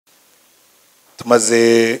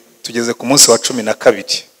tugeze ku munsi wa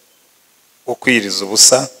 12 wo kwiyiriza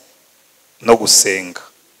ubusa no gusenga.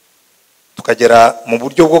 Tukagera mu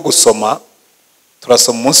buryo bwo gusoma,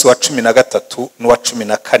 turasoma umunsi wa 13 n'uwa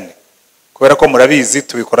 14. Kubera ko murabizi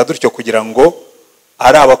tubikora dutyo kugira ngo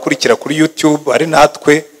ari abakurikira kuri YouTube ari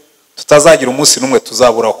natwe tutazagira umunsi numwe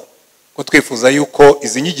tuzaburaho. Ko twifuza yuko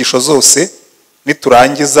izi nyigisho zose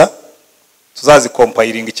niturangiza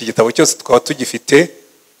tuzazikompilinga iki gitabo cyose tukaba tugifite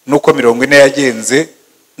nuko 40 yagenze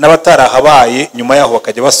n'abatarahabaye nyuma yaho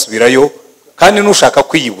bakajya basubirayo, kandi nushaka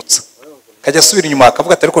kwiyibutsa kajya asubira inyuma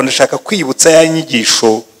akavuga ati ariko ndashaka kwiyibutsa ya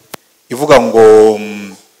nyigisho ivuga ngo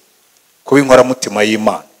kuba inkora mutima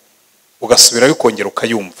y'Imana, ugasubirayo ukongera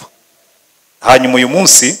ukayumva. Hanyuma uyu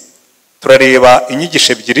munsi turareba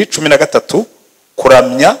inyigisho ebyiri, 13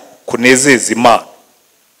 kuramya kunezeza Imana.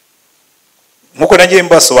 Nkuko nagiye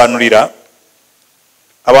mbasobanurira,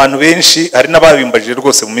 abantu benshi hari n'ababimbajije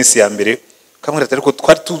rwose mu minsi ya mbere, kamwe ariko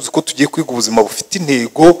twari tuzi ko tugiye kwiga ubuzima bufite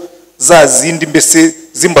intego za zindi mbese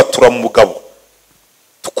zimbatura mu mugabo,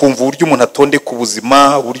 tukumva uburyo umuntu atondeka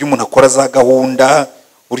ubuzima, uburyo umuntu akora za gahunda,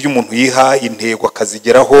 uburyo umuntu yiha intego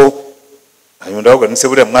akazigeraho. Hanyuma ndavuga nise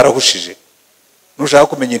buriya mwarahushije, nushaka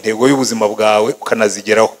kumenya intego y'ubuzima bwawe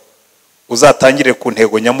ukanazigeraho, uzatangire ku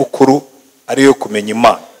ntego nyamukuru ariyo kumenya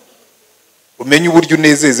Imana, umenye uburyo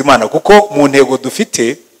unezeza Imana, kuko mu ntego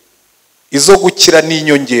dufite izo gukira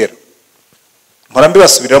n'inyongera. Mpora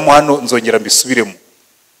mbibasubiramo hano, nzongera mbisubiremo.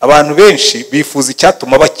 Abantu benshi bifuza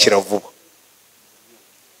icyatuma bakira vuba,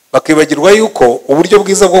 bakibagirwa yuko uburyo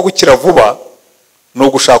bwiza bwo gukira vuba no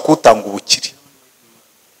gushaka utanga ubukire.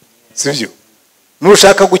 Sivyo?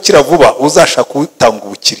 Nushaka gukira vuba uzashaka utanga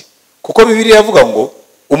ubukire, kuko Bibiliya yavuga ngo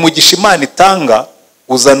umugisha Imana itanga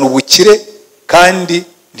uzana ubukire kandi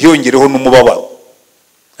ntiyongereho n'umubabaro.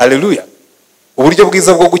 Haleluya. Uburyo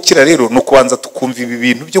bwiza bwo gukira rero no kubanza tukumva ibi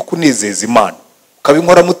bintu byo kunezeza Imana,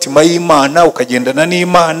 ukabinkora mutima y'Imana, ukagendana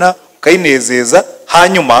n'Imana, ukayinezeza.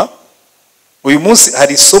 Hanyuma uyu munsi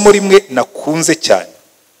hari isomo rimwe nakunze cyane,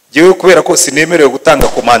 jewe kubera ko sinemerewe gutanga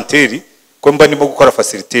komanteri ko mba ndimo gukora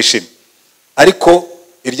facilitation, ariko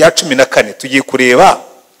irya 14 tugiye kureba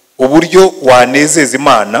uburyo wanezeza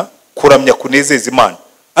Imana, kuramya kunezeza Imana.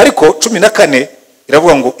 Ariko 14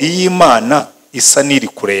 iravuga ngo iyi Imana isa niri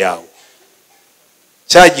kure yawe,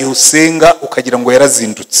 cyagihe usenga ukagira ngo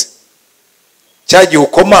yarazindutse, cyagihe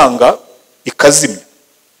ukomanga ikazimya.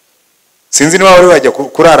 Sinzi niba wari wajya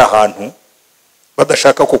kurara ahantu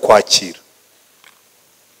badashaka kukwakira,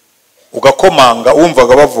 ugakomanga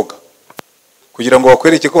wumvaga bavuga kugira ngo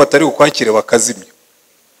bakwereke ko batari ukwakire bakazimya.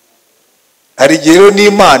 Hari igihe rero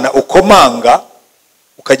n'Imana ukomanga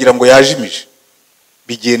ukagira ngo yajimije.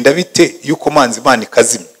 Bigenda bite iyo ukomanze Imana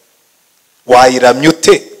ikazimya? Wayiramya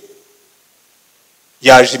ute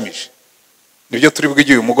yajimije? Nibyo turi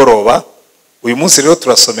bw'igihe uyu mugoroba. Uyu munsi rero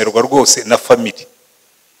turasomerwa rwose na family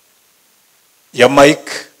ya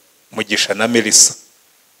Mike, Mugisha na Melissa.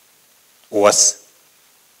 Uwase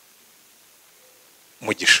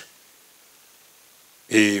Mugisha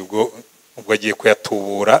ubwo agiye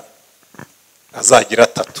kuyatubura azagira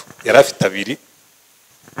 3, yari afite 2.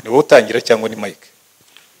 Niwe utangira cyangwa ni Mike?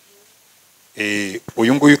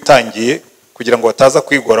 Uyu nguyu utangiye kugira ngo bataza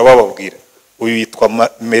kwigora bababwira. Uyu yitwa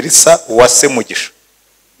Melissa Uwase Mugisha.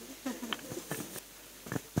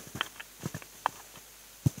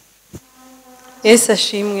 Yesu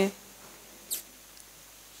ashimwe.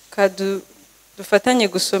 Dufatanye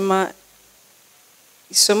gusoma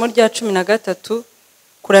isomo rya 13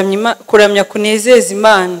 kuramya kunezeza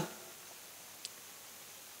Imana.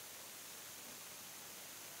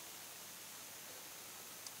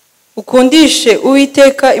 Ukundishe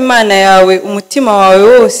Uwiteka Imana yawe umutima wawe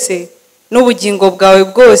wose n'ubugingo bwawe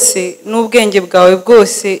bwose n'ubwenge bwawe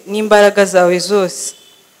bwose n'imbaraga zawe zose.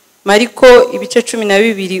 Mariko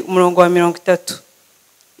 12:30.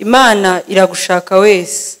 Imana iragushaka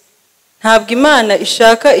wese. Ntabwo Imana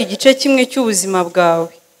ishaka igice kimwe cy'ubuzima bwawe,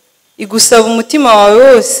 igusaba umutima wawe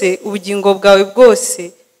wose, ubugingo bwawe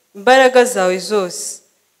bwose, imbaraga zawe zose.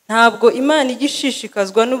 Ntabwo Imana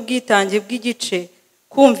igishishikazwa n'ubwitange bw'igice,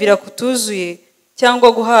 kumvira kutuzuye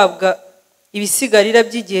cyangwa guhabwa ibisigarira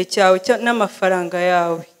by'igihe cyawe n'amafaranga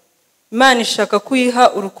yawe. Imana ishaka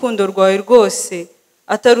kuyiha urukundo rwawe rwose,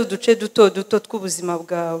 atari uduce duto duto tw'ubuzima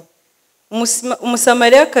bwawe.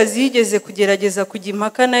 Umusamariyakazi yigeze kugerageza kujya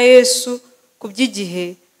impaka na Yesu ku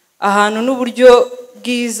by'igihe, ahantu n'uburyo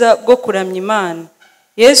bwiza bwo kuramya Imana.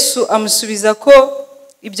 Yesu amusubiza ko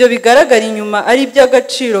ibyo bigaragara inyuma ari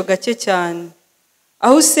iby'agaciro gake cyane.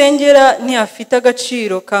 Aho usengera ntihafite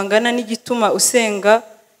agaciro kangana n'igituma usenga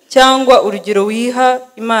cyangwa urugero wiha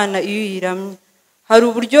Imana iyo uyiramye. Hari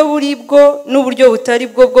uburyo buri bwo n'uburyo butari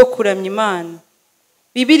bwo kuramya Imana.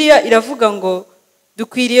 Bibiliya iravuga ngo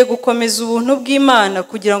dukwiriye gukomeza ubuntu bw'Imana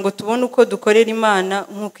kugira ngo tubone uko dukorera Imana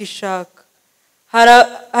nk'uko ishaka.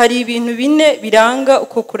 Hari ibintu bine biranga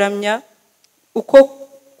uko kuramya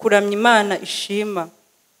Imana ishima.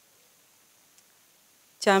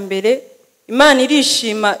 Cya mbere, Imana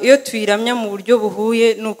irishima iyo tuyiramya mu buryo buhuye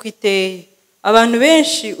n'uko iteye. Abantu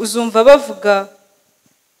benshi uzumva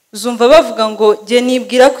bavuga ngo jye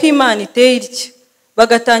nibwira ko Imana iteye itya,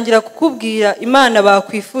 bagatangira kukubwira Imana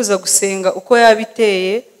bakwifuza gusenga uko yaba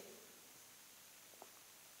iteye.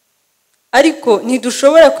 Ariko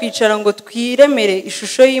ntidushobora kwicara ngo twiremere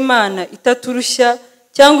ishusho y'Imana itaturushya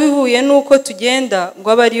cyangwa ihuye n'uko tugenda ngo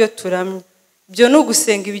abe ariyo turamya. Ibyo ni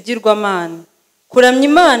ugusenga ibigirwamana. Kuramya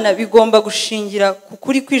Imana bigomba gushingira ku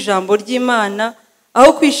kuri kw'ijambo ry'Imana aho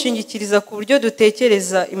kwishingikiriza ku buryo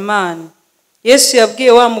dutekereza Imana. Yesu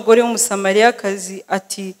yabwiye wa mugore w'umusamariyakazi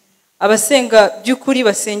ati, abasenga by'ukuri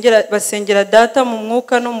basengera Data mu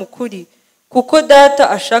mwuka no mu kuri, kuko Data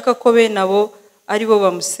ashaka ko bene abo ari bo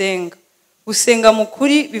bamusenga. Gusenga mu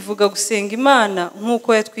kuri bivuga gusenga Imana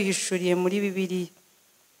nk'uko yatwihishuriye muri Bibiliya.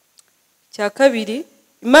 Cya kabiri,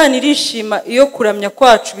 Imana irishima iyo kuramya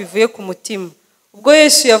kwacu bivuye ku mutima. Ubwo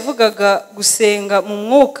Yesu yavugaga gusenga mu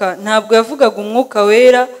mwuka, ntabwo yavugaga umwuka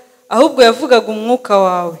wera, ahubwo yavugaga umwuka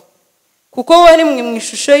wawe. Kuko waremwe mu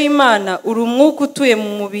ishusho y'Imana, uri umwuka utuye mu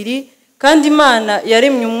mubiri, kandi Imana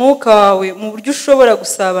yaremye umwuka wawe mu buryo ushobora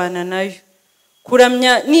gusabana nayo.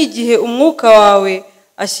 Kuramya ni igihe umwuka wawe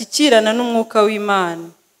ashyikirana n'umwuka w'Imana.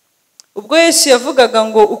 Ubwo Yesu yavugaga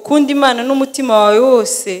ngo ukunde Imana n'umutima wawe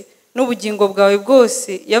wose n'ubugingo bwawe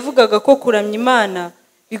bwose, yavugaga ko kuramya Imana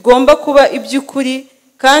bigomba kuba iby'ukuri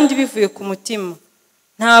kandi bivuye ku mutima.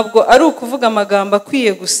 Ntabwo ari ukuvuga amagambo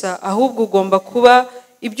akwiye gusa, ahubwo ugomba kuba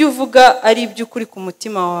ibyo uvuga ari iby'ukuri ku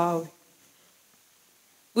mutima wawe.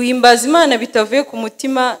 Guhimbaza Imana bitavuye ku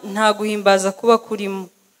mutima nta guhimbaza kuba kurimo.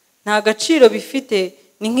 Nta gaciro bifite,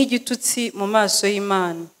 ni nk'igitutsi mu maso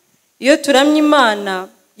y'Imana. Iyo turamya Imana,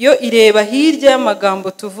 yo ireba hirya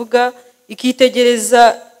y'amagambo tuvuga,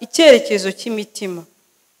 ikitegereza icyerekezo cy'imitima.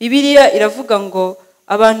 Bibiliya iravuga ngo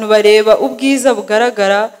abantu bareba ubwiza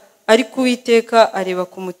bugaragara, ariko Uwiteka areba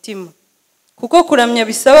ku mutima. Kuko kuramya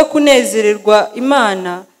bisaba kunezererwa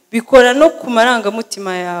Imana, bikora no ku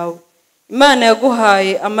marangamutima yawe. Imana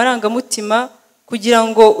yaguhaye amarangamutima kugira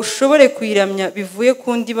ngo ushobore kuyiramya bivuye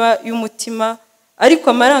ku ndiba y'umutima, ariko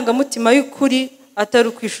amarangamutima y'ukuri atari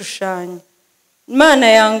ukwishushanya. Imana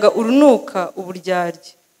yanga urunuka,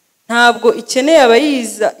 uburyarya. Ntabwo ikeneye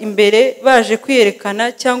abayiza imbere baje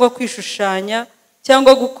kwiyerekana cyangwa kwishushanya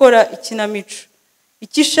cyangwa gukora ikinamico.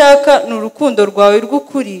 Icyo ishaka ni urukundo rwawe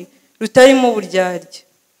rw'ukuri rutarimo uburyarya.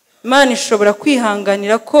 Imana ishobora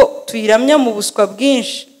kwihanganira ko tuyiramya mu buswa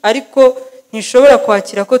bwinshi, ariko ntishobora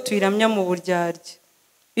kwakira ko tuyiramya mu buryarya.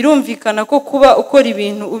 Birumvikana ko kuba ukora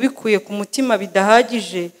ibintu ubikuye ku mutima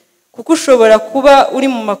bidahagije, kuko ushobora kuba uri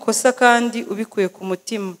mu makosa kandi ubikuye ku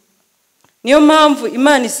mutima. Niyo mpamvu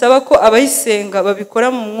Imana isaba ko abayisenga babikora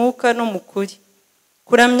mu mwuka no mu kuri.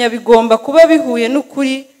 Kuramya bigomba kuba bihuye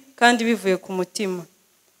n'ukuri kandi bivuye ku mutima.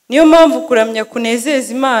 Niyo mpamvu kuramya kunezeza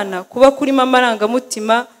Imana kuba kurimo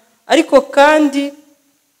amarangamutima, ariko kandi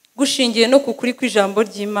gushingiye no ku kuri kw'ijambo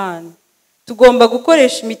ry'Imana. Tugomba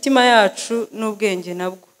gukoresha imitima yacu n'ubwenge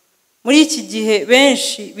nabwo. Muri iki gihe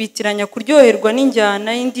benshi bitiranya kuryoherwa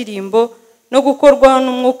n'injyana y'indirimbo no gukorwaho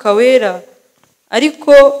n'umwuka wera,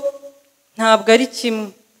 ariko ntabwo ari kimwe.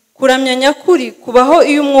 Kuramya nyakuri kubaho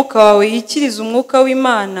iyo umwuka wawe yikiriza umwuka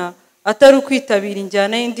w'Imana, atari ukwitabira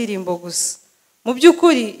injyana y'indirimbo gusa. Mu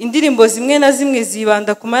by'ukuri indirimbo zimwe na zimwe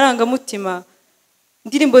zibanda ku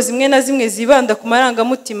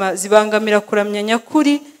marangamutima zibangamira kuramya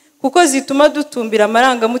nyakuri, kuko zituma dutumbira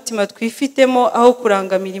amarangamutima twifitemo aho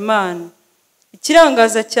kurangamira Imana.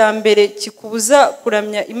 Ikirangaza cya mbere kikubuza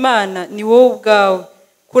kuramya Imana ni wowe ubwawe,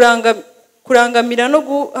 kurangamira no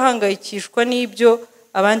guhangayikishwa n'ibyo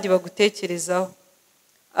abandi bagutekerezaho.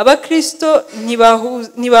 Abakristo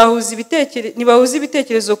ntibahuza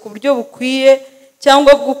ibitekerezo ku buryo bukwiye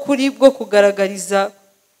cyangwa bw'ukuri bwo kugaragariza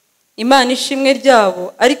Imana ishimwe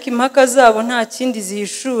ryabo, ariko impaka zabo nta kindi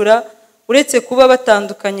zihishura uretse kuba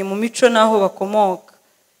batandukanye mu mico n'aho bakomoka.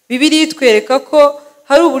 Bibiliya itwereka ko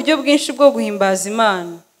hari uburyo bwinshi bwo guhimbaza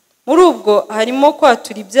Imana. Muri ubwo harimo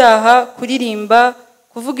kwatura ibyaha, kuririmba,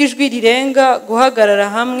 kuvuga ijwi rirenga, guhagarara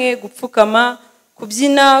hamwe, gupfukama,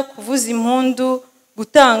 kubyina, kuvuza impundu,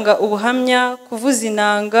 gutanga ubuhamya, kuvuza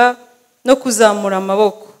inanga no kuzamura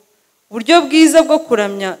amaboko. Uburyo bwiza bwo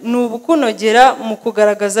kuramya ni ubukunogera mu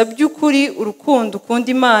kugaragaza by'ukuri urukundo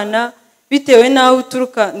ukunda Imana bitewe n'aho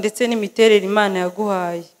uturuka ndetse n'imiterere Imana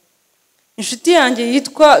yaguhaye. Inshuti yanjye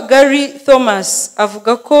yitwa Gary Thomas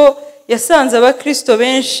avuga ko yasanze abakristo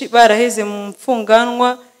benshi baraheze mu mfunganwa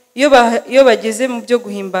iyo bageze mu byo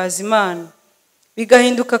guhimbaza Imana,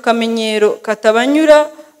 bigahinduka akamenyero katabanyura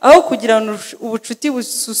aho kugirana ubucuti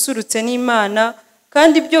bususurutse n'Imana,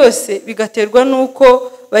 kandi byose bigaterwa n'uko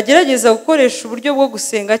bagerageza gukoresha uburyo bwo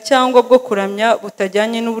gusenga cyangwa bwo kuramya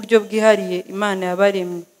butajyanye n'uburyo bwihariye Imana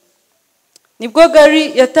yabaremye. Nibwo Gary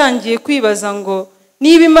yatangiye kwibaza ngo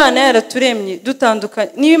niba Imana yaraturemye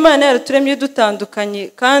dutandukanye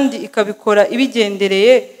kandi ikabikora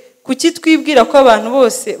ibigendereye, kuki twibwira ko abantu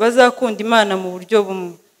bose bazakunda Imana mu buryo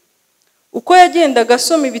bumwe? Uko yagendaga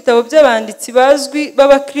asoma ibitabo by'abanditsi bazwi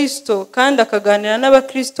b'abakristo kandi akaganira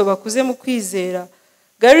n'abakristo bakuze mu kwizera,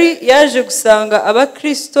 Gary yaje gusanga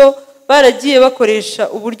abakristo baragiye bakoresha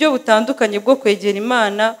uburyo butandukanye bwo kwegera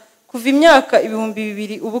Imana kuva imyaka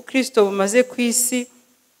 2000 ubukristo bumaze ku isi.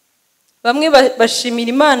 Bamwe bashimira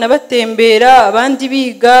Imana batembera, abandi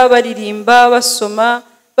biga, baririmba, basoma,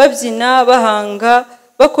 babyina, bahanga,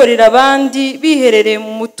 bakorera abandi, biherereye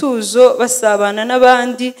mu mutuzo, basabana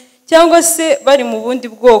n'abandi, cyangwa se bari mu bundi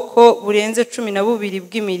bwoko burenze 12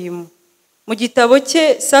 bw'imirimo. Mu gitabo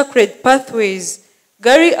cye Sacred Pathways,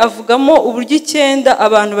 Gary avugamo uburyo 9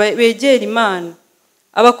 abantu begera Imana.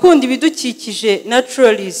 Abakunda ibidukikije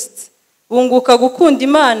naturalists bunguka gukunda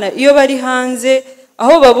Imana iyo bari hanze,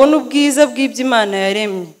 aho babona ubwiza bw'iby'Imana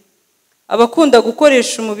yaremye. Abakunda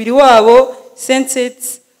gukoresha umubiri wabo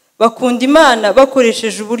senses bakunda Imana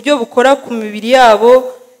bakoresheje uburyo bukora ku mibiri yabo,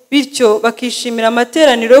 bityo bakishimira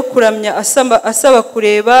amateraniro yo kuramya asaba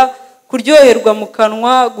kureba, kuryoherwa mu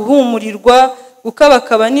kanwa, guhumurirwa,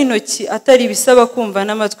 gukabakaba n'intoki atari bisaba kumva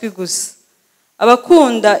n'amatwi gusa.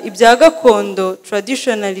 Abakunda ibya gakondo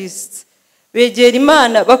traditionalists begera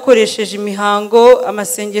Imana bakoresheje imihango,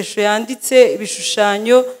 amasengesho yanditse,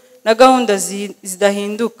 ibishushanyo na gahunda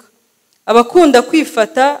zidahinduka. Abakunda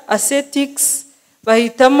kwifata ascetics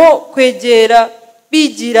bahitamo kwegera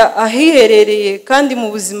bigira ahiherereye kandi mu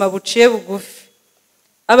buzima buciye bugufi.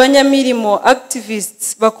 Abanyamirimo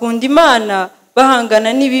activists bakunda Imana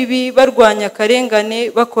bahangana n'ibibi, barwanya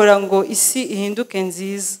akarengane, bakora ngo isi ihinduke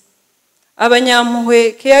nziza.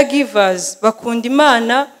 Abanyampuhwe caregivers bakunda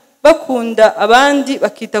Imana, bakunda abandi,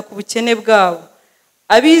 bakita ku bukene bwabo.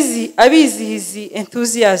 Abizihizi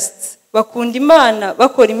enthusiasts bakunda Imana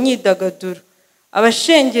bakora imyidagaduro.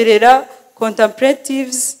 Abashengerera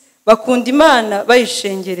contemplatives bakunda Imana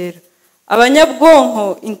bayishengerera.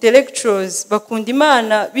 Abanyabwonko intellectuals bakunda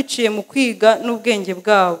Imana biciye mu kwiga n'ubwenge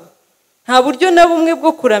bwabo. Nta buryo na bumwe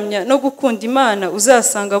bwo kuramya no gukunda Imana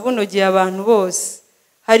uzasanga bunogeye abantu bose.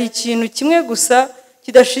 Hari ikintu kimwe gusa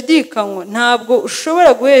kidashidikanywa, ntabwo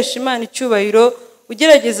ushobora guhesha Imana icyubahiro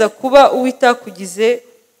ugerageza kuba uwitakugize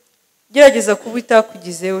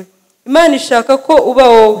we. Imana ishaka ko uba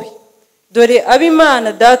wowe. Dore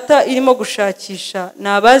ab'Imana data irimo gushakisha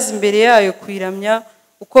nabaza imbere yayo kwiramya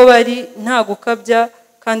uko bari, nta gukabya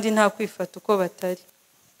kandi nta kwifata uko batari.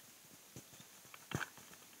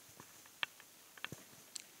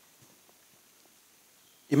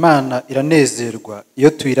 Imana iranezerwa iyo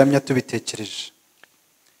tuyiramya tubitekereje.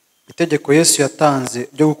 Itegeko Yesu yatanze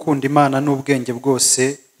ryo gukunda Imana n'ubwenge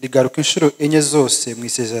bwose rigaruka inshuro 4 zose mu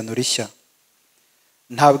isezerano rishya.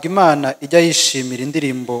 Ntabwo Imana ijya yishimira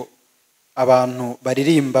indirimbo abantu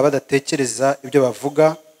baririmba badatekereza ibyo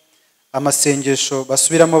bavuga, amasengesho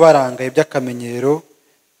basubiramo barangaye by'akamenyero,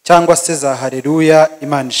 cyangwa se za haleluya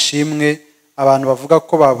Imana ishimwe abantu bavuga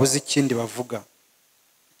ko babuze ikindi bavuga.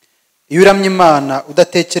 Iyo uramya Imana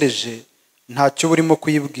udatekereje ntacyo burimo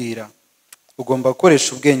kuyibwira, ugomba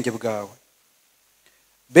gukoresha ubwenge bwawe.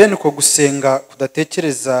 Bene uko gusenga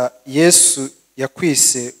kudatekereza Yesu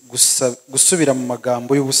yakwise gusubira mu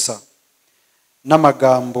magambo y'ubusa,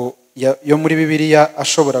 n'amagambo yo muri Bibiliya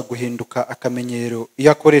ashobora guhinduka akamenyero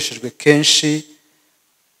iyo akoreshejwe kenshi,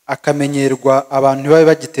 akamenyerwa abantu babe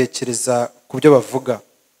bagitekereza ku byo bavuga.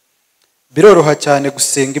 Biroroha cyane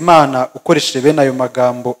gusenga Imana ukoresheje bene ayo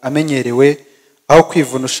magambo amenyerewe, aho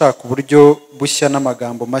kwivuna ushaka uburyo bushya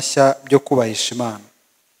n'amagambo mashya byo kubahisha Imana.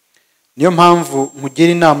 Niyo mpamvu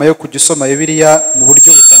nkugira inama yo kujya usoma Bibiliya mu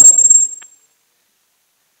buryo butandukanye.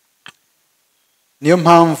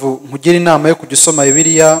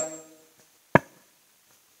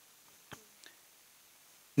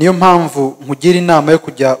 Niyo mpamvu nkugira inama yo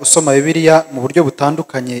kujya usoma Bibiliya mu buryo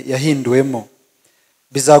butandukanye yahinduwemo.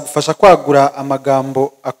 Bizagufasha kwagura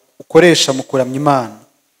amagambo ukoresha mu kuramya Imana.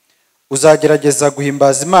 Uzagerageza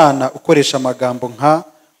guhimbaza Imana ukoresha amagambo nka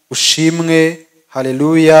ushimwe,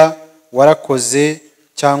 haleluya, warakoze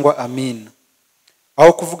cyangwa amina.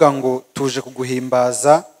 Aho kuvuga ngo tuje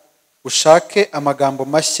kuguhimbaza, ushake amagambo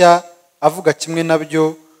mashya avuga kimwe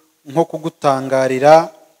nabyo, nko kugutangarira,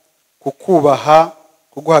 kukubaha,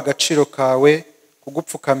 kuguha agaciro kawe,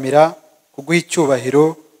 kugupfukamira, kuguha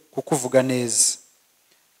icyubahiro, kukuvuga neza.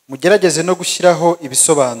 Mugerageze no gushyiraho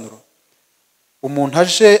ibisobanuro. Umuntu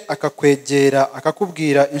aje akakwegera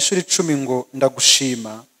akakubwira inshuro 10 ngo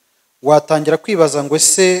ndagushima, watangira kwibaza ngo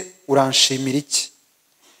ese uranshimira iki?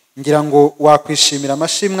 Ngira ngo wakwishimira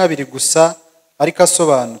amashimwe 2 gusa ariko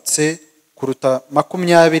asobanutse kuruta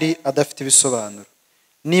 20 adafite ibisobanuro.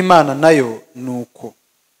 N'Imana nayo nuko.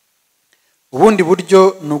 Ubundi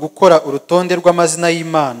buryo ni ugukora urutonde rw'amazina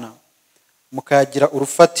y'Imana mukayagira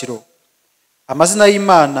urufatiro. Amazina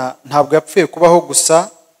y'Imana ntabwo yapfuye kubaho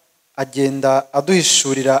gusa, agenda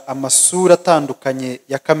aduhishurira amasura atandukanye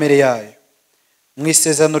ya kamere yayo. Mu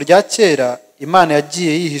isezerano rya kera Imana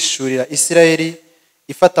yagiye yihishurira Isirayeli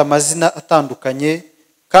ifata amazina atandukanye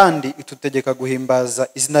kandi itutegeka guhimbaza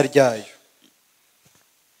izina ryayo.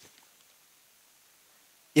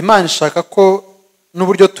 Imana ishaka ko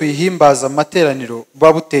n'uburyo tuyihimbaza mu materaniro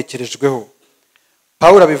buba butekerejweho.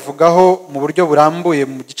 Pawulo abivugaho mu buryo burambuye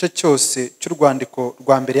mu gice cyose cy'urwandiko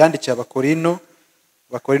rwa mbere yandikiye Abakorino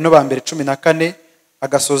ba mbere 14,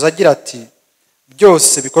 agasoza agira ati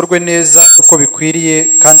byose bikorwe neza uko bikwiriye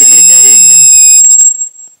kandi muri gahunda.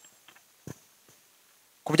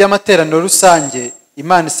 Ku by'amateraniro rusange,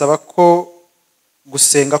 Imana isaba ko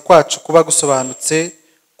gusenga kwacu kuba gusobanutse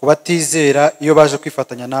ku batizera iyo baje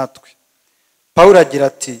kwifatanya natwe. Pawulo agira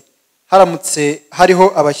ati haramutse hariho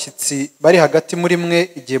abashyitsi bari hagati muri mwe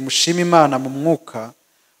igihe mushima Imana mu mwuka,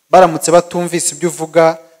 baramutse batumvise ibyo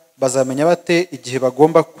uvuga, bazamenya bate igihe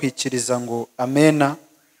bagomba kwikiriza ngo amena?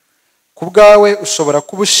 Ku bwawe ushobora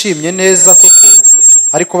kuba ushimye neza koko,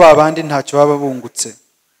 ariko babandi ntacyo baba bungutse.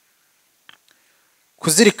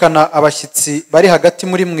 Kuzirikana abashyitsi bari hagati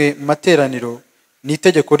muri mwe mu materaniro ni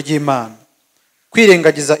itegeko ry'Imana.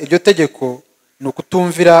 Kwirengagiza iryo tegeko ni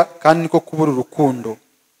ukutumvira kandi niko kubura urukundo.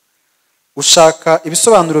 Ushaka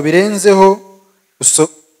ibisobanuro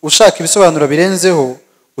birenzeho,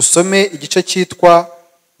 usome igice cyitwa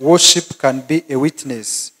Worship can be a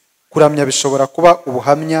witness. Kuramya bishobora kuba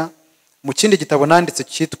ubuhamya, mu kindi gitabo nanditse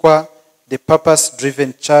cyitwa The Purpose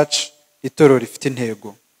Driven Church, itorero rifite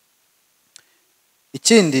intego.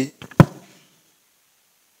 Ikindi,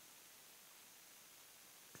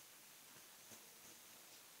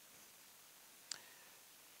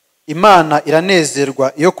 Imana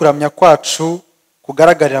iranezerwa iyo kuramya kwacu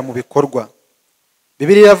kugaragarira mu bikorwa.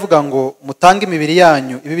 Bibiliya iravuga ngo mutange imibiri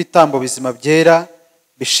yanyu ibi bitambo bizima byera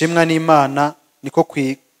bishimwa n'Imana, niko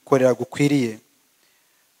kwikorera gukwiriye.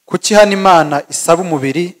 Kuki hano Imana isaba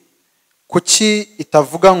umubiri? Kuki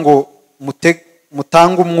itavuga ngo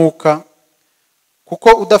mutange umwuka? Kuko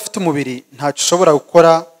udafite umubiri ntacyo ushobora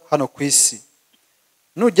gukora hano ku isi.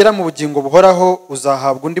 Nugera mu bugingo buhoraho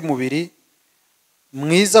uzahabwa undi mubiri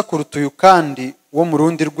mwiza kuruta uyu kandi wo mu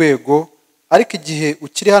rundi rwego, ariko igihe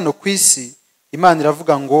ukiri hano ku isi Imana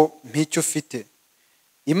iravuga ngo mpicyo ufite.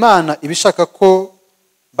 Imana ibishaka ko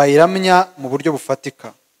bayiramya mu buryo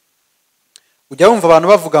bufatika. Ujya wumva abantu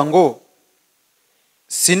bavuga ngo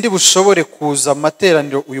sindi bushobore kuza mu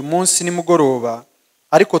materaniro uyu munsi nimugoroba,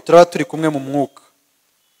 ariko turaba turi kumwe mu mwuka.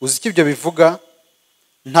 Uzi icyo ibyo bivuga?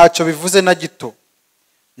 Ntacyo bivuze na gito.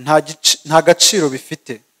 Nta gaciro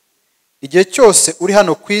bifite. Igihe cyose uri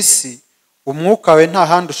hano ku isi, umwuka wawe nta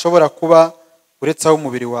handi ushobora kuba uretse aho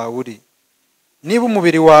umubiri wawe uri. Niba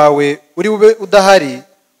umubiri wawe uri bube udahari,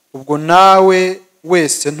 ubwo nawe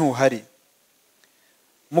wese ntuhari.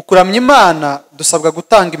 Mu kuramya Imana dusabwa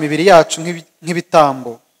gutanga imibiri yacu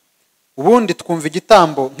nk'ibitambo. Ubundi twumva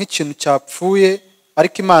igitambo nk'ikintu cyapfuye,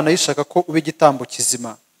 ariko Imana yishaka ko uba igitambo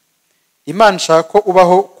kizima. Imana ishaka ko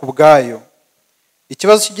ubaho ku bwayo.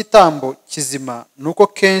 Ikibazo cy'igitambo kizima ni uko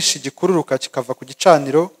kenshi gikururuka kikava ku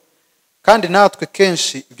gicaniro, kandi natwe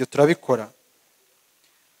kenshi ibyo turabikora.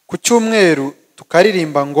 Ku cyumweru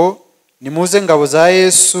tukaririmba ngo nimuze ngabo za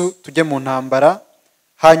Yesu tujye mu ntambara,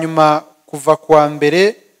 hanyuma kuva kuwa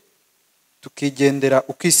mbere tukigendera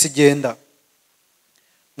uko isi igenda.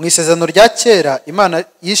 Mu isezerano rya kera Imana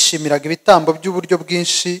yishimiraga ibitambo by'uburyo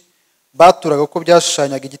bwinshi baturaga ko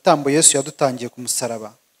byashushanyaga igitambo Yesu yadutangiye ku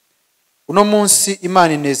musaraba. Uno munsi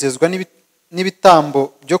Imana inezezwa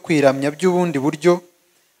n'ibitambo byo kwiramya by'ubundi buryo: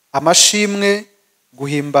 amashimwe,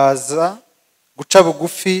 guhimbaza, guca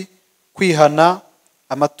bugufi, kwihana,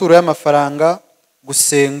 amaturo y'amafaranga,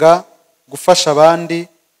 gusenga, gufasha abandi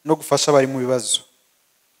no gufasha abari mu bibazo.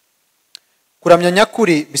 Kuramya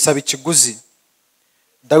nyakuri bisaba ikiguzi.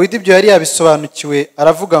 Dawidi ibyo yari yarabisobanukiwe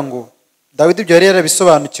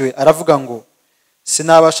aravuga ngo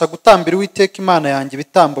sinabasha gutambira Uwiteka Imana yanjye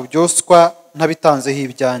ibitambo byoswa ntabitanzeho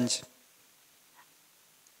ibyanjye.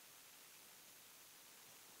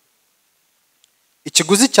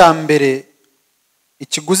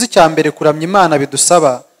 ikiguzi cya mbere kuramya Imana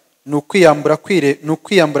bidusaba ni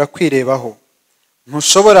ukwiyambura kwirebaho.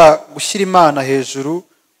 Ntushobora gushyira Imana hejuru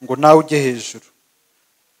ngo nawe ujye hejuru.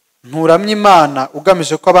 Nturamya Imana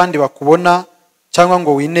ugamije ko abandi bakubona cyangwa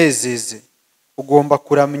ngo winezeze.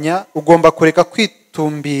 Ugomba kureka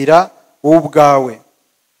kwitumbira wowe ubwawe.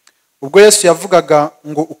 Ubwo Yesu yavugaga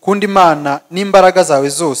ngo ukunda Imana n'imbaraga zawe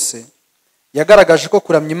zose, yagaragaje ko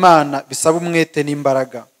kuramya Imana bisaba umwete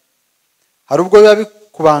n'imbaraga. Hari ubwo biba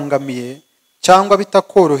bikubangamiye cyangwa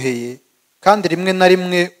bitakoroheye, kandi rimwe na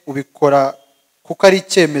rimwe ubikora kuko ari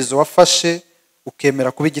icyemezo wafashe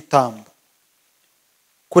ukemera kuba igitambo.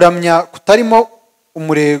 Kuramya kutarimo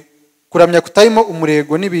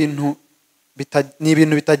umurego ni ibintu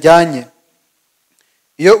bitajyanye.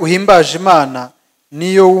 Iyo uhimbaje Imana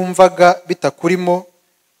niyo wumvaga bitakurimo,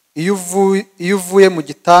 iyo uvuye mu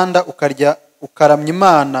gitanda ukaramya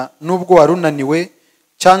Imana nubwo wari unaniwe,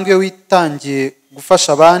 cyangwa iyo witangiye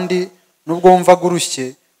gufasha abandi nubwo wumvaga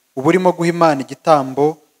urushye, uba urimo guha Imana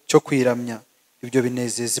igitambo cyo kwiramya. Ibyo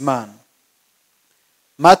binezeza Imana.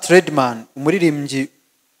 Matt Redman, umuririmbyi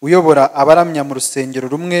uyobora abaramya mu rusengero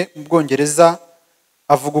rumwe mu Bwongereza,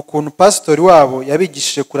 avuga ukuntu pasitori wabo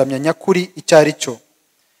yabigishije kuramya nyakuri icyo ari cyo.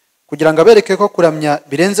 Kugira ngo abereke ko kuramya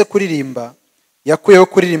birenze kuririmba, yakuyeho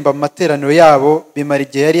kuririmba mu materaniro yabo bimara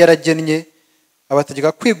igihe yari yaragennye,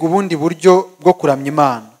 abategeka kwiga ubundi buryo bwo kuramya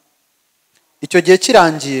Imana. Icyo gihe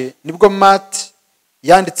kirangiye nibwo Matt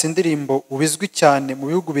yanditse indirimbo ubizwi cyane mu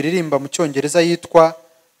bihugu biririmba mu Cyongereza yitwa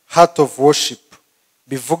Heart of Worship,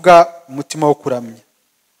 bivuga umutima wo kuramya.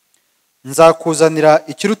 Nzakuzanira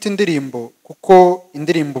ikiruta indirimbo, kuko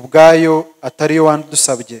indirimbo ubwayo atari yo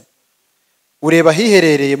wadusabye. Ureba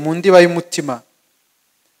hiherereye mu ndiba y'umutima,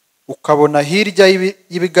 ukabona hirya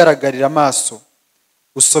y'ibigaragarira amaso.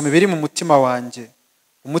 Usoma ibiri mu mutima wanjye.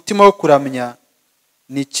 Umutima wo kuramya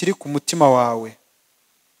ni ikiri ku mutima wawe.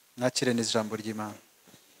 Mwakire neza ijambo ry'Imana.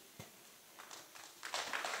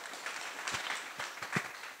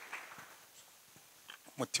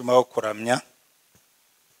 Umutima wo kuramya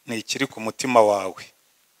ni ikiri ku mutima wawe.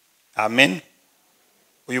 Amen.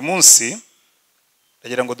 Uyu munsi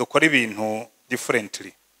ndagira ngo dukore ibintu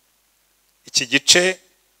differently. Iki gice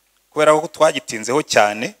kubera ko twagitinzeho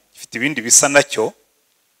cyane, gifite ibindi bisa nacyo,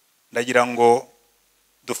 ndagira ngo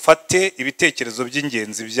dufate ibitekerezo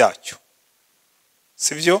by'ingenzi byacyo,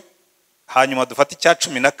 sibyo? Hanyuma dufate icya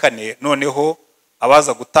 14, noneho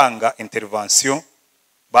abaza gutanga intervention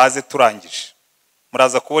baze turangije.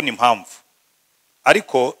 Muraza kubona impamvu,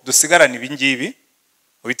 ariko dusigarane ibingibi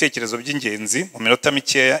mu bitekerezo by'ingenzi mu minota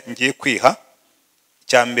mikeya ngiye kwiha.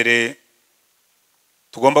 Icya mbere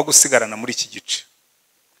tugomba gusigarana muri iki gice,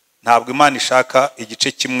 ntabwo Imana ishaka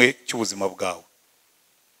igice kimwe cy'ubuzima bwawe.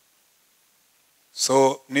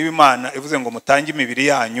 So niba Imana ivuze ngo mutange imibiri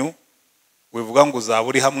yanyu, wivuga ngo uzaba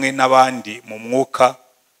uri hamwe n'abandi mu mwuka,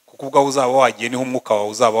 kuko ubwo uzaba wagiye niho umwuka wawe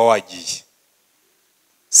uzaba wagiye,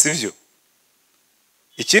 sivyo?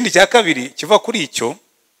 Ikindi cya kabiri kiva kuri icyo,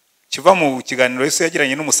 kiva mu kiganiro Yesu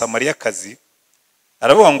yagiranye n'umusamariyakazi,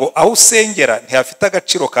 aravuga ngo aho usengera ntihafite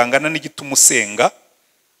agaciro kangana n'igituma usenga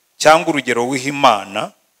cyangwa urugero wiha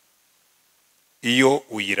Imana iyo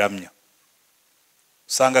uyiramya.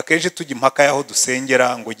 Usanga kenshi tujya impaka yaho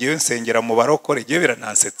dusengera, ngo ngewe nsengera mu barokore, ngewe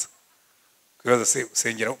biranansetsa. Kwibaza se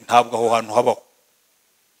usengera, ntabwo aho hantu habaho.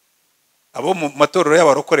 Abo mu matorero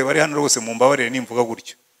y'abarokore bari hano rwose mu mbabarire nimvuga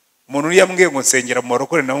gutyo. Umuntu yambwiye ngo nsengera mu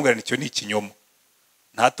barokore, namubwira nicyo ni ikinyoma.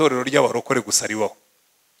 Nta torero ry'abarokore gusa ribaho.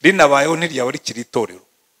 Rinabayeho ntiryaba rikiri itorero.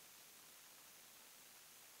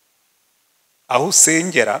 Aho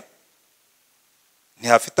usengera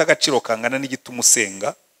ntihafite agaciro kangana n'igituma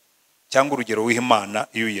usenga cyangwa urugero wiha Imana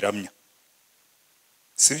iyo uyiramya,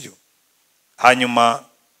 sibyo? Hanyuma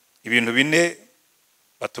ibintu bine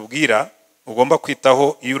batubwira ugomba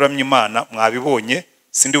kwitaho iyo uramya Imana, mwabibonye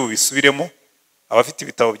sindi bubisubiremo. Abafite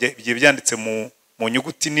ibitabo bigiye byanditse mu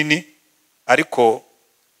nyuguti nini, ariko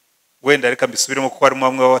wenda reka mbisubiremo kuko harimo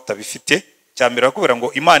bamwe baba batabifite. Cyambere bakubwira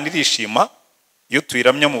ngo Imana irishima iyo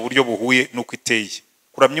tuyiramya mu buryo buhuye nuko iteye.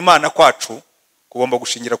 Kuramya Imana kwacu kugomba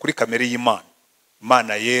gushingira kuri kamere y'Imana.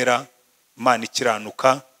 Imana yera, Imana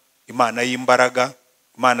ikiranuka, Imana y'imbaraga,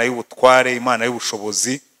 Imana y'ubutware, Imana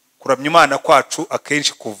y'ubushobozi. Kuramya Imana kwacu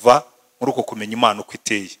akenshi kuva muri uko kumenya Imana uko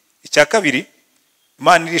iteye. Icya kabiri,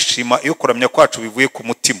 Imana irishima iyo kuramya kwacu bivuye ku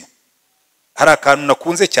mutima. Hari akantu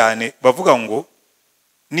nakunze cyane bavuga ngo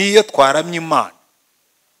niyo twaramya Imana,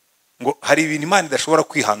 ngo hari ibintu Imana idashobora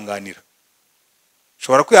kwihanganira.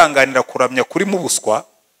 Ishobora kwihanganira kuramya kuri mu buswa,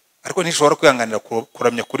 ariko ntishobora kwihanganira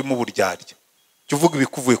kuramya kuri mu buryarya. Cyo uvuga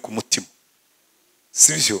ibikuvuye ku mutima,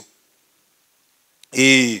 sibyo?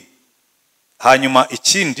 Hanyuma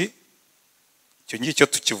ikindi icyo ngicyo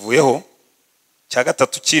tukivuyeho. Cya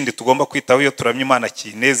gatatu kindi tugomba kwitaho iyo turamya Imana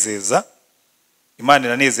kinezeza. Imana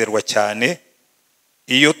iranezerwa cyane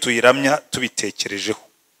iyo tuyiramya tubitekerejeho,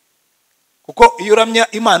 kuko iyo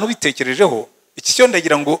uramya Imana ubitekerejeho, iki cyo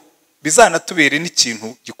ndagira ngo bizanatubere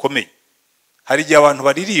n'ikintu gikomeye. Hari igihe abantu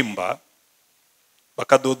baririmba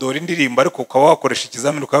bakadodora indirimbo, ariko ukaba wakoresha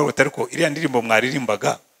ikizamini ukavuga ariko iriya ndirimbo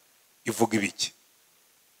mwaririmbaga ivuga ibiki?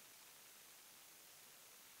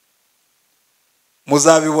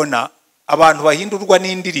 Muzabibona abantu bahindurwa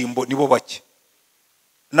n'indirimbo nibo bake,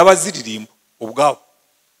 n'abaziririmba ubwabo.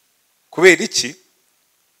 Kubera iki?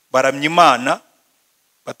 Baramya Imana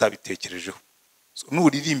batabitekerejeho.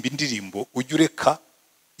 Nuririmba indirimbo ujye ureka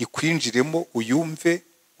ikwinjiremo, uyumve,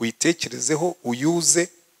 uyitekerezeho, uyuze,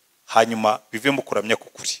 hanyuma bivemo kuramya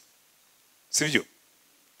kukuri, sibyo?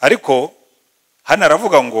 Ariko hano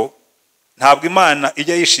aravuga ngo ntabwo Imana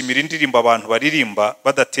ijya yishimira indirimbo abantu baririmba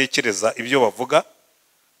badatekereza ibyo bavuga,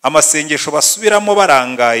 amasengesho basubiramo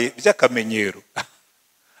barangaye by'akamenyero.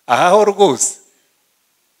 Ahaho rwose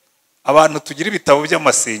abantu tugira ibitabo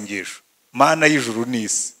by'amasengesho, Mana y'ijuru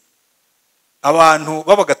n'isi, abantu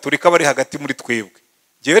b'abagatolika bari hagati muri twebwe.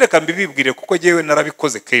 Jyewe reka mbibibwire kuko jyewe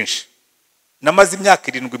narabikoze kenshi. Namaze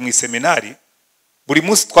imyaka 7 mu seminari, buri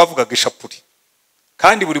munsi twavugaga ishapuri,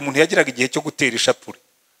 kandi buri muntu yagiraga igihe cyo gutera ishapuri.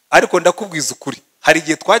 Ariko ndakubwiza ukuri, hari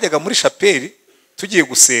igihe twajyaga muri chapeli tugiye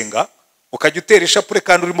gusenga, ukajya utera ishapure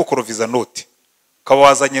kandi urimo koroviza note, ukaba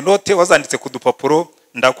wazanye note wazanditse ku dupapuro,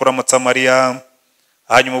 ndakuramutsa Mariya,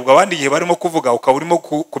 hanyuma ubwo abandi igihe barimo kuvuga ukaba urimo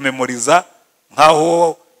kumemoriza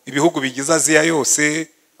nkaho ibihugu bigize Aziya yose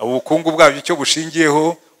ubukungu bwabyo cyo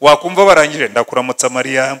bushingiyeho, wakumva barangije ndakuramutsa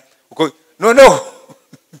Mariya. Noneho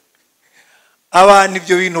abantu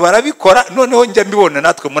ibyo bintu barabikora. Noneho njya mbibona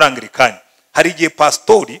natwe muri Anglikani, hari igihe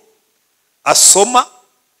pastori asoma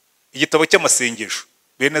igitabo cy'amasengesho,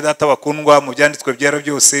 bene data bakundwa, mu byanditswe byera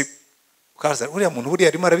byose, ukaza uriya muntu buriya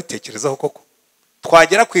arimo arabitekerezaho koko.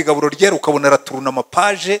 Twagera ku igaburo ryera ukabona araturuna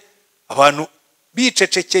amapaje, abantu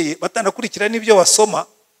bicecekeye batanakurikira n'ibyo basoma,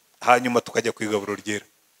 hanyuma tukajya ku igaburo ryera.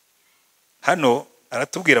 Hano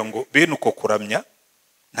aratubwira ngo bene uko kuramya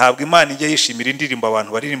ntabwo Imana ijya yishimira indirimbo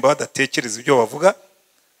abantu baririmba badatekereza ibyo bavuga,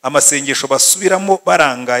 amasengesho basubiramo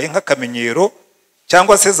barangaye nk'akamenyero,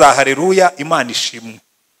 cyangwa se za haleluya Imana ishimwe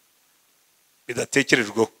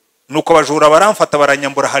bidatekerejweho. Nuko abajura baramfata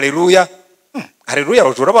baranyambura haleluya. Haleluya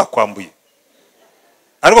abajura bakwambuye.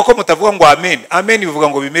 Ariko ko mutavuga ngo amen, amen bivuga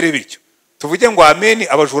ngo bimere bityo. Tuvuge ngo amen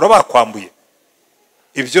abajura bakwambuye.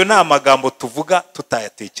 Ibyo ni amagambo tuvuga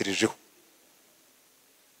tutayatekerejeho.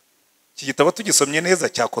 Iki gitabo tugisomye neza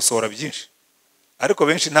cyakosora byinshi, ariko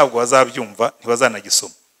benshi ntabwo bazabyumva,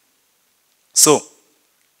 ntibazanagisoma. So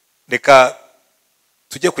reka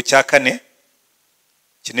tujye ku cya kane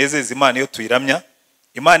kinezeza Imana iyo tuyiramya.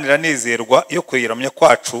 Imana iranezerwa iyo kuyiramya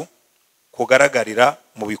kwacu kugaragarira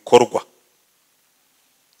mu bikorwa,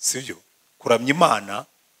 sibyo? Kuramya Imana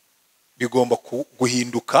bigomba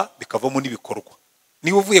guhinduka bikavamo n'ibikorwa.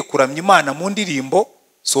 Niba uvuye kuramya Imana mu ndirimbo,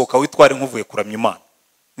 sohoka witware nk'uvuye kuramya Imana.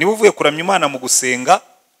 Niba uvuye kuramya Imana mu gusenga,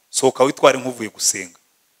 sohoka witware nk'uvuye gusenga.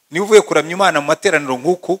 Niba uvuye kuramya Imana mu materaniro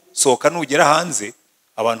nk'uku, sohoka nugera hanze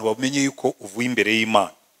abantu bamenye yuko uvuye imbere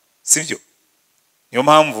y'Imana, sibyo? Niyo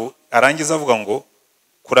mpamvu arangiza avuga ngo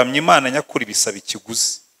kuramya Imana nyakuri bisaba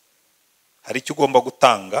ikiguzi. Hari icyo ugomba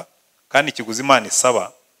gutanga, kandi ikiguzi Imana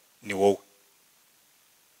isaba ni wowe.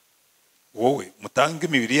 Wowe mutange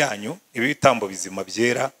imibiri yanyu ibe ibitambo bizima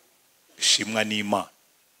byera bishimwa n'Imana.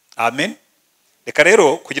 Amen. Reka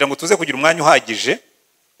rero kugira ngo tuze kugira umwanya uhagije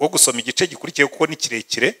wo gusoma igice gikurikiye kuko ni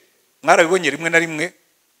kirekire, mwarabibonye rimwe na rimwe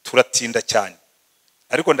turatinda cyane,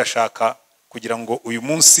 ariko ndashaka kugira ngo uyu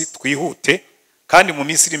munsi twihute, kandi mu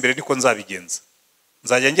minsi iri imbere niko nzabigenza.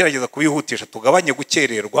 Nzajya ngerageza kubihutisha, tugabanye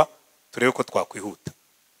gukererwa, turebe ko twakwihuta.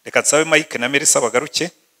 Reka nsabe Mike na Melissa bagaruke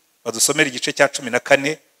badusomera igice cya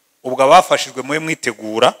 14. Ubwo abafashijwe muwe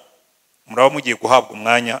mwitegura, muraba mugiye guhabwa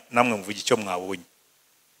umwanya namwe muvuga icyo mwabonye.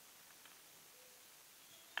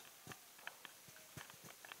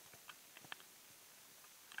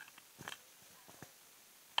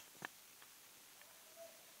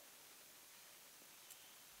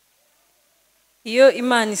 Iyo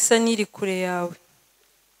Imana isa n'iri kure yawe,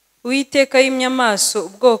 Uwiteka yimye amaso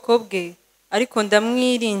ubwoko bwe, ariko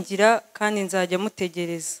ndamwiringira kandi nzajya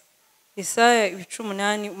mutegereza. Yesaya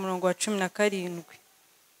 8:17.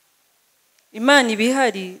 Imana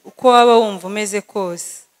ibihari uko waba wumva umeze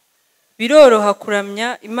kose. Biroroha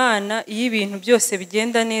kuramya Imana iyo ibintu byose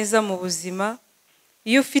bigenda neza mu buzima,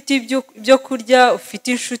 iyo ufite ibyo kurya, ufite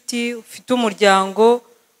inshuti, ufite umuryango,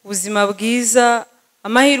 ubuzima bwiza,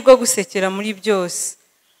 amahirwe gusekera muri byose.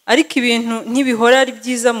 Ariko ibintu ntibihora ari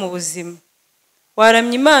byiza mu buzima.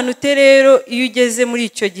 waramya Imana ute rero iyo ugeze muri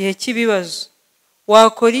icyo gihe cy'ibibazo?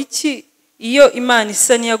 Wakora iki iyo Imana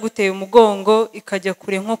isa n'iyaguteye umugongo ikajya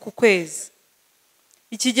kure nko ku kwezi?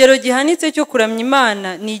 Ikigero gihanitse cyo kuramya Imana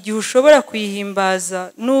ni igihe ushobora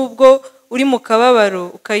kuyihimbaza nubwo uri mu kababaro,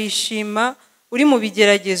 ukayishima uri mu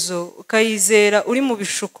bigeragezo, ukayizera uri mu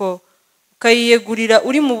bishuko, ukayiyegurira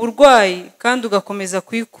uri mu burwayi, kandi ugakomeza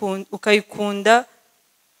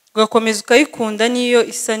ukayikunda n'iyo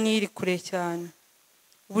isa n'iri kure cyane.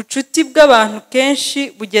 Ubucuti bw'abantu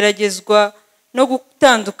kenshi bugeragezwa no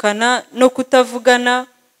gutandukana no kutavugana,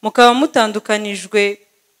 mukaba mutandukanijwe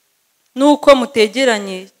nuko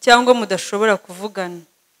mutegeranye cyangwa mudashobora kuvugana.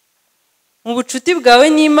 Mu bucuti bwawe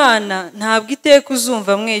n'Imana ntabwo iteka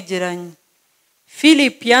uzumva mwegeranye.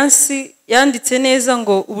 Philip Yancey yanditse neza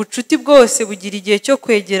ngo ubucuti bwose bugira igihe cyo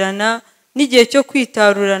kwegerana n'igihe cyo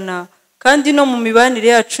kwitarurana, kandi no mu mibanire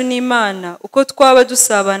yacu n'Imana uko twaba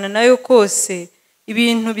dusabana nayo kose,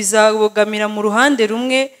 ibintu bizabogamira mu ruhande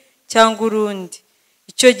rumwe cyangwa urundi.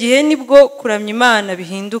 Icyo gihe nibwo kuramya Imana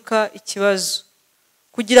bihinduka ikibazo.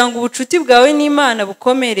 Kugira ngo ubucuti bwawe n'Imana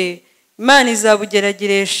bukomere, Imana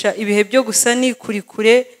izabugerageresha ibihe byo gusa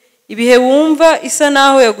n'ikurikure, ibihe wumva isa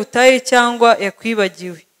naho yagutaye cyangwa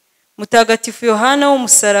yakwibagiwe. Mutagatifu Yohana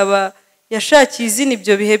w'umusaraba yashakiye izina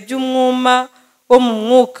ibyo bihe by'umwuma wo mu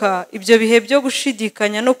mwuka, ibyo bihe byo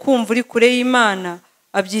gushidikanya no kumva uri kure y'Imana,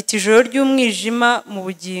 abyita ijoro ry'umwijima mu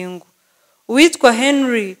bugingo. Uwitwa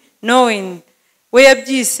Henry Nouwen we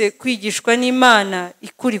yabyise kwigishwa n'Imana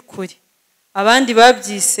ikurikure, abandi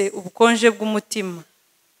babyise ubukonje bw'umutima.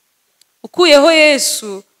 Ukuyeho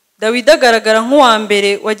Yesu, Dawidi agaragara nk'uwa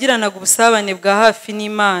mbere wagiranaga ubusabane bwa hafi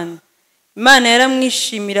n'Imana. Imana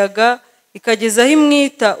yaramwishimiraga ikageza aho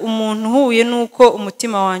imwita umuntu uhuye n'uko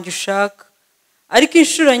umutima wanjye ushaka. Ariko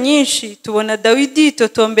inshuro nyinshi tubona Dawidi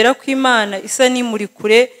yitotombera ko Imana isa n'imuri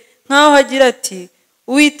kure, nk'aho agira ati,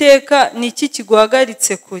 Uwiteka ni iki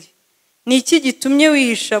kiguhagaritse kure? Ni iki gitumye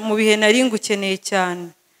wihisha mu bihe nari ngukeneye cyane?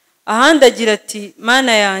 Ahandi agira ati,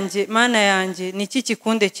 Mana yanjye, Mana yanjye, ni iki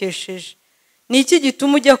kikundekesheje? Ni iki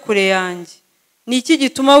gituma ujya kure yanjye? Ni iki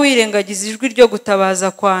gituma wirengagiza ijwi ryo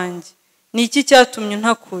gutabaza kwanjye? Ni iki cyatumye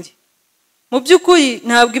untakure? Mu by'ukuri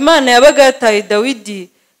ntabwo Imana yabaga yataye Dawidi,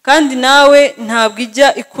 kandi nawe ntabwo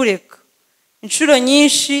ijya ikureka. Inshuro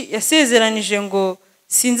nyinshi yasezeranije ngo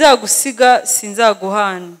sinzagusiga,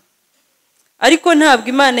 sinzaguhana. Ariko ntabwo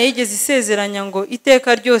Imana yigeze isezeranya ngo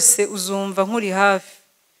iteka ryose uzumva nkuri hafi.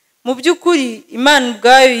 Mu by'ukuri Imana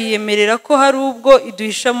ubwayo yiyemerera ko hari ubwo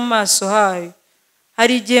iduhisha mu maso hayo.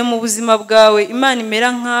 Hari igihe mu buzima bwawe Imana imera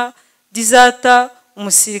nka dizata,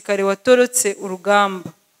 umusirikare watorotse urugamba.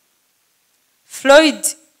 Floyd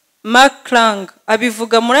McClung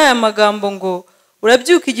abivuga muri aya magambo ngo,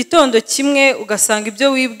 urabyuka igitondo kimwe ugasanga ibyo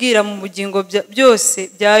wibwira mu bugingo byose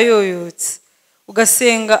byayoyotse,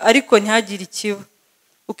 ugasenga ariko ntihagire ikiba,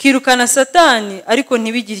 ukirukana Satani ariko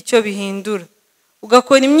ntibigire icyo bihindura,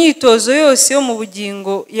 ugakora imyitozo yose yo mu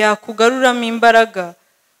bugingo yakugaruramo imbaraga,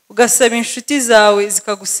 ugasaba inshuti zawe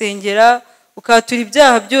zikagusengera, ukatura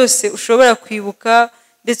ibyaha byose ushobora kwibuka,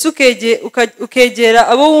 ndetse ukegera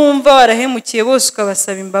abo wumva warahemukiye bose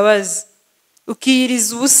ukabasaba imbabazi,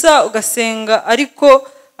 ukiyiriza ubusa ugasenga ariko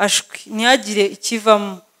ashwi ntihagire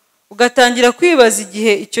ikivamo, ugatangira kwibaza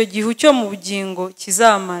igihe icyo gihu cyo mu bugingo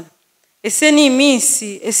kizamara. Ese ni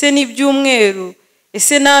iminsi? Ese ni ibyumweru?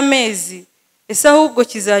 Ese ni amezi? Ese ahubwo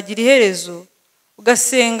kizagira iherezo?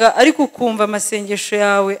 Ugasenga ariko ukumva amasengesho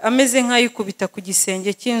yawe ameze nk'ayikubita ku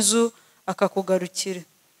gisenge cy'inzu akakugarukira.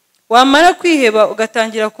 Wamara kwiheba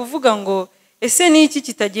ugatangira kuvuga ngo, ese ni iki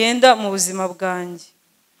kitagenda mu buzima bwanjye?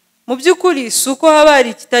 Mu by'ukuri si uko haba hari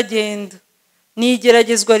ikitagenda, ni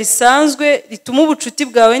igeragezwa risanzwe rituma ubucuti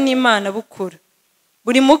bwawe n'Imana bukura.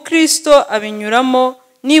 Buri mukristo abinyuramo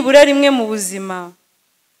nibura rimwe mu buzima,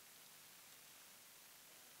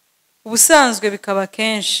 ubusanzwe bikaba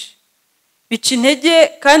kenshi. Bica intege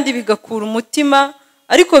kandi bigakura umutima,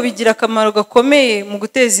 ariko bigira akamaro gakomeye mu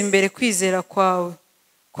guteza imbere kwizera kwawe.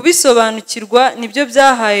 Kubisobanukirwa nibyo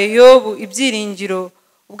byahaye Yobu ibyiringiro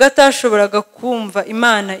ubwo atashoboraga kumva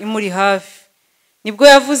Imana imuri hafi. Nibwo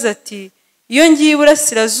yavuze ati, iyo ngiye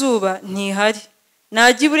iburasirazuba ntihari,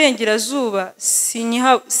 najya iburengerazuba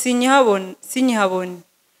sinyihabone,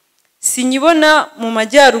 sinyibona mu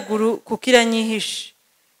majyaruguru kuko iranyihishe,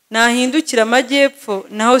 nahindukira amajyepfo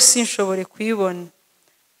naho sinshobore kuyibona.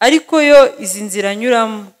 Ariko yo izi nzira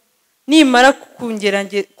anyuramo, nimara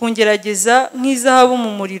kungerageza nk'izahabu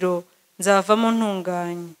mu muriro, nzavamo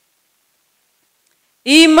ntunganye.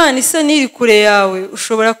 Iyo Imana isa n'iri kure yawe,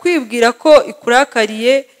 ushobora kwibwira ko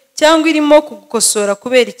ikurakariye cyangwa irimo kugukosora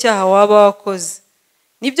kubera icyaha waba wakoze.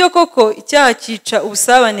 Nibyo koko icyaha cyica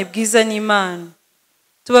ubusabane bwiza n'Imana.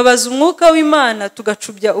 tubabaza umwuka w'Imana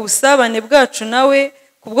tugacubya ubusabane bwacu nawe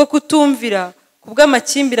kubwo kutumvira,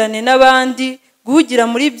 kubw'amakimbirane n'abandi, guhugira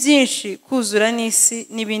muri byinshi, kuzura n'isi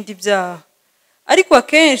n'ibindi byaha. Ariko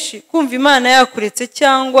akenshi kumva Imana yakuretse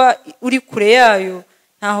cyangwa uri kure yayo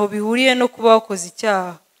ntaho bihuriye no kuba wakoze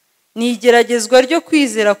icyaha. Ni igeragezwa ryo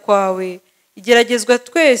kwizera kwawe. Igeragezwa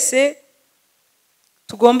twese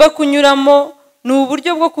tugomba kunyuramo ni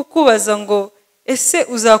uburyo bwo kukubaza ngo ese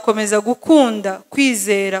uzakomeza gukunda,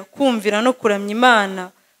 kwizera, kumvira no kuramya Imana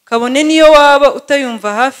kabone niyo waba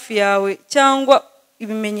utayumva hafi yawe cyangwa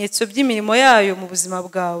ibimenyetso by'imirimo yayo mu buzima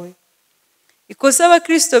bwawe. Ikosa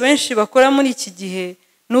abakristo benshi bakora muri iki gihe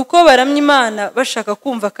ni uko baramya Imana bashaka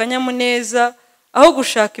kumva akanyamuneza aho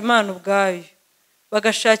gushaka Imana ubwayo.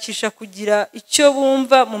 Bagashakisha kugira icyo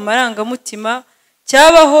bumva mu marangamutima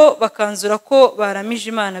cyabaho bakanzura ko baramije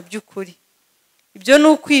Imana by'ukuri. Ibyo ni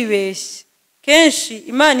ukwibeshya. Kenshi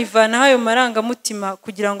Imana ivanaho ayo marangamutima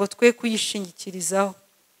kugira ngo twe kuyishingikirizaho.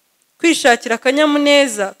 Kwishakira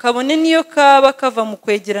akanyamuneza kabone niyo kaba kava mu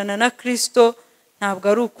kwegerana na Kristo ntabwo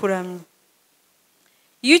ari ukuramya.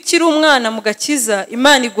 Iyo ukiri umwana mu gakiza,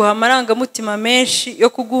 Imana iguha amarangamutima menshi yo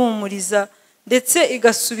kuguhumuriza ndetse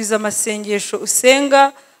igasubiza amasengesho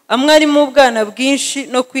usenga, amwe arimo ubwana bwinshi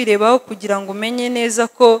no kwirebaho kugira ngo umenye neza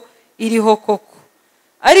ko iriho koko.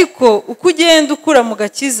 Ariko uko ugenda ukura mu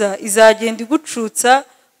gakiza izagenda igucutsa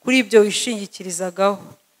kuri ibyo wishingikirizagaho.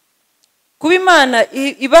 Kuba Imana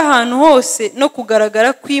iba ahantu hose no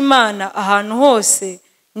kugaragara kw'Imana ahantu hose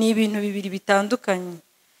ni ibintu bibiri bitandukanye.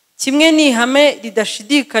 Kimwe ni ihame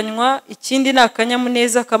ridashidikanywa, ikindi ni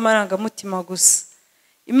akanyamuneza k'amarangamutima gusa.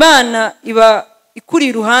 Imana iba ikuri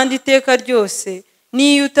iruhande iteka ryose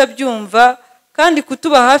niyo utabyumva, kandi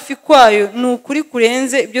kutuba hafi kwayo ni ukuri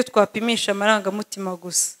kurenze ibyo twapimisha amarangamutima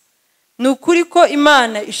gusa. Ni ukuri ko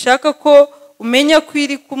Imana ishaka ko umenya ko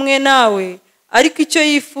iri kumwe nawe, ariko icyo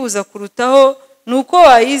yifuza kurutaho ni uko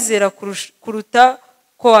wayizera kuruta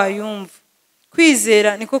ko wayumva.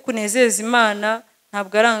 Kwizera niko kunezeza Imana,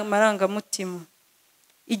 ntabwo ari amarangamutima.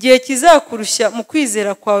 Igihe kizakurushya mu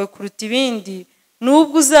kwizera kwawe kuruta ibindi,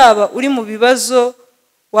 nubwo uzaba uri mu bibazo,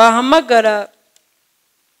 wahamagara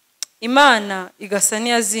Imana igasa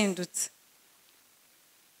n'iyazindutse.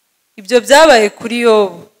 Ibyo byabaye kuri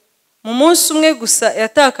Yobu. Mu munsi umwe gusa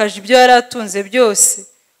yatakaje ibyo yari atunze byose,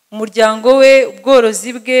 umuryango we, ubworozi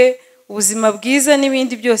bwe, ubuzima bwiza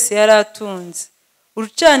n'ibindi byose yari atunze.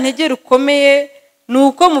 Urucantege rukomeye ni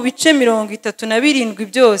uko mu bice 37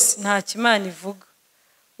 byose nta Imana ivuga.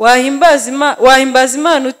 Wahimbaza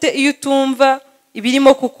Imana ute iyo utumva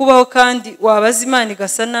ibirimo kukubaho kandi wabaza Imana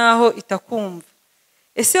igasa naho itakumva?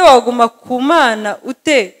 Ese waguma ku Mana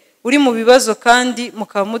ute uri mu bibazo kandi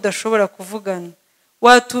mukaba mudashobora kuvugana?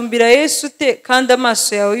 Watumbira Yesu ute kandi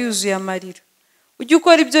amaso yawe yuzuye amarira? Ujye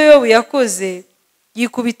ukora ibyo Yobu yakoze,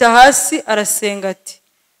 yikubita hasi arasenga ati,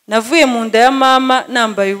 navuye mu nda ya mama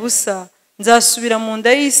nambaye ubusa, nzasubira mu nda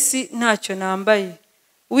y'isi ntacyo nambaye.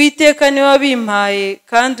 Uwiteka niwe wabimpaye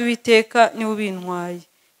kandi Uwiteka niwe ubintwaye.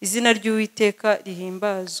 Izina ry'Uwiteka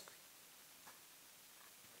rihimbazwe.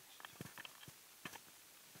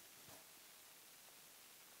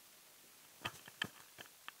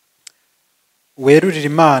 Werurire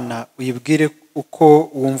Imana uyibwire uko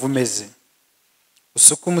wumva umeze.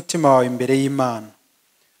 Usuke umutima wawe imbere y'Imana.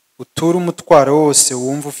 Uture umutwaro wose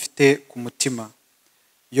wumva ufite ku mutima.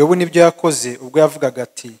 Yobu nibyo yakoze ubwo yavugaga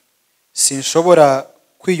ati, sinshobora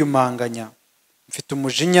kwiyumanganya, mfite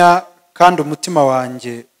umujinya kandi umutima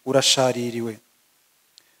wanjye urashaririwe.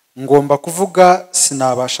 Ngomba kuvuga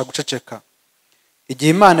sinabasha guceceka.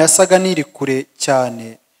 Igihe Imana yasaga n'iri kure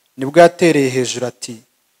cyane, nibwo yatereye hejuru ati,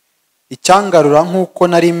 icyangarura nk'uko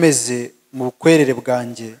nari meze mu bukwerere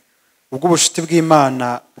bwanjye, ubwo ubucuti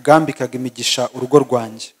bw'Imana bwambikaga imigisha urugo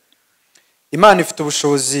rwanjye. Imana ifite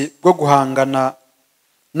ubushobozi bwo guhangana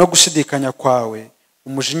no gushidikanya kwawe,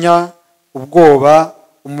 umujinya, ubwoba,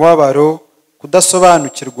 umubabaro,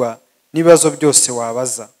 kudasobanukirwa n'ibibazo byose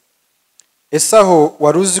wabaza. Ese aho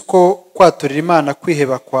wari uzi ko kwaturira Imana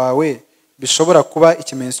kwiheba kwawe bishobora kuba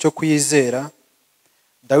ikimenyetso cyo kuyizera?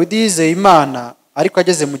 Dawidi yizeye Imana, ariko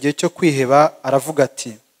ageze mu gihe cyo kwiheba aravuga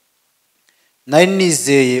ati, nari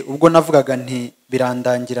nizeye ubwo navugaga nti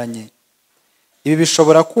birandangiranye. Ibi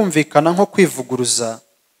bishobora kumvikana nko kwivuguruza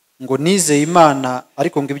ngo nizeye Imana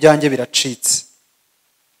ariko ngo ibyanjye biracitse.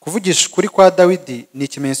 Kuvugisha ukuri kwa Dawidi ni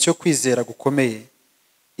ikimenyetso cyo kwizera gukomeye.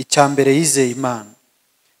 Icya mbere yizeye Imana.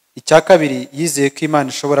 Icya kabiri yizeye ko Imana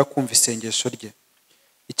ishobora kumva isengesho rye.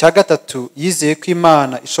 Icya gatatu yizeye ko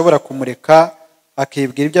Imana ishobora kumureka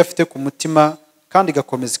akibwira ibyo afite ku mutima kandi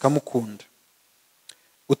igakomeza ikamukunda.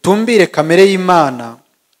 Utumbire kamere y'Imana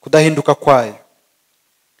kudahinduka kwayo.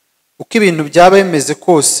 uko ibintu byaba bimeze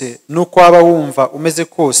kose n'uko waba wumva umeze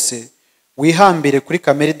kose, wihambire kuri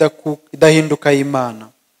kamere idahinduka y'Imana.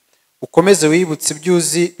 Ukomeze wibutse ibyo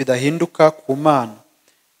uzi bidahinduka ku Mana.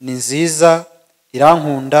 Ni nziza,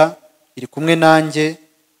 irankunda, iri kumwe nanjye,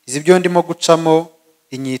 izi ibyo ndimo gucamo,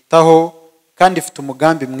 inyitaho, kandi ifite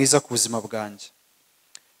umugambi mwiza ku buzima bwanjye.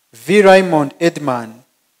 V. Raymond Edman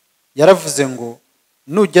yaravuze ngo,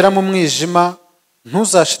 nugera mu mwijima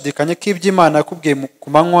ntuzashidikanye ko iby'Imana yakubwiye ku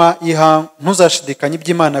manywa y'ihangu, ntuzashidikanye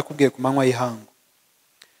iby'Imana yakubwiye ku manywa y'ihangu.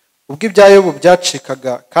 Ubwo ibya Yobu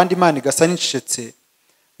byacikaga kandi Imana igasa n'incecetse,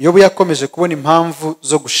 Yobu yakomeje kubona impamvu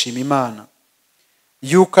zo gushima Imana,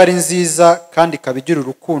 yuko ari nziza kandi ikaba igira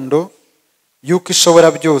urukundo, yuko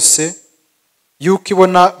ishobora byose, yuko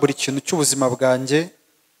ibona buri kintu cy'ubuzima bwanjye,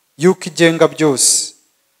 yuko igenga byose,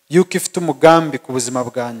 yuko ifite umugambi ku buzima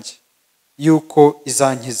bwanjye, yuko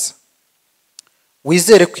izankiza.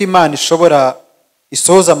 Wizere ko Imana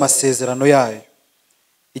isohoza amasezerano yayo.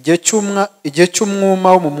 Igihe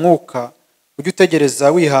cy'umwuma wo mu mwuka, ujye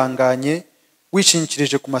utegereza wihanganye,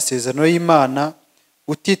 wishingikirije ku masezerano y'Imana,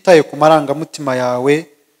 utitaye ku marangamutima yawe,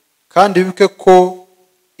 kandi wibuke ko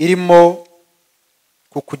irimo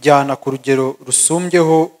kukujyana ku rugero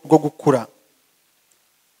rusumbyeho rwo gukura.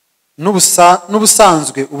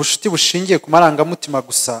 N'ubusanzwe ubucuti bushingiye ku marangamutima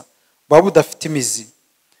gusa buba budafite imizi.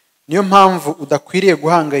 Niyo mpamvu udakwiriye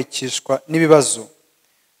guhangayikishwa n'ibibazo.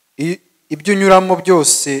 Ibyo unyuramo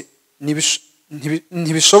byose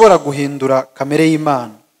ntibishobora guhindura kamere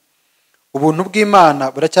y'Imana. Ubuntu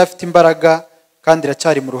bw'Imana buracyafite imbaraga kandi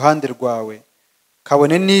iracyari mu ruhande rwawe,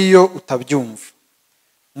 kabone n'iyo utabyumva.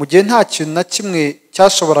 Mu gihe nta kintu na kimwe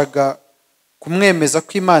cyashoboraga kumwemeza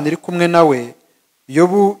ko Imana iri kumwe nawe,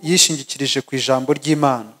 Yobu yishingikirije ku ijambo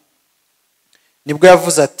ry'Imana. Nibwo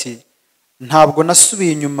yavuze ati, ntabwo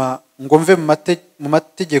nasubiye inyuma ngo mve mu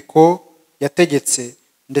mategeko yategetse,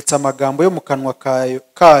 ndetse amagambo yo mu kanwa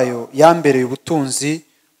kayo yambereye ubutunzi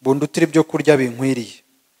bundutira ibyo kurya binkwiriye.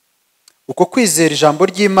 Uko kwizera ijambo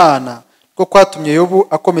ry'Imana ko kwatumye Yobu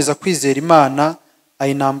akomeza kwizera Imana,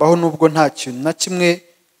 ayinambaho nubwo nta kintu na kimwe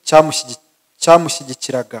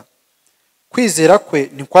cyamushyigikiraga. Kwizera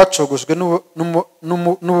kwe ntikwacogojwe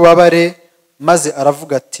n'ububabare, maze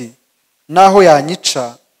aravuga ati, naho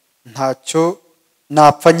yanyica ntacyo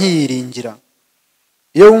napfa nkiyiringira.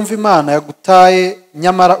 Iyo wumva Imana yagutaye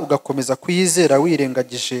nyamara ugakomeza kuyizera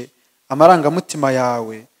wirengagije amarangamutima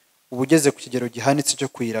yawe, uba ugeze ku kigero gihanitse cyo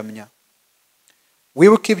kuyiramya.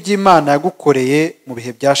 Wibuke iby'Imana yagukoreye mu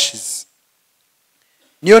bihe byashize.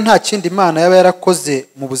 Niyo nta kindi Imana yaba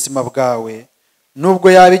yarakoze mu buzima bwawe,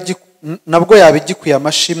 nabwo yaba igikuye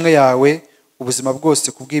amashimwe yawe ubuzima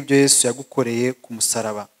bwose kubw'ibyo Yesu yagukoreye ku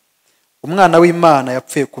musaraba. Umwana w'Imana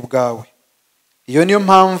yapfuye ku bwawe. Iyo niyo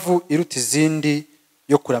mpamvu iruta izindi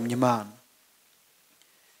yo kuramya Imana.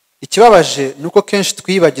 Ikibabaje ni uko kenshi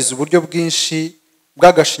twiyibagiza uburyo bwinshi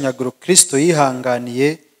bw'agashinyaguro Kristo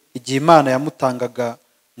yihanganiye igihe Imana yamutangaga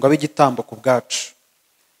ngo abe igitambo ku bwacu.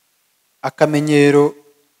 Akamenyero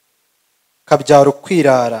kabyara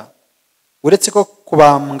ukwirara. Uretse no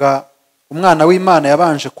kubambwa umwana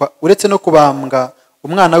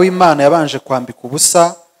w'Imana yabanje kwambika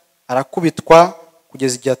ubusa, arakubitwa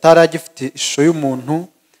kugeza igihe atari agifite ishusho y'umuntu,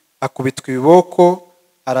 akubitwa ibiboko,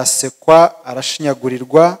 arasekwa,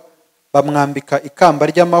 arashinyagurirwa, bamwambika ikamba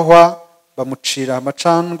ry'amahwa, bamucira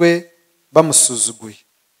amacandwe bamusuzuguye.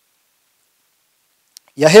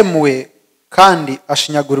 Yahemuwe kandi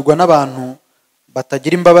ashinyagurirwa n'abantu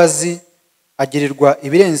batagira imbabazi, agirirwa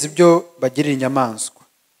ibirenze ibyo bagirira inyamaswa.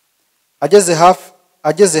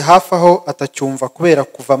 Ageze hafi aho atacyumva kubera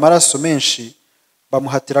kuva amaraso menshi,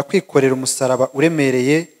 bamuhatira kwikorera umusaraba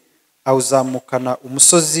uremereye, awuzamukana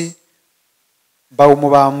umusozi,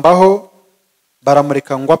 bawumubambaho,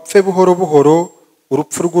 baramureka ngo apfe buhoro buhoro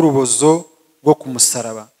urupfu rw'urubozo rwo ku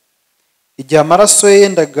musaraba. Igihe amaraso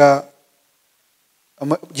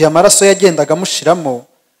yagendaga amushiramo,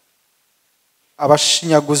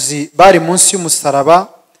 abashinyaguzi bari munsi y'umusaraba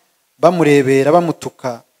bamurebera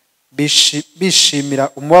bamutuka, bishimira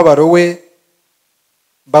umubabaro we,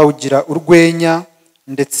 bawugira urwenya,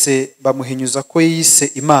 ndetse bamuhinyuza ko yiyise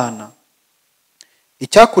Imana.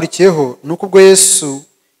 Icyakurikiyeho ni uko ubwo Yesu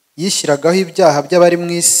yishyiragaho ibyaha by'abari mu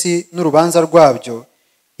isi n'urubanza rwabyo,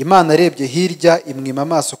 Imana arebye hirya imwima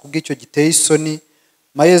amaso kubw'icyo giteye isoni,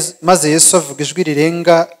 maze Yesu avuga ijwi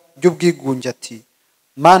rirenga ry'ubwigunge ati,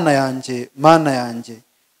 Mana yanjye, Mana yanjye,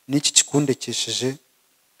 ni iki kikundekesheje?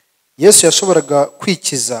 Yesu yashoboraga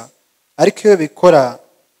kwikiza, ariko iyo bikora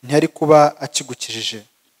ntiyari kuba akigukijije.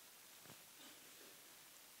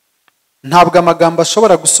 Ntabwo amagambo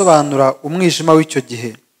ashobora gusobanura umwijima w'icyo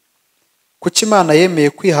gihe. Kuki Imana yemeye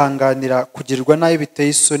kwihanganira kugirirwa nabi biteye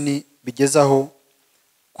isoni bigezaho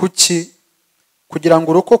kuki kugira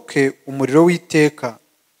ngo urokoke umuriro w'iteka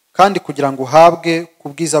kandi kugira ngo uhabwe ku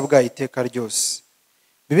bwiza bwayo iteka ryose.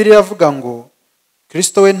 Bibiliya iravuga ngo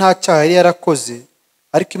Kristo we nta cyaha yari yarakoze,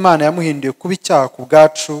 ariko Imana yamuhinduye kuba icyaha ku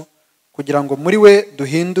bwacu kugira ngo muri we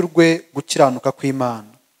duhindurwe gukiranuka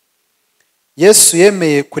kw'Imana. Yesu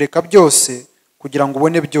yemeye kureka byose kugira ngo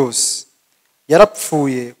ubone byose.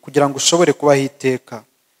 Yarapfuye kugira ngo ushobore kubaho iteka.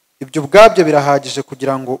 Ibyo ubwabyo birahagije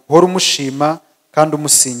kugira ngo uhore umushima kandi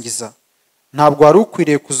umusingiza. Ntabwo wari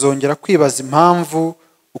ukwiriye kuzongera kwibaza impamvu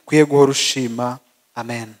ukwiye guhora ushima.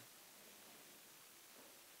 Amen.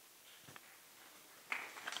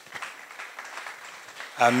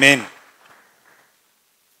 Amen.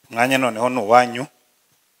 Mwanya noneho ni uwanyu.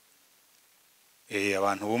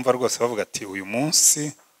 Abantu bumva rwose bavuga ati uyu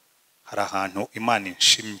munsi hari ahantu Imana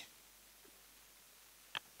inshimye.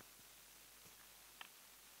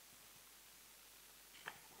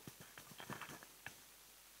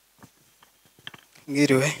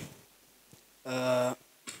 Mwiriwe.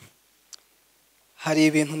 Hari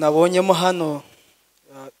ibintu nabonyemo hano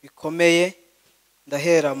bikomeye.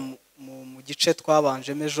 Ndahera mu gice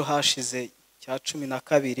twabanjemo ejo hashize cya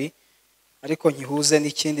 12, ariko nkihuze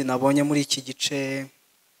n'ikindi nabonye muri iki gice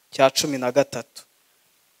cya 13.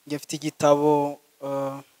 Njye mfite igitabo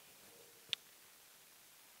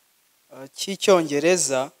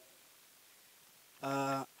cy'icyongereza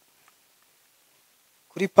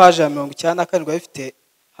kuri page ya 97 bifite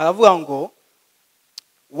haravuga ngo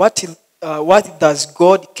what does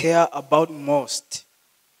God care about most.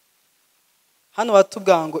 Hano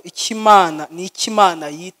batubwira ngo ikimana ni ikimana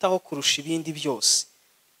yitaho kurusha ibindi byose.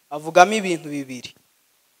 Avugamo ibintu bibiri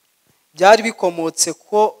byari bikomotse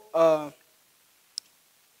ko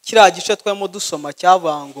kiriya gice twemo dusoma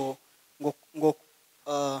cyavuga ngo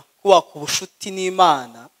kubaka ubushuti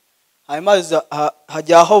n'Imana. Hanyuma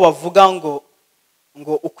hajya aho bavuga ngo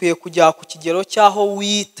ukwiye kujya ku kigero cyaho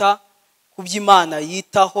wita ku by'Imana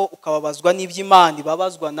yitaho ukababazwa n'iby'Imana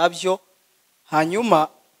ibabazwa nabyo. Hanyuma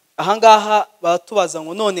ahangaha baratubaza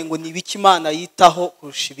ngo none ngo nibiki Imana yitaho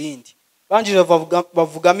kurusha ibindi. Banjije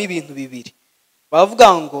bavugamo ibintu bibiri.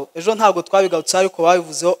 Bavuga ngo ejo ntabwo twabigarutse ariko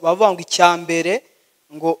babivuzeho, bavuga ngo icyambere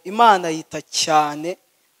ngo Imana yita cyane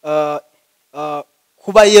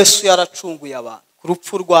kuba Yesu yaracunguye abantu ku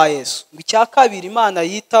rupfu rwa Yesu. Ngo icya kabiri Imana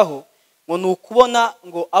yitaho ngo ni ukubona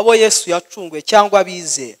ngo abo Yesu yacunguye cyangwa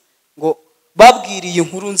abizera ngo babwiriye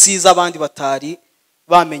inkuru nziza abandi batari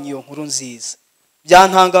bamenye iyo nkuru nziza.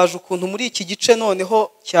 Byantangaje ukuntu muri iki gice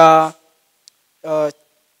noneho cya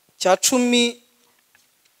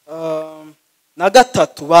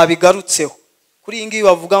 13 babigarutseho. Kuri iyi ngiyi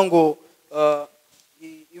bavuga ngo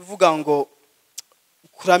ivuga ngo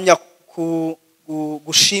kuramya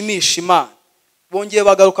gushimisha Imana. Bongeye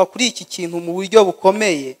bagaruka kuri iki kintu mu buryo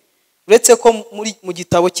bukomeye, uretse ko mu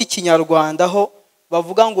gitabo cy'Ikinyarwanda ho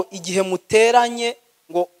bavuga ngo igihe muteranye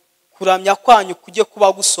ngo kuramya kwanyu kujye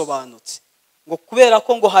kuba gusobanutse, ngo kubera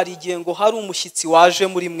ko ngo hari igihe ngo hari umushyitsi waje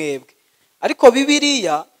muri mwebwe. Ariko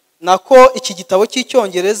Bibiliya nako iki gitabo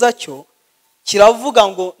cy'icyongereza cyo kiravuga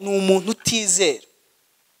ngo ni umuntu utizera,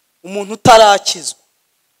 umuntu utarakizwa,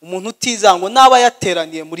 umuntu utizera ngo naba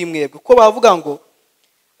yateraniye muri mwebwe. Ko bavuga ngo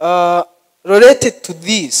related to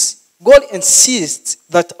this, God insists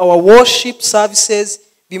that our worship services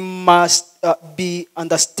must be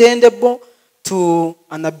understandable to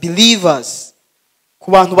unbelievers,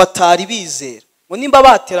 ku bantu batari bizera. Ngo nimba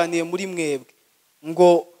bateraniye muri mwebwe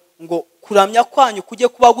ngo kuramya kwanyu kujye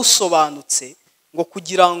kuba gusobanutse, ngo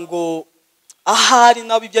kugira ngo ahari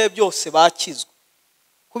nabo ibyaye byose bakizwa.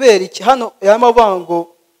 Kubera iki hano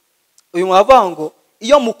yamavango uyu mwavango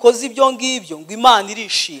iyo mukoze ibyo ngibyo ngo Imana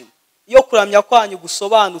irishima. Iyo kuramya kwanyu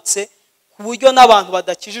gusobanutse ku buryo n'abantu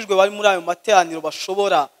badakijijwe bari muri ayo materaniro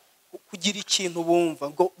bashobora kugira ikintu bumva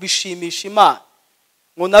ngo bishimisha Imana,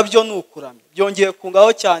 ngo nabyo ni ukuramya. Byongeye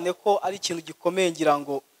kungaho cyane ko ari ikintu gikomeye ngira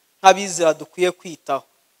ngo nk'abizera dukwiye kwitaho.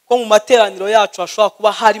 Ko mu materaniro yacu hashobora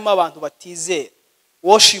kuba harimo abantu batizera,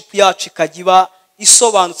 worship yacu ikagiba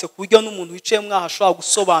isobanutse ku buryo n'umuntu wicaye mwaha ashobora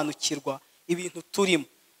gusobanukirwa ibintu turimo.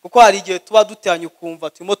 Kuko hari igihe tuba duteranye ukumva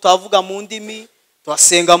turimo tuvuga mu ndimi,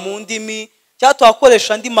 twasenga mu ndimi, cyangwa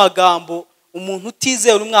twakoresha andi magambo umuntu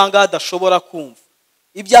utizera umwanga adashobora kumva.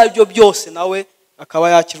 Ibyo ari byo byose nawe akaba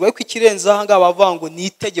yakirwa. Ariko ikirenze aha ngaha bavuga ngo ni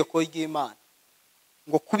itegeko ry'Imana,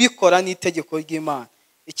 ngo kubikora ni itegeko ry'Imana.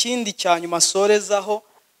 Ikindi cyanyuma sorezaho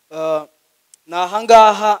na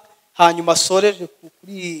ngaha hanyuma soreje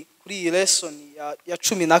kuri iyi lesson ya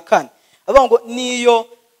 14 avuga ngo niyo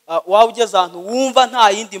waba ugeze ahantu wumva nta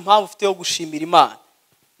yindi mpamvu ufite yo gushimira Imana,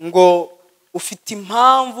 ngo ufite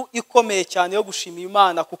impamvu ikomeye cyane yo gushimira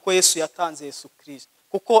Imana kuko Yesu yatanze Yesu Kristo.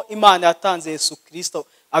 kuko imana yatanze Yesu Kristo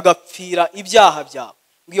agapfira ibyaha byawe.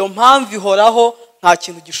 Iyo mpamvu ihoraho, nta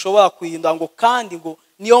kintu gishobora kuyihindura, ngo kandi ngo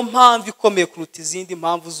niyo mpamvu ikomeye kuruta izindi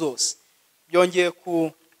mpamvu zose. Byongeye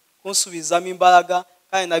kunsubizamo imbaraga,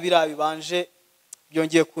 kandi na biriya bibanje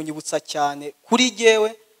byongeye kunyibutsa cyane kuri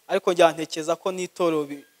jyewe, ariko njya ntekereza ko n'itorero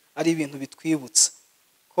ari ibintu bitwibutsa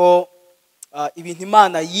ko ibintu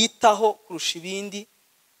Imana yitaho kurusha ibindi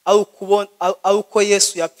ari uko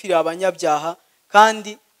Yesu yapfiriye abanyabyaha,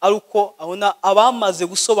 kandi ari uko abona abamaze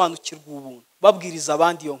gusobanukirwa ubuntu babwiriza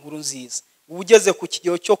abandi iyo nkuru nziza. Uba ugeze ku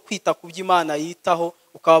kigero cyo kwita ku byo Imana yitaho,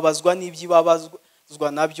 ukababazwa n'ibyo ibabazwa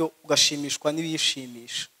nabyo, ugashimishwa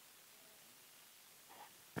n'ibiyishimisha.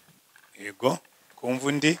 Yego, kumva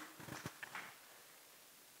undi.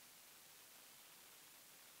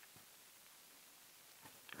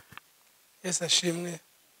 Yesu ashimwe.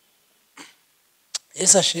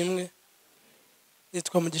 Yesu ashimwe.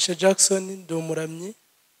 Yitwa Mugisha Jackson, ndi umuramyi,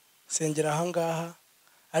 nsengera aha ngaha,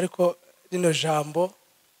 ariko rino jambo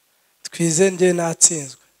twize njye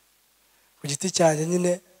natsinzwe. Ku giti cyanjye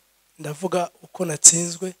nyine ndavuga uko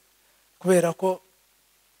natsinzwe, kubera ko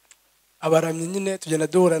abaramyi nyine tugenda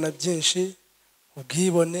duhurana byinshi,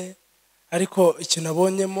 ubwibone, ariko ikintu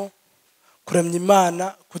nabonyemo kuramya Imana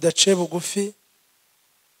kudaciye bugufi,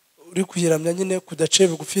 uri kuyiramya nyine kudaciye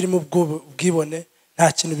bugufi irimo ubwibone,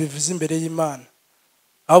 nta kintu bivuze imbere y'Imana.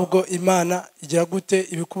 Ahubwo Imana igira gute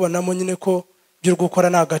ibikubonamo nyine ko byo gukora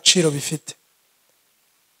nta gaciro bifite.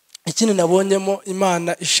 Ikindi nabonyemo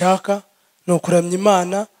Imana ishaka ni ukuramya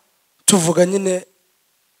Imana tuvuga nyine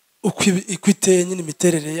uko iteye nyine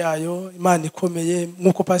imiterere yayo, Imana ikomeye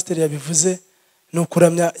nk'uko pasiteri yabivuze, ni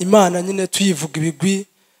ukuramya Imana nyine tuyivuga ibigwi,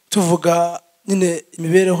 tuvuga nyine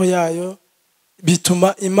imibereho yayo,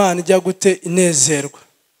 bituma Imana ijya gute inezerwa.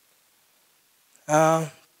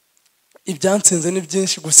 Ibyansinze ni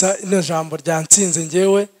byinshi, gusa ino jambo ryansinze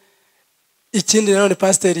njyewe. Ikindi nanone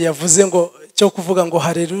pasiteri yavuze ngo cyo kuvuga ngo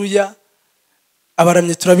haleluya,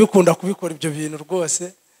 abaramyi turabikunda kubikora ibyo bintu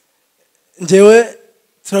rwose. Njyewe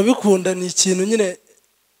turabikunda, ni ikintu nyine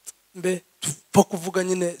mbe tupfa kuvuga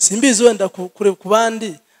nyine, simbizi wenda kure ku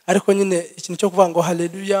bandi, ariko nyine ikintu cyo kuvuga ngo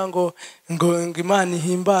haleluya, ngo Imana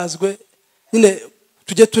ihimbazwe, nyine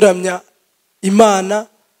tujye turamya Imana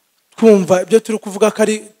twumva ibyo turi kuvuga ko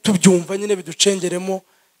ari tubyumva nyine biducengeremo.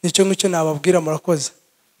 Nicyo ngicyo nababwira, murakoze.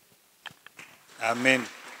 Amen.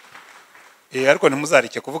 Ariko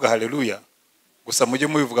ntimuzarike kuvuga haleluya, gusa mujye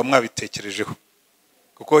mubivuga mwabitekerejeho,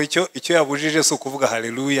 kuko icyo yabujije si ukuvuga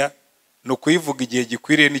haleluya, ni ukuyivuga igihe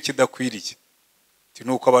gikwiriye n'ikidakwiriye.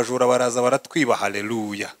 Nuko abajura baraza baratwiba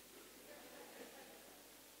haleluya,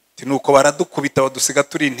 nuko baradukubita badusiga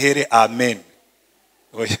turi intere amen.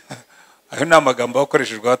 Ayo ni amagambo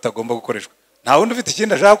akoreshejwe hatagomba gukoreshwa. Nta wundi ufite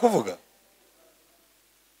ikindi ashaka kuvuga?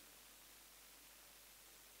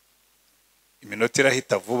 Iminota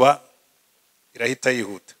irahita vuba, irahita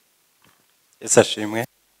yihuta. Yesu ashimwe.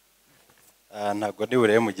 Ntabwo ndi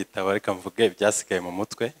burebe mu gitabo, ariko mvuge ibyasigaye mu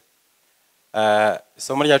mutwe.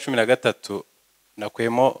 Isomo rya 13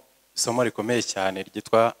 nakuyemo isomo rikomeye cyane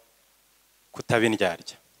ryitwa kutaba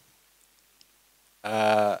indyarya.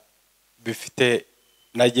 Bifite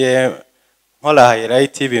nagiye nkora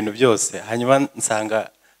highlight ibintu byose, hanyuma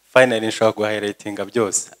nsanga finally nshobora guhighlightinga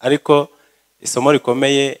byose, ariko isomo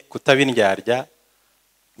rikomeye kutaba indyarya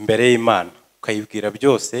imbere y'Imana, ukayibwira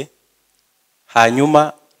byose,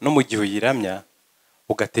 hanyuma no mu gihe uyiramya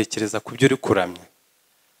ugatekereza ku byo uri kuramya.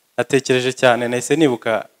 Natekereje cyane, nahise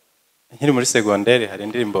nibuka nkiri muri secondaire, hari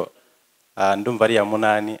indirimbo ndumva ari ya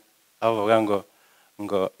 8, aho bavuga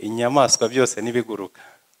ngo inyamaswa byose nibiguruka.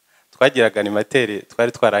 Twagiraga animateri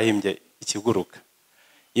twari twarahimbye ikiguruka.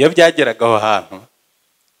 Iyo byageraga aho hantu,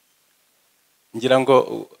 ngira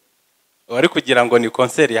ngo wari kugira ngo ni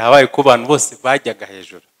concert yahabaye ku bantu bose bajyaga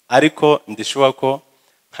hejuru, ariko ndishuba ko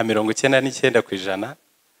nka 99%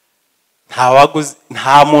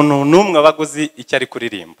 nta muntu n'umwe waguzi icyo ari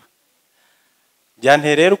kuririmba.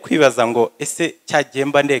 Byanteye rero kwibaza ngo ese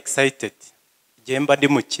cyagemba ndi excited, gemba ndi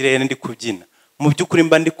mu kirere ndi kubyina, mu by'ukuri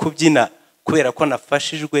mba ndi kubyina kubera ko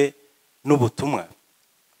nafashijwe n'ubutumwa,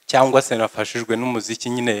 cyangwa se nafashijwe n'umuziki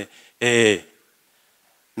nyine.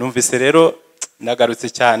 Numvise rero nagarutse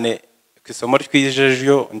cyane ku isomo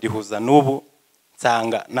twijejeyo, ndihuza n'ubu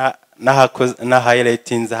nsanga na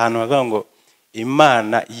highlightinze ahantu bavuga ngo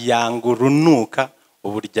Imana yanga urunuka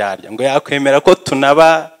uburyarya, ngo yakwemera ko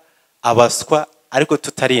tunaba abaswa ariko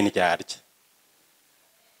tutari indyarya.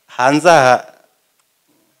 Hanze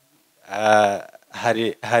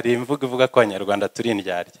hari imvugo ivuga ko Abanyarwanda turi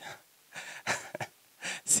indyarya.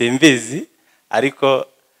 Simbizi, ariko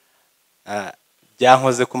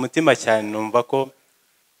byankoze ku mutima cyane, numva ko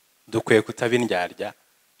dukwiye kutaba indyarya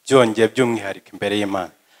byongeye by'umwihariko imbere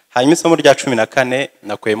y'Imana. Hanyuma isomo rya 14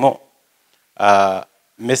 nakuyemo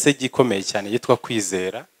message ikomeye cyane yitwa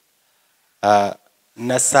kwizera.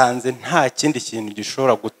 Nasanze nta kindi kintu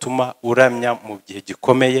gishobora gutuma uramya mu gihe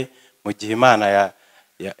gikomeye, mu gihe Imana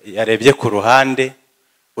yarebye ku ruhande,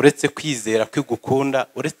 uretse kwizera kwigukunda,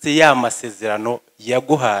 uretse ya masezerano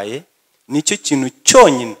yaguhaye. Nicyo kintu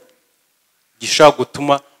cyonyine gishobora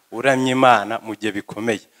gutuma uramya Imana mu gihe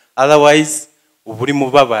bikomeye. Otherwise uburi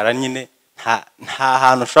mubabara nyine nta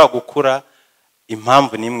hantu ushobora gukura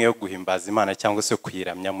impamvu nimwe yo guhimbaza Imana cyangwa se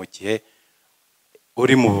kuyiramya mu gihe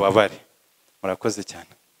uri mu bubabare. Murakoze cyane.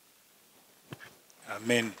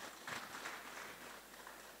 Amen.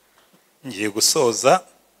 Ngiye gusoza.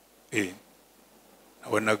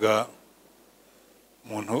 Nabonaga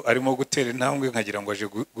umuntu arimo gutera intambwe nkagira ngo aje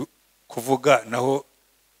kuvuga, naho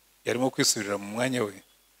yarimo kwisubirira mu mwanya we.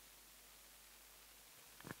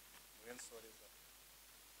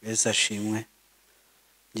 Yesu ashimwe.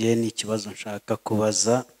 Ngiye ni ikibazo nshaka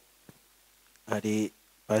kubaza. Hari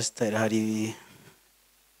pastor, hari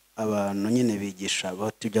abantu nyine bigisha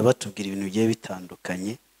batujya batubwira ibintu bigiye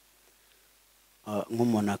bitandukanye.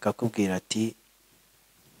 Nk'umuntu akakubwira ati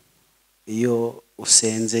iyo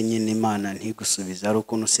usenze nyine Imana ntigusubiza, ari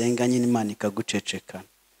ukuntu usenga nyine Imana ikaguceceka.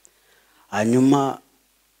 Hanyuma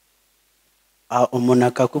umuntu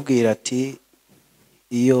akakubwira ati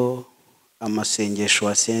iyo amasengesho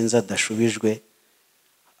wasenze adashubijwe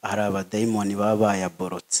hari abadayimoni baba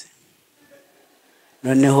bayaborotse.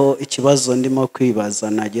 Noneho ikibazo ndimo kwibaza,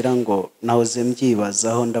 nagira ngo nahoze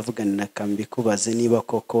mbyibazaho, ndavuga ni nakambi kubaze niba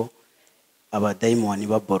koko abadayimoni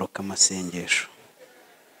baboroka amasengesho.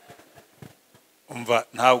 Umva,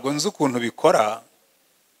 ntabwo nzi ukuntu bikora,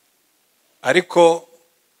 ariko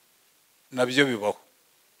nabyo bibaho.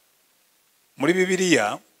 Muri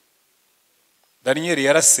Bibiliya Daniyeli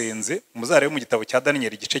yarasenze, muzarebe mu gitabo cya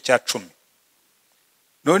Daniyeli igice cya 10.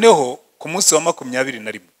 Noneho ku munsi wa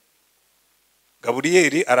 21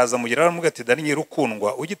 Gaburiyeli araza mugira aramuga ati Daniyeli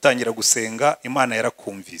ukundwa, ugitangira gusenga Imana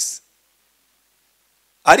yarakumvise.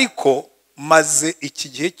 Ariko maze iki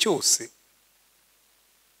gihe cyose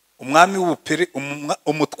umwami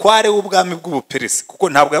umutware w'ubwami bw'Ubuperesi, kuko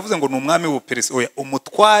ntabwo yavuze ngo ni umwami w'Ubuperesi, oya,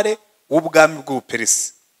 umutware w'ubwami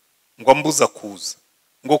bw'Ubuperesi ngo ambuza kuza,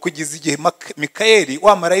 ngo kugeza igihe Mikayeli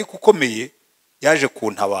wa marayika ukomeye yaje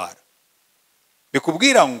kuntabara.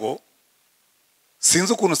 Bikubwira ngo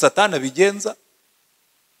sinzi ukuntu Satani abigenza,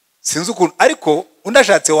 sinzi ukuntu, ariko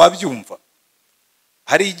undashatse wabyumva.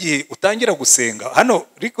 Hari igihe utangira gusenga, hano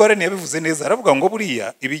Rick Warren yabivuze neza, aravuga ngo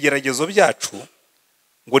buriya ibigeragezo byacu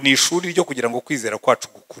ngo ni ishuri ryo kugira ngo kwizera kwacu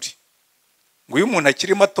gukuri. Ngo uyu muntu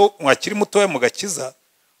akiri mutoya mu gakiza,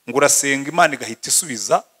 ngo urasenga Imana igahita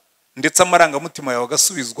isubiza, ndetse amarangamutima yawe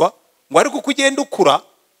agasubizwa, ngo ariko kugenda ukura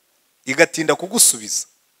igatinda kugusubiza.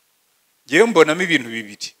 Ngewe mbonamo ibintu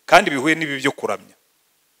bibiri kandi bihuye n'ibi byo kuramya.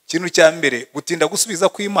 Ikintu cya mbere, gutinda gusubiza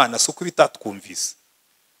kw'Imana si uko bitatwumvise,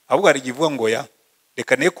 ahubwo hari igihe ivuga ngo ya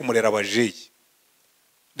reka ne kumurera abajeyi,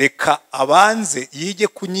 reka abanze yige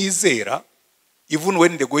kunyizera even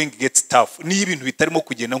when the going gets tough, ni ibintu bitarimo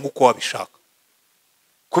kugenda nk'uko wabishaka.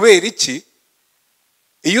 Kubera iki?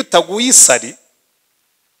 Iyo utaguye isari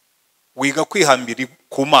wiga kwihambira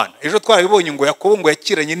ku Mana. Ejo twarabibonye ngo Yakobo ngo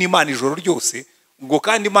yakiranye n'Imana ijoro ryose, ngo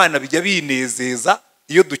kandi Imana bijya binezeza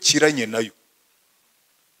iyo dukiranye nayo,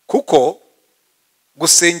 kuko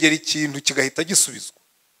gusengera ikintu kigahita gisubizwa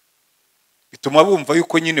bituma bumva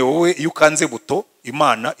yuko nyine wowe iyo ukanze buto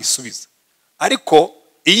Imana isubiza. Ariko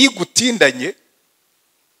iyo igutindanye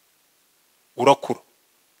urakura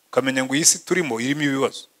ukamenya ngo iyi si turimo irimo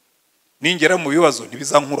ibibazo, ningera mu bibazo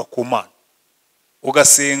ntibizankura ku Mana,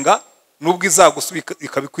 ugasenga nubwo izagusubika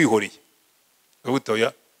ikabikwihoreye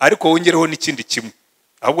ubutoya. Ariko wongereho n'ikindi kimwe,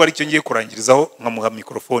 ahubwo ari cyo ngiye kurangirizaho nkamuha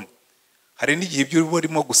mikrofone. Hari n'igihe ibyo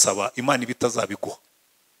urimo gusaba Imana ibitazabiguha,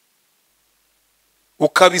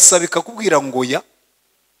 ukabisaba ikakubwira ngo ya,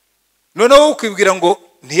 noneho ukibwira ngo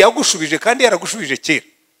ntiyagushubije kandi yaragushubije kera,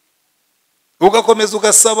 ugakomeza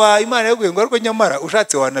ugasaba Imana yaguye ngo ariko nyamara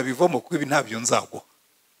ushatse wanabivamo kuko ibi ntabyo nzaguha.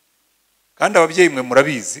 Kandi ababyeyi mwe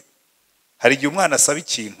murabizi, hari igihe umwana asaba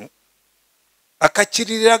ikintu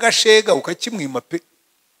akakiririra agashega ukakimwima pe,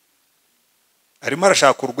 arimo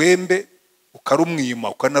arashaka urwembe ukarumwima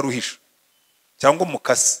ukanaruhisha, cyangwa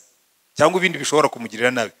umukasi, cyangwa ibindi bishobora kumugirira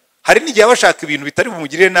nabi. Hari n'igihe abashaka ibintu bitari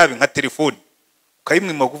bumugirire nabi nka telefone,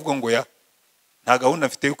 ukayimwima kuvuga ngo ya nta gahunda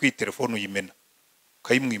mfite yo kwiyi telefone uyimena,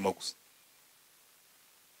 ukayimwima gusa.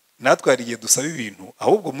 Natwe hari igihe dusaba ibintu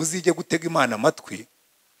ahubwo muzige gutega Imana amatwi,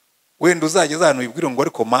 wenda uzageza hano wibwire ngo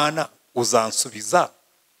ariko Mana uzansubiza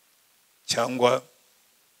cyangwa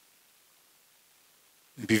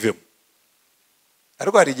mbivemo.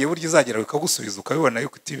 ariko hari igihe burya izagera bikagusubiza ukabibona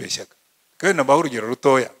yuko utibeshyaga. Kandi nabaho urugero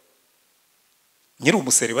rutoya. Nyiri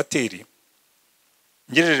umuseribateri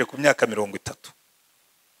ngejeje ku myaka 30.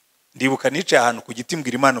 Ndibuka nicaye ahantu ku giti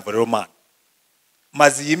mbwira Imana rero Mana,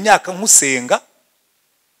 maze iyi myaka nkusenga,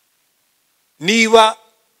 niba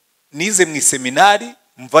nize mu seminari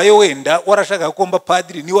mvayo wenda warashaka ko mba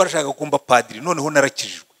padiri, ni warashaka ko mba padiri, noneho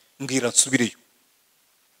narakijijwe, mbwira nsubireyo.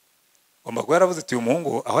 Ngomba kuba yaravuze ati uyu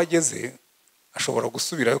muhungu aho ageze ashobora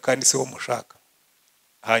gusubirayo kandi se wo mushaka.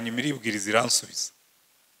 Hanyuma iribwiriza iransubiza,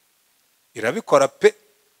 irabikora pe.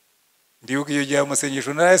 Ndibuka iyo gihe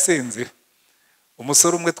amasengesho narayasenze,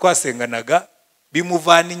 umusore umwe twasenganaga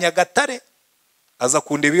bimuvana Nyagatare aza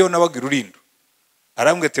kundeba iyo nabaga Rulindo,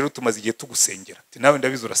 arambwira ati rero tumaze igihe tugusengera, ati nawe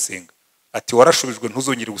ndabizi urasenga, ati warashubijwe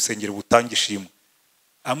ntuzongere gusengera ubutange ishimwe.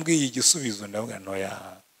 Ambwiye igisubizo ndavuga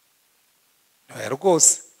noya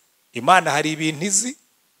rwose, Imana hari ibintu izi.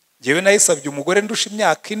 Jewe nayisabye umugore ndusha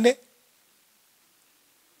imyaka 4,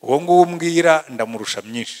 uwo nguwo mbwira ndamurusha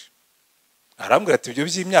myinshi. Arambwira ati ibyo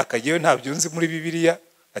by'imyaka jewe ntabyo nzi muri Bibiliya,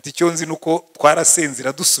 ati icyo nzi nuko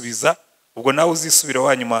twarasenzira dusubiza, ubwo nawe uzisubira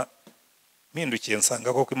wanyuma. Mpindukiye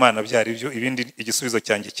nsanga koko Imana byari byo, ibindi igisubizo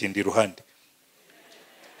cyanjye kindi iruhande.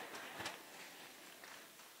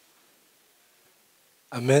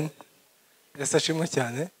 Amen. Yesu ashimwe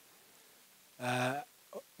cyane.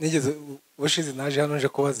 Nigeze ubushize naje hano nje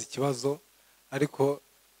kubaza ikibazo, ariko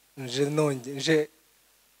nje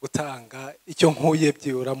gutanga icyo nkuye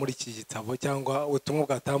byibura muri iki gitabo cyangwa ubutumwa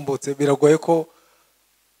bwatambutse. Biragoye ko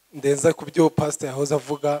ndenza ku byo pastor yahoze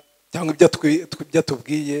avuga cyangwa ibyo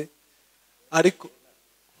atubwiye,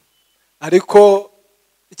 ariko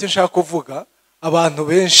icyo nshaka kuvuga, abantu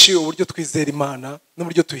benshi uburyo twizera Imana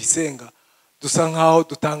n'uburyo tuyisenga dusa nkaho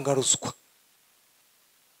dutanga ruswa.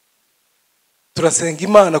 Turasenga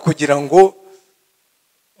Imana kugira ngo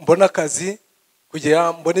mbone akazi,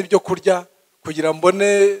 kugira mbone ibyo kurya, kugira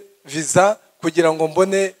mbone visa, kugira ngo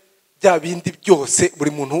mbone bya bindi byose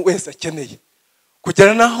buri muntu wese akeneye.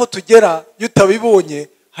 Kugera naho tugera iyo utabibonye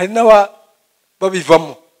hari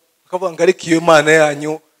n'ababivamo bakavuga ngo ariko iyo Imana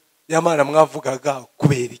yanyu ya Mana mwavugaga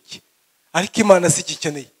kubera iki? Ariko Imana si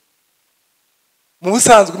igikeneye. Mu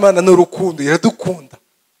busanzwe Imana ni urukundo,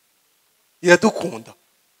 iradukunda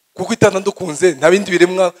kuko itanadukunze nta bindi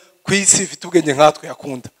biremwa ku isi bifite ubwenge nkatwe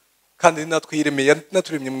yakunda, kandi natwe yiremeye,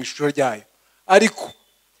 naturemye mu ishusho ryayo. Ariko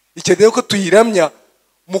ikeneye ko tuyiramya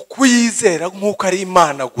mu kuyizera nk'uko ari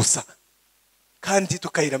Imana gusa, kandi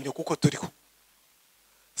tukayiramya kuko turiho.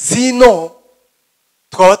 Sino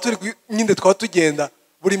twaba tugenda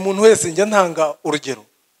buri muntu wese njya ntanga urugero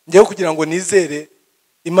njyewe kugira ngo nizere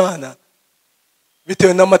Imana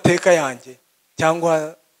bitewe n'amateka yanjye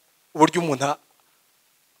cyangwa uburyo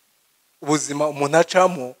ubuzima umuntu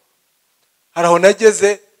acamo. Hari aho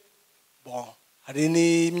nageze, hari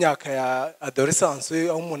n'imyaka ya adolescence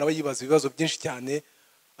aho umuntu aba yibaza ibibazo byinshi cyane,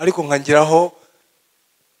 ariko nkangiraho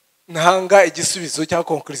ntanga igisubizo cya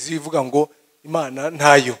conclusion ivuga ngo Imana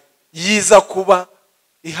ntayo, yiza kuba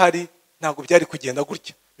ihari ntabwo byari kugenda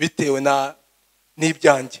gutya bitewe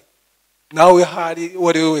n'ibyanjye. Nawe hari uwo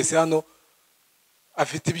ari we wese hano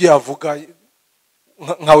afite ibyo yavuga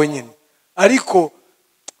nkawe nyine, ariko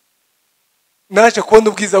naje kubona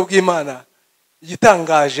ubwiza bw'Imana.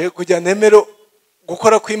 Igitangaje kugira nemere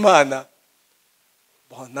gukora kw'Imana,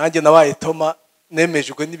 nanjye nabaye Toma,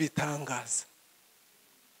 nemejwe n'ibitangaza.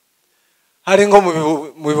 Hari nko mu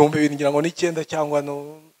 2009 cyangwa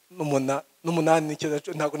n'umunani,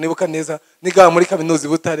 ntabwo nibuka neza, niga muri kaminuza i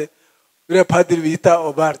Butare, uriya padiri bita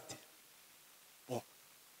Obard.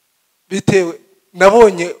 Bitewe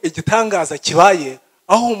nabonye igitangaza kibaye,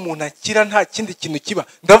 aho umuntu akira nta kindi kintu kiba.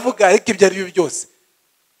 Ndavuga ariko ibyo ari byo byose,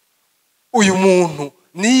 uyu muntu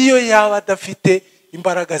niyo yaba adafite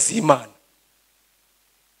imbaraga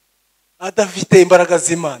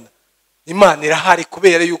z'Imana, Imana irahari,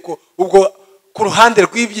 kubera yuko ubwo ku ruhande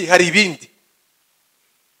rw'ibyi hari ibindi,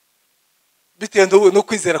 bitewe no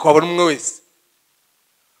kwizera kwa buri umwe wese.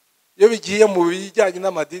 Iyo bigiye mu bijyanye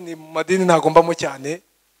n'amadini, mu madini ntagombamo cyane,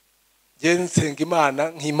 njye nsenga Imana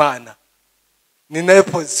nk'Imana, ni nayo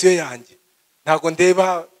pozisiyo yanjye. Ntago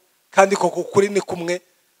ndeba, kandi koko kuri ni kumwe,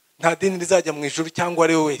 nta dini rizajya mu ijuru cyangwa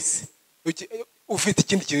ari we wese ufite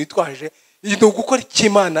ikindi kintu yitwaje. Ni ugukora icyo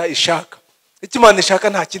Imana ishaka. Icyo Imana ishaka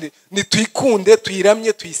nta kindi, ni tuyikunde,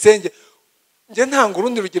 tuyiramye, tuyisenge. Njye ntanga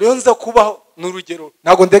urundi rugero, iyo nza kubaho n'urugero,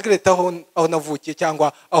 ntago ndegreta aho navukiye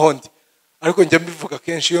cyangwa aho ndi, ariko njye mbivuga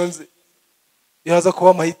kenshi. Iyo haza kuba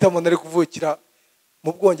amahitamo nari kuvukira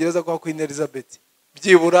mu Bwongereza kwa Queen Elizabeth,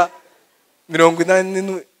 byibura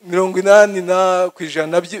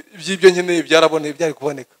 80% by'ibyo nkeneye byaraboneye, byari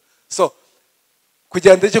kuboneka. So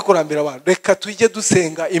kugira ngo ndeke kurambira abantu, reka tujye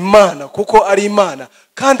dusenga Imana kuko ari Imana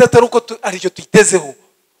kandi atari uko aricyo tuyitezeho,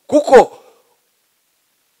 kuko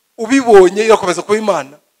ubibonye irakomeza kuba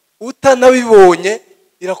Imana, utanabibonye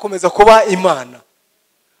irakomeza kuba Imana.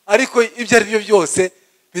 Ariko ibyo ari byo byose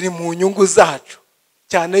biri mu nyungu zacu,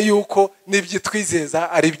 cyane yuko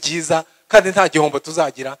n'ibyitwizeza ari byiza kandi nta gihombo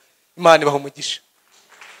tuzagira. Imana ibaha umugisha.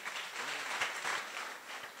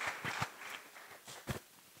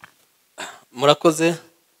 Murakoze.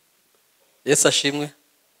 Yesu ashimwe.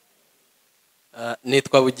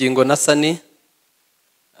 Nitwa Bugingo na Sani,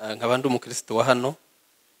 nkaba ndi umukristo wa hano.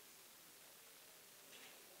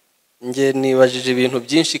 Nge nibajije ibintu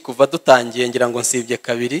byinshi kuva dutangiye, ngira ngo nsibye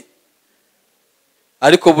kabiri,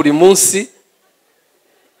 ariko buri munsi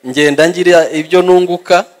ngenda ngira ibyo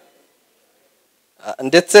nunguka,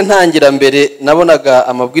 ndetse ntangira mbere nabonaga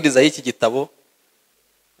amabwiriza y'iki gitabo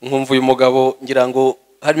nkumva uyu mugabo ngira ngo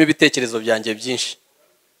harimo ibitekerezo byanjye byinshi,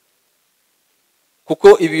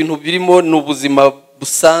 kuko ibintu birimo ni ubuzima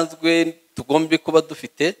busanzwe tugombe kuba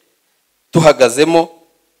dufite tuhagazemo,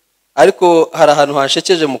 ariko hari ahantu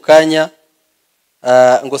hanshekeje mu kanya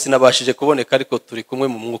ngo sinabashije kuboneka, ariko turi kumwe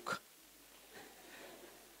mu mwuka.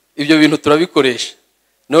 Ibyo bintu turabikoresha.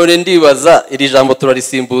 None ndibaza iri jambo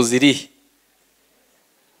turarisimbuza irihe?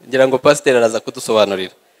 Ngira ngo pasiteri araza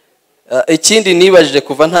kudusobanurira. Ikindi nibajije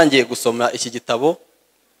kuva ntangiye gusoma iki gitabo,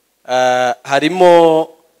 harimo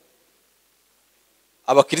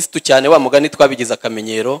abakristo cyane wa mugani twabigize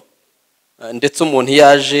akamenyero, ndetse umuntu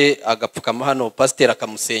yaje agapfukama hano pasiteri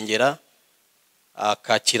akamusengera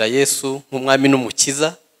akakira Yesu nk'umwami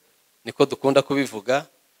n'umukiza, niko dukunda kubivuga,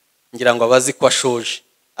 ngira ngo abazi ko ashoje.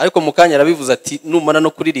 Ariko mukanya arabivuze ati numara no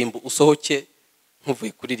kuririmba usohoke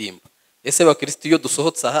nkuvuye kuririmba. Ese abakristo iyo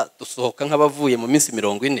dusohotse aha dusohoka nk'abavuye mu minsi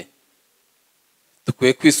 40?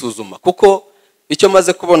 Dukwiye kwisuzuma, kuko icyo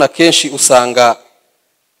maze kubona kenshi usanga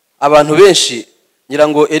abantu benshi, ngira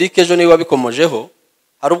ngo Eric ejo niwe wabikomojeho,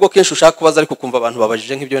 hari ubwo kenshi ushaka kubaza ariko kumva abantu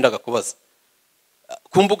babajije nk'ibyo wendaga kubaza.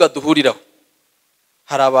 Ku mbuga duhuriraho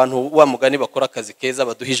hari abantu wa mugani bakora akazi keza,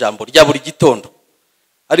 baduha ijambo rya buri gitondo,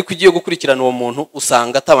 ariko ugiye gukurikirana uwo muntu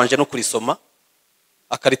usanga atabanje no kurisoma,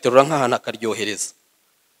 akariterura nk'ahantu akaryohereza.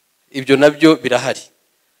 Ibyo nabyo birahari.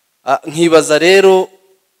 Nkibaza rero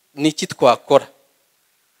niki twakora,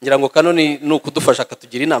 ngira ngo kanoni ni ukudufasha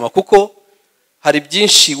akatugira inama, kuko hari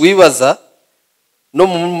byinshi wibaza no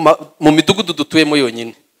mu midugudu dutuyemo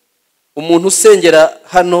yonyine. Umuntu usengera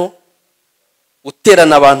hano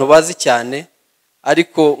uterana abantu bazi cyane,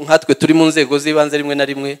 ariko nkatwe turi mu nzego z'ibanze rimwe na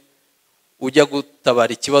rimwe ujya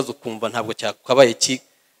gutabara ikibazo kumva ntabwo cyakabaye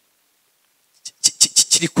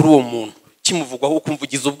kiri kuri uwo muntu, kimuvugwaho ukumva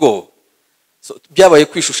ugize ubwoba. Byabaye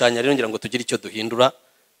kwishushanya rero, ngira ngo tugire icyo duhindura.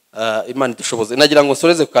 Imana idushoboze. Nagira ngo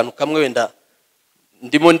nsoreze ku kantu kamwe wenda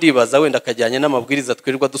ndimo ndibaza, wenda kajyanye n'amabwiriza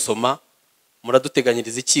twirirwa dusoma.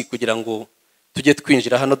 Muraduteganyiriza iki kugira ngo tujye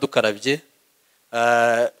twinjira hano dukarabye?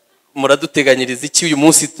 Muraduteganyiriza iki uyu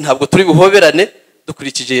munsi? Ntabwo turi buhoberane,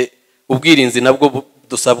 dukurikije ubwirinzi nabwo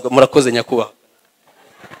dusabwa. Murakoze nyakubahwa.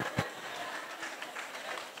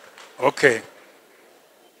 Okay,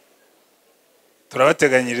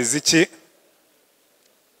 turabateganyiriza iki?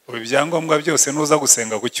 Ibyangombwa byose nuza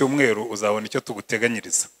gusenga ku cyumweru uzabona icyo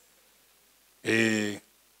tuguteganyiriza.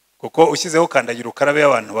 Kuko ushyizeho kandagira ukarabe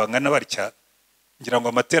y'abantu bangana batya, ngira ngo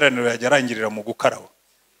amateraniro yajya arangirira mu gukaraba.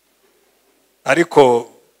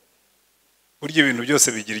 Ariko burya ibintu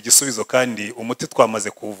byose bigira igisubizo, kandi umuti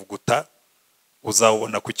twamaze kuvuguta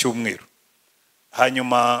uzawubona ku cyumweru.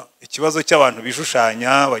 Hanyuma ikibazo cy'abantu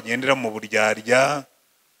bishushanya bagendera mu buryarya,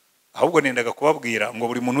 ahubwo nendaga kubabwira ngo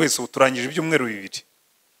buri muntu wese uturangije ibyumweru 2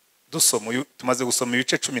 dusoma, tumaze gusoma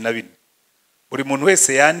ibice 14. Buri muntu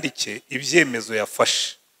wese yandike ibyemezo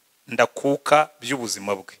yafashe ndakuka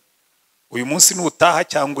by'ubuzima bwe. Uyu munsi nutaha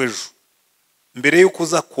cyangwa ejo, mbere y'uko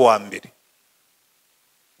uza kuwa mbere,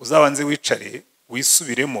 uzabanze wicare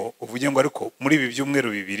wisubiremo uvuge ngo ariko muri ibi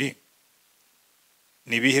byumweru 2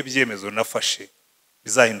 ni bihe byemezo nafashe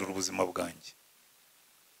bizahindura ubuzima bwanjye.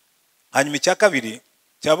 Hanyuma icya kabiri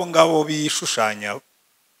cyabo ngabo bishushanya,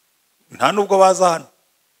 nta nubwo baza hano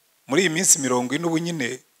muri iyi minsi 40 ubu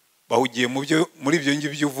nyine bahugiye muri ibyo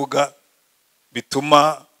ngibyo uvuga,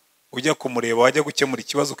 bituma ujya kumureba, wajya gukemura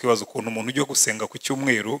ikibazo ukibaza ukuntu umuntu ujya gusenga ku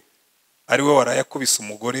cyumweru ari we warayakubise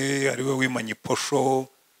umugore, ari we wimanye iposho,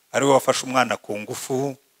 ari we wafashe umwana ku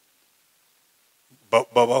ngufu.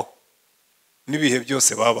 Babaho n'ibihe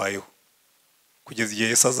byose babayeho kugeza igihe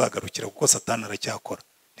Yesu azagarukira, kuko Satani aracyakora.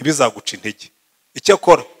 Ntibizaguca intege. Icyo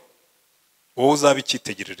akora wowe uzaba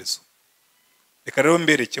icyitegererezo. Reka rero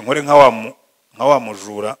mbereke nkore nka wa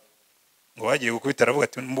mujura ngo bagiye gukubita, aravuga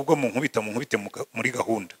ati mubwo mu nkubita muri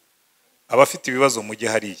gahunda. abafite ibibazo mujye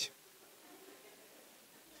hariya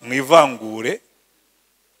mwivangure,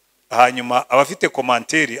 hanyuma abafite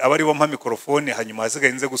komanteri aba ari bo mpa mikorofone, hanyuma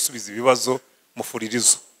hasigaye nze gusubiza ibibazo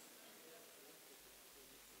mufuririzo.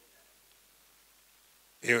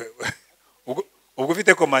 Ubwo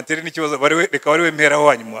ufite komanteri n'ikibazo reka bari we mperaho,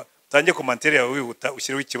 hanyuma utange komanteri yawe wihuta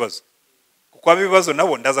ushyireho ikibazo, kuko aba ibibazo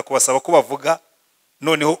nabo ndaza kubasaba ko bavuga,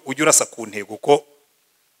 noneho ujye urasa ku ntego ko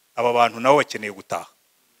aba bantu nabo bakeneye gutaha.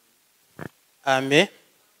 Amen.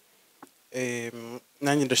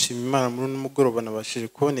 Nanjye ndashima Imana muri n'umugoroba nabashije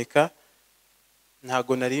kuboneka.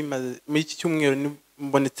 Ntago nari muri iki cyumweru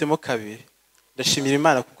mbonetsemo kabiri. Ndashimira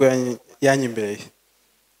Imana kuko yanyimbereye.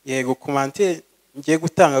 Yego, komante ngiye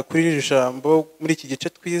gutanga kuri iri jambo muri iki gice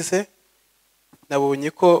twize,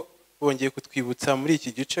 nabonye ko bongeye kutwibutsa muri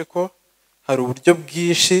iki gice ko hari uburyo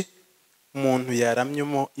bwinshi umuntu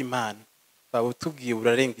yaramyemo Imana. Babutubwiye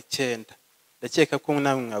burarenga 9. Ndakeka ko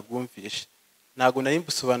namwe mwabwumvishe. Ntago nari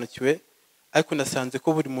mbusobanukiwe, ariko nasanze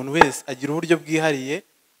ko buri muntu wese agira uburyo bwihariye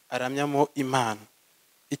aramyamo Imana.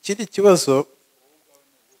 Ikindi kibazo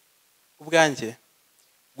ubwanjye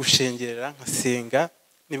gushengerera nkasenga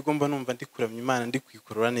nibwo mba numva ndi kuramya Imana, ndi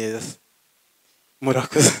kwikurura neza.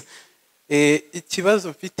 Murakoze. Ikibazo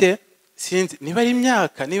mfite sinzi niba ari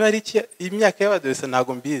imyaka, niba ari imyaka y'abadoresa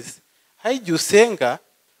ntago mbizi. Hari igihe usenga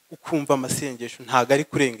ukumva amasengesho ntago ari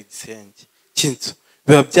kurenga igisenge cy'inzu,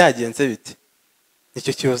 biba byagenze bite?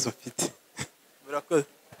 Nicyo kibazo mfite. Murakoze.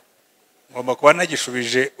 Ngomba kuba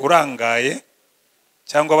nagishubije urangaye,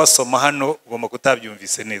 cyangwa basoma hano ugomba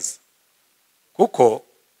kutabyumvise neza, kuko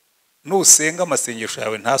nusenga amasengesho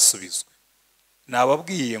yawe ntasubizwe.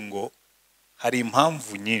 Nababwiye ngo hari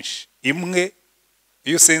impamvu nyinshi. Imwe,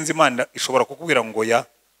 iyo usenze Imana ishobora kukubwira ngo ya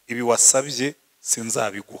ibi wasabye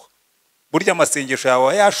sinzabiguha. Burya amasengesho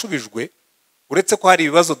yawe yashubijwe, uretse ko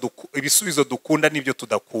hari ibisubizo dukunda n'ibyo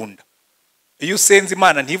tudakunda. Iyo usenze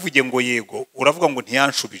Imana ntivuge ngo yego, uravuga ngo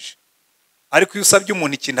ntiyanshubije. Ariko iyo usabye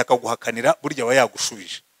umuntu ikintu akaguhakanira, burya aba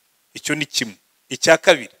yagushubije. Icyo ni kimwe. Icya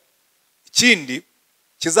kabiri, ikindi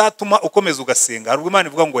kizatuma ukomeza ugasenga, hari ubwo Imana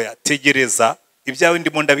ivuga ngo yategereza ibyawe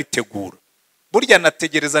ndimo ndabitegura. Burya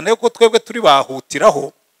nategereza nayo ko twebwe turi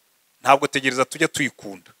bahutiraho, ntabwo tegereza tujya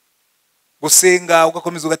tuyikunda. Gusenga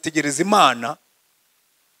ugakomeza ugategereza Imana,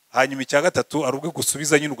 hanyuma icya gatatu ari ubwo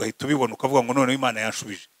gusubiza nyine ugahita ubibona ukavuga ngo noneho Imana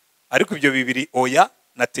yanshubije. Ariko ibyo bibiri, oya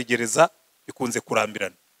nategereza, bikunze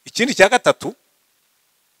kurambirana. Ikindi cya gatatu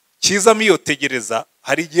kizamo iyo tegereza,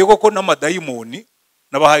 hari igihe koko n'amadayimoni,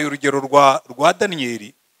 nabahaye urugero rwa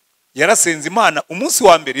Daniyeli, yarasenze Imana umunsi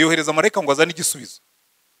wa mbere yohereza marayika ngo azane igisubizo.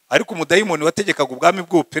 Ariko umudayimoni wategekaga ubwami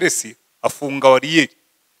bw'Ubuperesi afunga Wariyeli,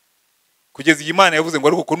 kugeza igihe Imana yavuze ngo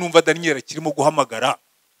ariko ko numva Daniyeli kirimo guhamagara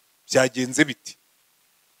byagenze biti.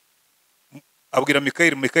 Abwira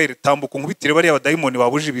Mikayeli tambuka nkubitire bariya abadayimoni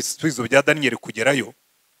babuje ibisubizo bya Daniyeli kugerayo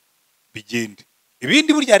bigende.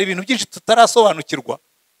 Ibindi burya hari ibintu byinshi tutarasobanukirwa.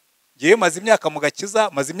 Ngiye maze imyaka mu gakiza,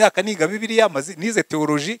 maze imyaka niga Bibiliya, nize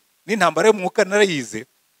teoloji n'intambara yo mu mwuka narayize,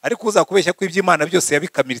 ariko uzakubeshya ko iby'Imana byose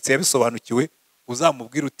yabikamiritse yabisobanukiwe,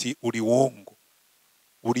 uzamubwira uti uri wongo,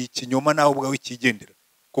 uri ikinyoma nawe ubwawe ikigendera.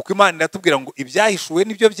 Kuko Imana iratubwira ngo ibyahishuwe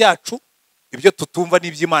nibyo byacu, ibyo tutumva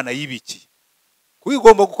n'iby'Imana yibikiye. Kuko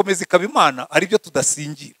igomba gukomeza ikaba Imana, ari byo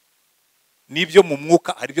tudasingira, n'ibyo mu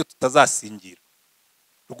mwuka ari byo tutazasingira.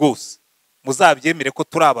 Rwose muzabyemere ko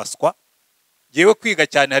turabaswa. Yewe kwiga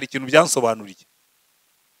cyane hari ikintu byansobanuriye.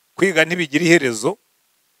 Kwiga ntibigira iherezo,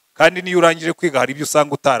 kandi niyo urangije kwiga hari ibyo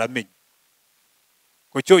usanga utaramenye.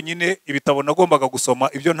 Ko cyonyine ibitabo nagombaga gusoma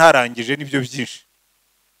ibyo ntarangije nibyo byinshi.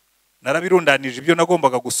 Narabirundanije ibyo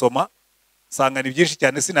nagombaga gusoma, nsanga ni byinshi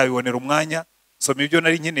cyane sinabibonera umwanya. Soma ibyo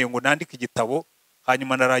nari nkeneye ngo nandike igitabo,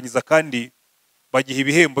 hanyuma narangiza kandi bagiha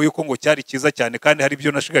ibihembo yuko ngo cyari cyiza cyane, kandi hari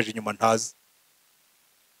ibyo nashigaje inyuma ntazi.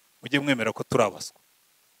 Mujye mwemera ko turabaswa.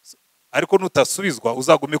 Ariko nutasubizwa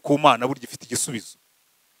uzagume ku Mana, burya ifite igisubizo.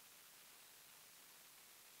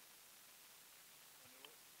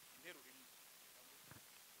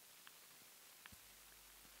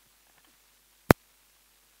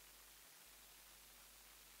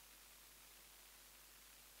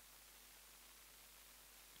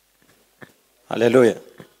 Haleluya.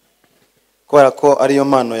 Kubera ko ariyo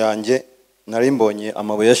mpano yanjye, nari mbonye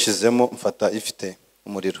amabuye yashizemo mfata ifite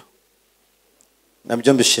umuriro.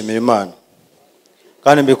 Nabyo mbishimira Imana,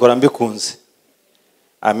 kandi mbikora mbikunze.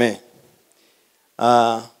 Amen.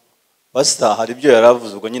 Basta hari ibyo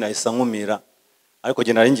yaravuze ubwo nyine ahisa nkumira, ariko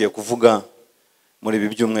jye nari ngiye kuvuga muri ibi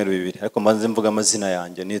byumweru bibiri, ariko mbanze mvuga amazina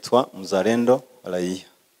yanjye. Nitwa Muzarendo Raia.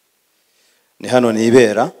 Ni hano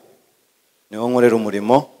nibera, niho nkorera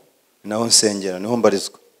umurimo, naho nsengera, niho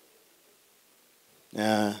mbarizwa.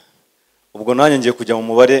 Ubwo nanjye ngiye kujya mu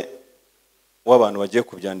mubare w'abantu bagiye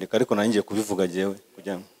kubyandika ariko nanjye ngiye kubivuga jewe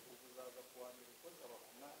kugira ngo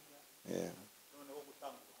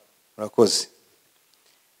murakoze.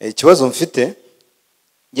 Ikibazo mfite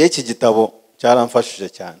ngiye iki gitabo cyaramfashije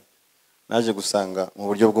cyane, naje gusanga mu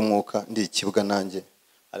buryo bw'umwuka ndi ikibwa nanjye,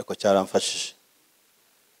 ariko cyaramfashije.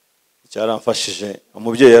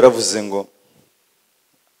 Umubyeyi yaravuze ngo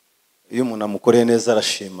iyo umuntu amukoreye neza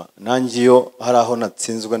arashima. Nanjye iyo hari aho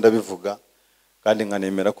natsinzwe ndabivuga kandi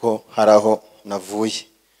nkanemera ko hari aho navuye.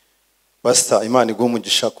 Basta Imana iguha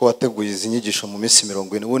umugisha ko wateguye izi nyigisho mu minsi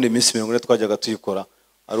 40. Ubundi iminsi 40 twajyaga tuyikora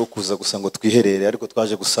ari ukuza gusa ngo twiherere, ariko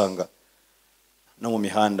twaje gusanga no mu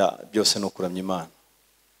mihanda byose no kuramya Imana,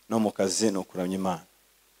 no mu kazi no kuramya Imana,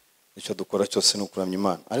 icyo dukora cyose no kuramya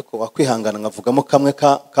Imana. Ariko wakwihangana nkavugamo kamwe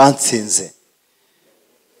kansinze,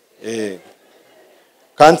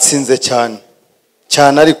 kansinze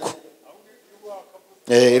cyane ariko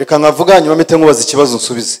reka nkavuga nyuma mpite nkubaza ikibazo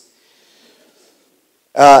nsubize.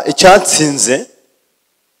 Icyatsinze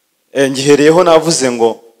ngihereyeho navuze ngo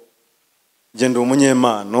genda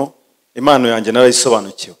umunyempano, impano yanjye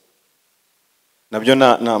narayisobanukiwe. Nabyo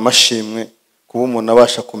na mashimwe kuba umuntu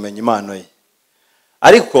abasha kumenya impano ye.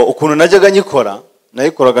 Ariko ukuntu najyaga nyikora,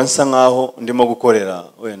 nayikoraga nsa nkaho ndimo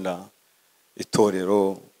gukorera wenda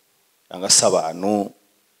itorero cyangwa se abantu,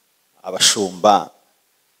 abashumba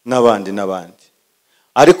n'abandi.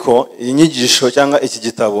 Ariko iyi nyigisho cyangwa iki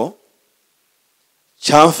gitabo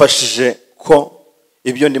cyamfashije ko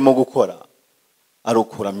ibyo ndimo gukora ari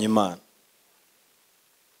ukuramya Imana.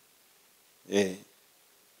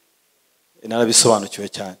 Narabisobanukiwe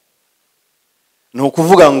cyane. Ni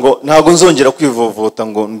ukuvuga ngo ntabwo nzongera kwivovota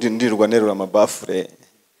ngo ndirirwa nerura amabafure,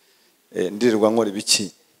 ndirirwa nkora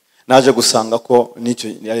ibiki. Naje gusanga ko nicyo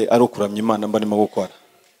ari ukuramya Imana mba ndimo gukora.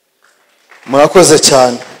 Murakoze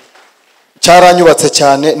cyane, cyaranyubatse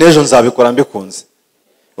cyane, n'ejo nzabikora mbikunze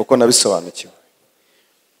uko nabisobanukiwe.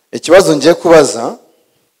 Ikibazo ngiye kubaza,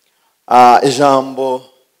 ijambo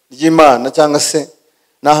ry'Imana cyangwa se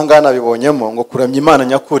n'ahangana nabibonyemo ngo kuramya Imana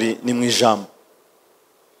nyakuri ni mu ijambo.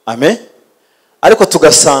 Amen. Ariko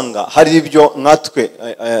tugasanga hari ibyo nkatwe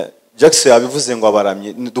Jackson yabivuze ngo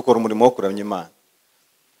abaramye dukora umurimo wo kuramya Imana.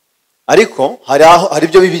 Ariko hari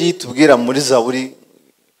ibyo Bibiliya tubwira muri Zaburi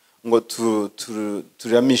ngo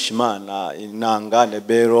turamisha Imana, inanga,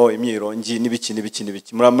 nebero, imyirongi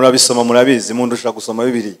n'ibiki. Murabisoma murabizi, mundu ushaka gusoma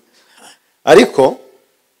Bibiliya. Ariko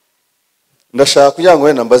ndashaka kugira ngo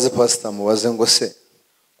wenda mbaze pastor mubaze ngo se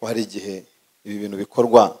ko hari igihe ibi bintu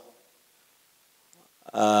bikorwa,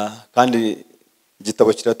 kandi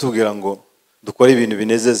igitabo kiratubwira ngo dukore ibintu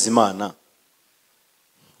binezeza Imana,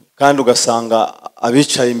 kandi ugasanga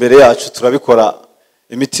abicaye imbere yacu turabikora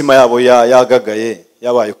imitima yabo yagagaye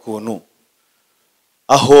yabaye ukuntu,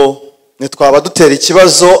 aho nitwaba dutera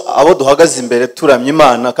ikibazo abo duhagaze imbere turamya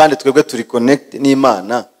Imana kandi twebwe turi connect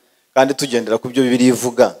n'Imana kandi tugendera ku byo Bibiliya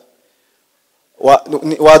ivuga.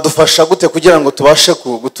 Wadufasha gute kugira ngo tubashe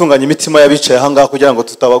gutunganya imitima y'abicaye aha ngaha kugira ngo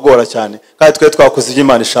tutabagora cyane kandi twe twakoze ibyo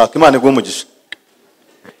Imana ishaka? Imana iguhe umugisha.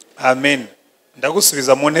 Amen.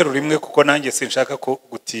 Ndagusubiza mu nteruro imwe kuko nanjye sinshaka ko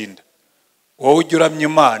gutinda. Wowe ujya uramya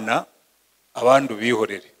Imana, abandi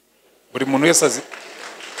ubihorere. Buri muntu wese azi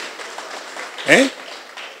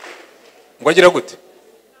ngo agira gute?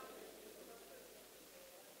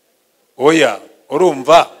 Oya,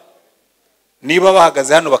 urumva niba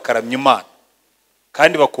bahagaze hano bakaramya Imana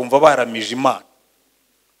kandi bakumva baramije Imana,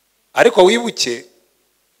 ariko wibuke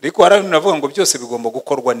ariko navuga ngo byose bigomba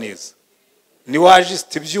gukorwa neza. Ni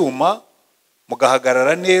wajiste ibyuma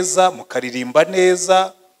mugahagarara neza, mukaririmba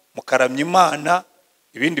neza, mukaramya Imana,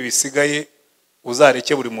 ibindi bisigaye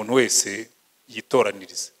uzareke buri muntu wese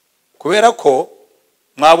yitoranirize. Kubera ko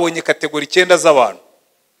mwabonye kategori 9 z'abantu.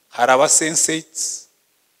 Hari abasensates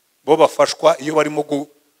bo bafashwa iyo barimo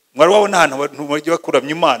mwari wabona ahantu abantu bagiye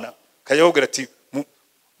bakuramya Imana kajya babwira ati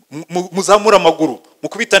muzamura amaguru,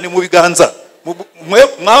 mukubitane mu biganza,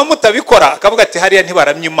 mwaba mutabikora akavuga ati hariya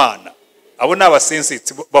ntibaramya Imana. Abo ni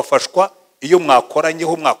abasensates bafashwa iyo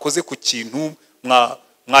mwakoranyeho, mwakoze ku kintu,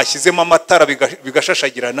 mwashyizemo amatara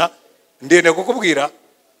bigashashagirana. Ndende kukubwira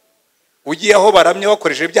ugiye aho baramye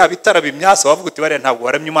bakoresheje bya bitara bimyasa bavuga uti bariya ntabwo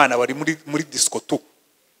baramya Imana, bari muri disco tu.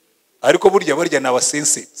 Ariko burya ni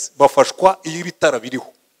abasensates bafashwa iyo ibitara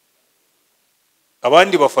biriho.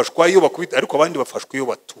 Abandi bafashwa iyo bakubita, ariko abandi bafashwa iyo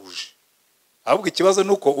batuje. Ahubwo ikibazo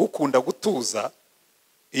nuko ukunda gutuza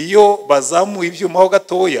iyo bazamuye ibyuma ho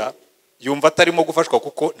gatoya yumva atarimo gufashwa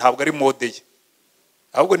kuko ntabwo ari mode ye.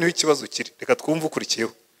 Ahubwo niho ikibazo kiri. Reka twumve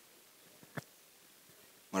ukurikiyeho.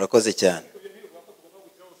 Murakoze cyane.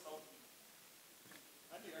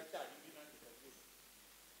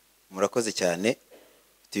 Murakoze cyane.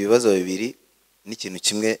 Ibibazo bibiri. n'ikintu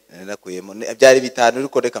kimwe nakuyemo byari bitanu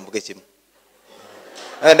ariko reka mvuge kimwe.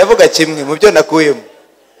 Ndavuga kimwe mu byo nakuyemo,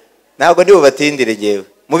 ntabwo ndi bubatindire ngewe.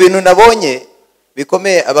 Mu bintu nabonye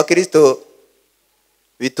bikomeye abakristo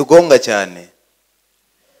bitugonga cyane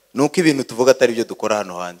nuko ibintu tuvuga atari byo dukora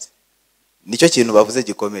hano hanze. Nicyo kintu bavuze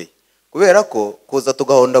gikomeye, kubera ko kuza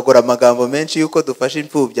tugahondagura amagambo menshi yuko dufashe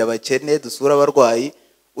imfubyi, abakene, dusura abarwayi,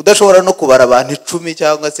 udashobora no kubara abantu 10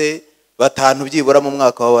 cyangwa se 5 byibura mu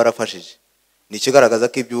mwaka wawe warafashije. Ni ikigaragaza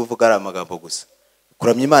ko ibyo uvuga ari amagambo gusa.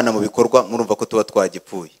 Kuramya Imana mu bikorwa murumva ko tuba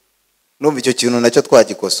twagipfuye. Numva icyo kintu nacyo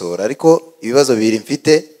twagikosora, ariko ibibazo bibiri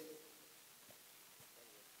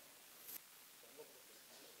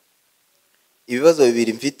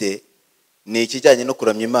mfite, ni ikijyanye no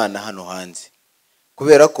kuramya Imana hano hanze.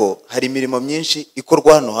 Kubera ko hari imirimo myinshi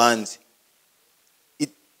ikorwa hano hanze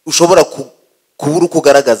ushobora kubura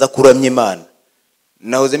kugaragaza kuramya Imana.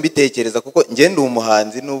 Nahoze mbitekereza kuko ngende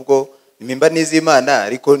umuhanzi, nubwo impimba n'iz'Imana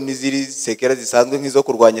ariko n'iziri sekera zisanzwe nk'izo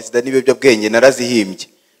kurwanya sida n'ibiyobyabwenge narazihimbye,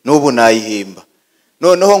 n'ubu nayihimba.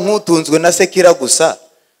 Noneho nk'utunzwe na sekera gusa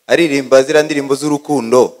aririmba zira ndirimbo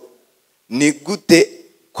z'urukundo, ni gute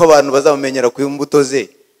ko abantu bazamumenyera ku imbuto ze?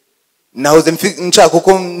 Nahoze nshaka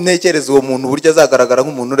uko ntekereza uwo muntu buryo azagaragara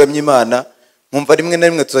nk'umuntu uramya Imana, nkumva rimwe na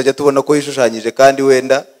rimwe tuzajya tubona ko yishushanyije kandi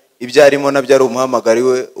wenda ibyo arimo nabyo ari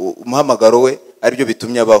umuhamagaro we aribyo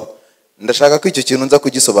bitumye abaho. Ndashaka ko icyo kintu nza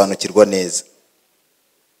kugisobanukirwa neza.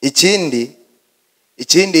 Ikindi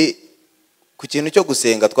ku kintu cyo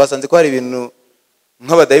gusenga, twasanze ko hari ibintu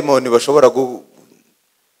nk'abadayimoni bashobora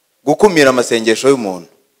gukumira amasengesho y'umuntu,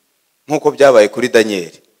 nk'uko byabaye kuri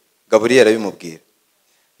Daniel. Gaburiyeli arabimubwira.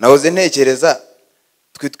 Nahoze ntekereza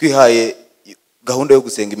twihaye gahunda yo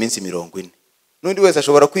gusenga iminsi 40. N'undi wese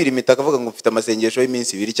ashobora kwirimita akavuga ngo mfite amasengesho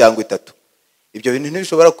y'iminsi 2 cyangwa 3. Ibyo bintu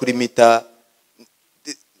ntibishobora kurimita.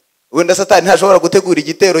 Wenda Satani ntashobora gutegura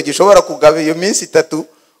igitero gishobora kugaba iyo minsi 3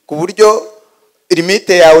 ku buryo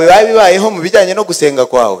limite yawe babibayeho mu bijyanye no gusenga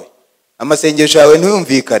kwawe, amasengesho yawe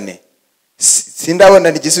ntiyumvikane. Sindabona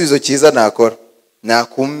igisubizo cyiza nakora.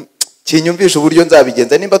 Kinyumvisha uburyo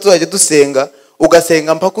nzabigenza. Nimba tuzajya dusenga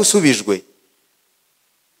ugasenga mpaka usubijwe,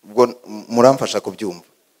 ubwo muramfasha kubyumva.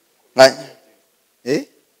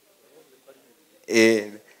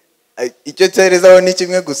 Icyo cyerezaho ni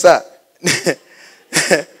kimwe gusa.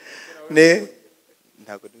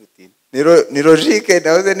 Ntabwo ni logique.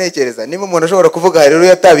 Nahoze ntekereza nimba umuntu ashobora kuvuga rero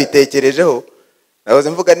yatabitekerejeho, nahoze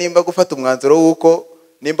mvuga nimba gufata umwanzuro w'uko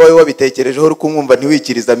nimba we wabitekerejeho uri kumwumva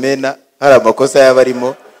ntiwikiriza amena, hari amakosa yaba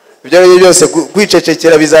arimo. Ibyo ari byo byose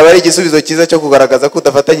kwicecekera bizaba ari igisubizo cyiza cyo kugaragaza ko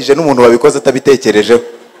udafatanyije n'umuntu wabikoze atabitekerejeho.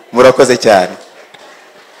 Murakoze cyane.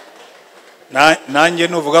 Nanjye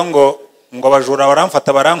nuvuga ngo abajura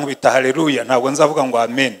baramfata barankubita haleluya, ntabwo nzavuga ngo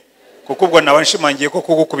amen, kuko ubwo nabanshimangiye ko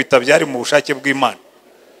kugukubita byari mu bushake bw'Imana.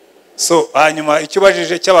 So hanyuma icyo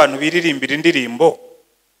bajije cy'abantu biririmbira indirimbo,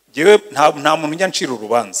 jewe nta muntu njya ncira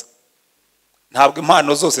urubanza. Ntabwo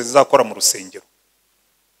impano zose zizakora mu rusengero.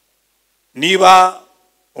 Niba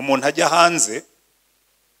umuntu ajya hanze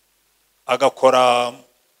agakora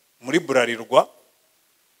muri Burarirwa,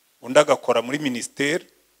 undi agakora muri ministeri,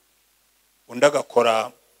 undi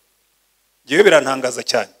agakora, jewe birantangaza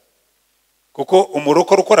cyane, kuko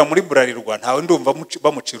umurokore ukora muri Burarirwa ntawe ndumva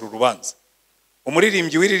bamucira urubanza.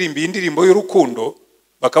 Umuririmbyi wiririmbiye indirimbo y'urukundo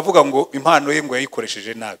bakavuga ngo impano ye ngo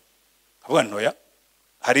yayikoresheje nabi, avuga ntoya,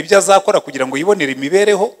 hari ibyo azakora kugira ngo yibonere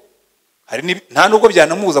imibereho, nta nubwo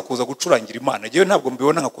byanamuza kuza gucurangira Imana. Jewe ntabwo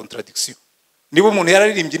mbibona nka contradiction. Niba umuntu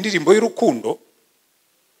yararirimbye indirimbo y'urukundo,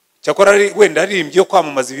 cyakora wenda aririmbye yo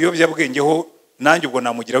kwamamaza ibiyobyabwengeho, nanjye ubwo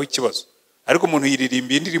namugiraho ikibazo. Ariko umuntu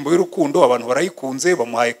yiririmbiye indirimbo y'urukundo, abantu barayikunze,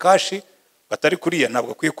 bamuhaye kashi, batari kuriya,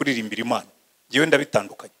 ntabwo akwiye kuririmbira Imana. Jewe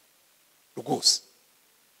ndabitandukanye rwose.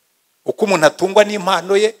 Uko umuntu atungwa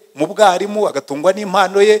n'impano ye mu bwarimu, agatungwa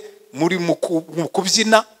n'impano ye muri mu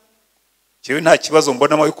kubyina, jewe nta kibazo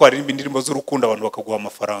mbonamo yuko aririmba indirimbo z'urukundo abantu bakaguha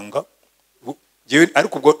amafaranga. Jewe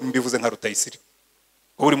ariko ubwo mbivuze nka Rutayisire,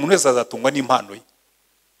 buri muntu wese azatungwa n'impano ye,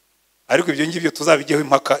 ariko ibyo ngibyo tuzabigeho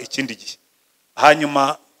impaka ikindi gihe.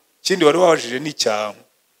 Hanyuma ikindi wari wabajije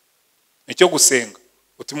nicyo gusenga.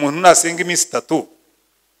 Uti umuntu nasenga iminsi 3,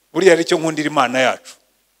 buriya ari cyo nkundira Imana yacu,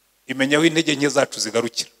 imenya aho intege nke zacu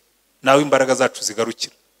zigarukira, nawe imbaraga zacu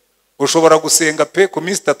zigarukira. Ushobora gusenga pe ku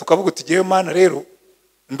minsi 3 ukavuga uti jewe Mana rero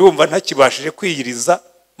ndumva ntakibashije kwiyiriza,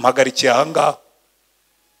 mpagarikiye aha ngaha,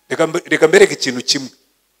 reka mbereke ikintu kimwe,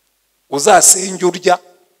 uzasenge urya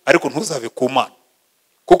ariko ntuzave ku Mana.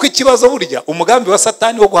 Kuko ikibazo burya umugambi wa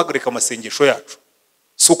Satani wo guhagarika amasengesho yacu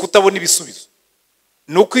si ukutabona ibisubizo,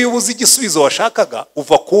 nuko iyo ubuze igisubizo washakaga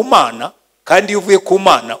uva ku Mana, kandi iyo uvuye ku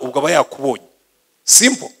Mana ubwo aba yakubonye.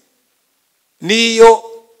 Simple. Niyo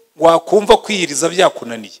wakumva kwiyiriza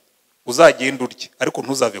byakunaniye uzagenda urye ariko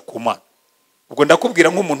ntuzave ku Mana. Ubwo ndakubwira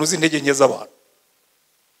nk'umuntu uzi intege nke z'abantu,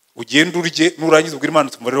 ugenda urye nurangiza ubwira Imana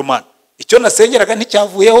utumva rero Mana icyo nasengeraga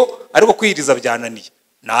nticyavuyeho ariko kwiyiriza byananiye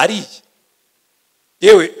nariye.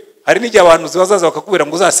 Yewe hari n'igihe abantu zibazaza bakakubwira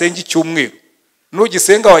ngo uzasenge icyumweru,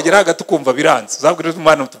 nugisenga wagera hagati ukumva biranze, uzabwira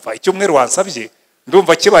Imana utumva icyumweru wansabye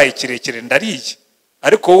ndumva kibaye kirekire ndariye,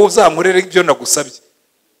 ariko wowe uzankorere ibyo nagusabye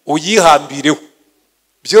uyihambireho.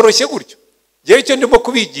 Byoroshye gutyo. Yewe icyo ndimo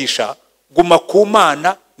kubigisha, guma ku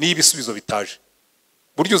Mana niyo ibisubizo bitaje,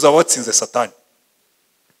 buryo uzaba watsinze Satani.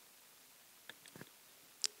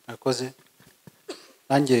 Nakoze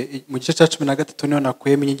nanjye mu gice cya 13 niho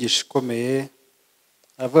nakuyemo inyigisho ikomeye,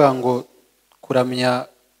 aravuga ngo kuramya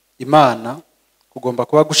Imana kugomba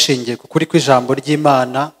kuba gushingiye ku kuri kw'ijambo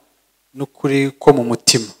ry'Imana n'ukuri ko mu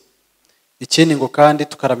mutima. Ikindi ngo kandi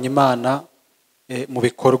tukaramya Imana mu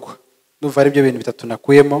bikorwa. Numva ari byo bintu bitatu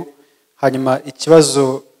nakuyemo. Hanyuma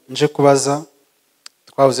ikibazo nje kubaza,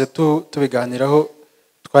 twavuze tubiganiraho,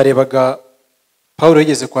 twarebaga Paulo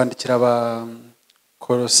yigeze kwandikira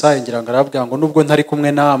Kolosayi, ngira ngo aravuga ngo nubwo ntari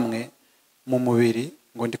kumwe namwe mu mubiri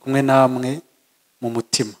ngo ndi kumwe namwe mu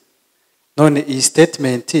mutima. None iyi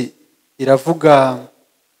statement iravuga,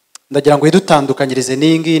 ndagira ngo idutandukanyirize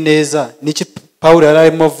n'iyi ngiyi neza, niki Paulo yari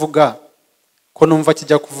arimo avuga ko numva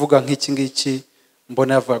kijya kuvuga nk'iki ngiki,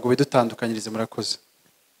 mbona yavuga ngo bidutandukanyirize. Murakoze.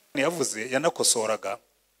 Yavuze yanakosoraga,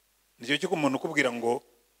 nicyo cyo umuntu ukubwira ngo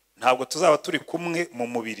ntabwo tuzaba turi kumwe mu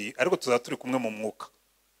mubiri ariko tuzaba turi kumwe mu mwuka.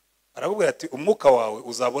 Aravuga ati umwuka wawe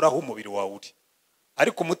uzaboraho umubiri wawe uri,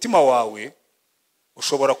 ariko umutima wawe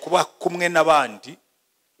ushobora kuba kumwe n'abandi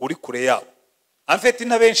uri kure yabo. Amfeti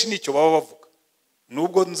na benshi nicyo baba bavuga,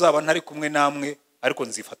 nubwo nzaba ntari kumwe namwe ariko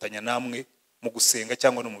nzifatanya namwe mu gusenga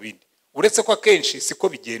cyangwa no mu bindi. Uretse ko akenshi siko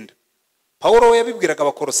bigenda. Paulo we yabibwiraga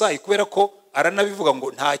Abakolosayi kubera ko aranabivuga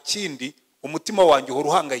ngo nta kindi umutima wanjye uhora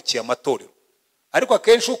uhangayikiye amatorero. Ariko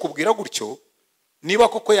akenshi ukubwira gutyo niba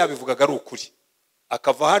koko yabivugaga ari ukuri,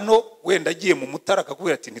 akava hano wenda agiye mu mutara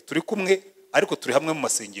akakubwira ati ntituri kumwe ariko turi hamwe mu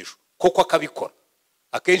masengesho, koko akabikora.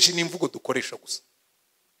 Akenshi ni imvugo dukoresha gusa.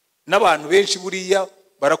 N'abantu benshi buriya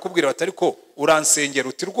barakubwira bati ariko uransengera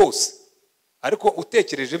uti rwose, ariko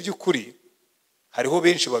utekereje by'ukuri hariho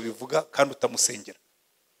benshi babivuga kandi utamusengera.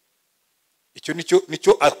 Icyo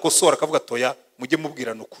nicyo akosora akavuga toya mujye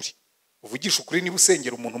mubwirana ukuri. Uvugisha ukuri, niba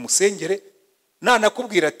usengera umuntu musengere,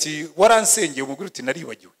 nanakubwira ati waransengeye umubwira uti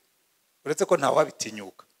naribagiwe. Uretse ko ntawe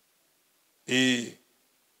wabitinyuka.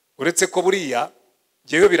 Uretse ko buriya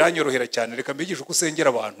ngewe biranyorohera cyane, reka mbigisha uko usengera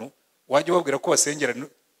abantu, wajya ubabwira ko basengera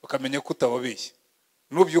bakamenya ko utababeshya.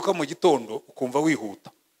 Nubyuka mu gitondo ukumva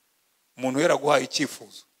wihuta, umuntu yaraguhaye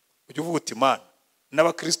icyifuzo, ujye uvuga uti Mana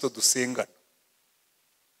n'abakristo dusengana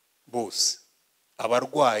bose,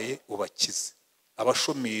 abarwaye ubakize,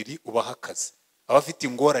 abashomeri ubaha akazi, abafite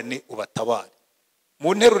ingorane ubatabare.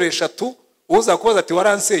 Mu nteruro eshatu uzakubaza ati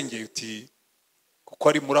waransengeye uti kuko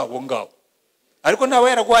ari muri abo ngabo. Ariko naba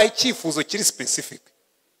yaraguhaye icyifuzo kiri specific,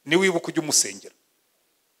 ni wibuka ujye umusengera.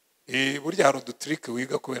 Burya hari udutrike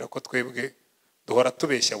wiga kubera ko twebwe duhora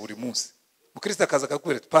tubeshya buri munsi. Mukristo akaza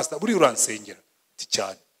akakubwira ati pastor buri uransengera ati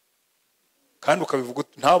cyane, kandi ukabivuga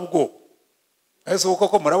ntabwo. Ese uko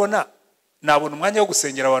ko murabona nabona umwanya wo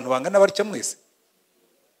gusengera abantu bangana barya mwese.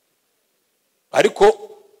 Ariko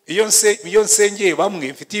iyo nsengeye bamwe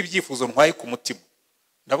mfite ibyifuzo ntwaye ku mutima,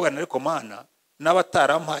 ndavuga ariko Mana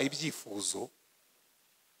n'abatarampaye ibyifuzo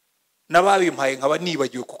n'ababimpaye nkaba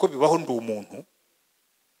nibagiwe kuko bibaho ndi umuntu,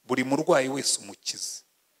 buri murwayi wese umukize,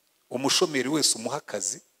 umushomeri wese umuha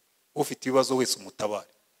akazi, ufite ibibazo wese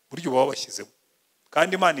umutabare. Buryo baba bashyizemo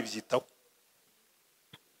kandi Imana ibyitaho.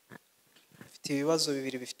 Mfite ibibazo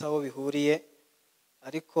bibiri bifite aho bihuriye,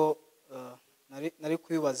 ariko nari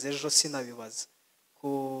kubibaza ejo sinabibaza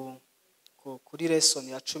kuri lesson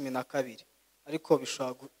ya 12, ariko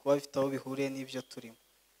bishobora kuba bifite aho bihuriye n'ibyo turimo.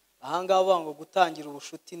 Ahangaha bavuga ngo gutangira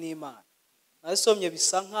ubushuti n'Imana. Nasomye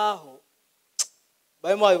bisa nkaho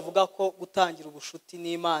barimo bavuga ko gutangira ubushuti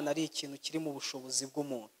n'Imana ari ikintu kiri mu bushobozi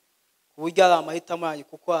bw'umuntu, ku buryo ari amahitamo yanyu,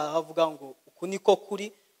 kuko havuga ngo uku niko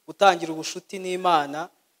kuri gutangira ubushuti n'Imana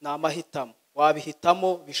ni amahitamo,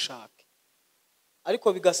 wabihitamo bishake.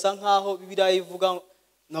 Ariko bigasa nkaho Bibiliya ivuga,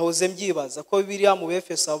 nahoze mbyibaza ko Bibiliya mu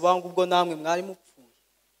Befeso bavuga ngo ubwo namwe mwari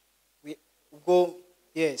mupfuye. Ubwo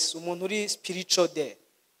yes, umuntu uri spiritual dead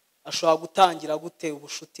ashobora gutangira gute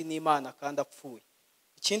ubushuti n'Imana kandi apfuye?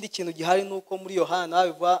 Ikindi kintu gihari nuko muri Yohana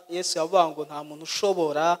bivuga Yesu yavuga ngo nta muntu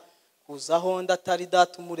ushobora kuzaho ndatari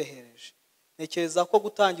data umurehereje. Ntekereza ko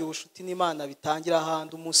gutangira ubushuti n'Imana bitangira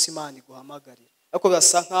ahandi umunsi Imana iguhamagarira. Ariko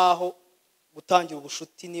basa nkaho gutangira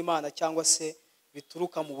ubushuti n'Imana cyangwa se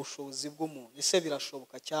bituruka mu bushobozi bw'umuntu. Ese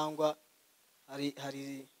birashoboka cyangwa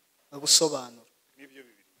hari ubusobanuro?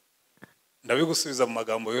 ndabigusubiza mu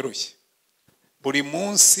magambo yoroshye. Buri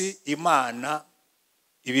munsi Imana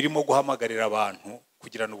iba irimo guhamagarira abantu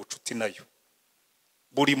kugirana ubucuti nayo.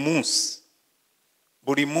 Buri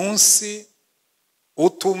munsi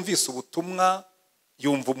utumvise ubutumwa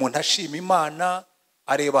yumva umuntu ashima Imana,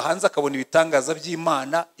 areba hanze akabona ibitangaza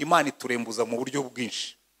by'Imana. Imana iturembuza mu buryo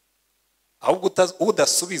bwinshi, ahubwo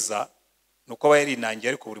udasubiza nuko aba yarinangiye.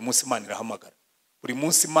 Ariko buri munsi Imana irahamagara, buri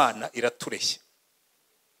munsi Imana iratureshya.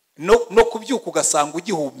 No kubyuka ugasanga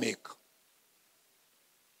ugihumeka,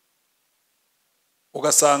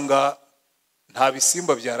 ugasanga nta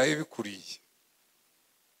bisimba byaraye bikuriye,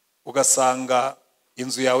 ugasanga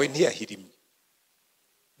inzu yawe ntiyahirimye.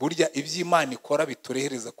 Burya iby'Imana ikora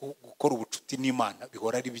biturehereza gukora ubucuti n'Imana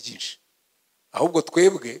bihora ari byinshi, ahubwo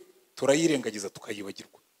twebwe turayirengagiza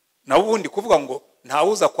tukayibagirwa. Naho ubundi kuvuga ngo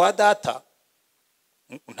ntawuza kwa data,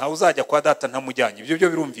 ntawuzajya kwa data ntamujyanye, ibyo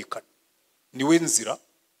birumvikana. Niwe nzira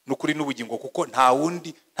n'ukuri n'ubugingo, kuko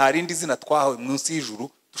nta rindi zina twahawe munsi y'ijuru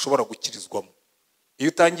dushobora gukirizwamo. Iyo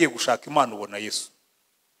utangiye gushaka Imana ubona Yesu,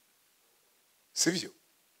 sibyo?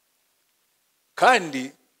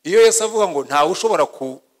 Kandi iyo Yesu avuga ngo ntawe ushobora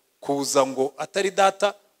kuza ngo atari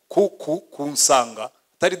data kunsanga,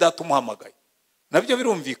 atari data umuhamagaye, nabyo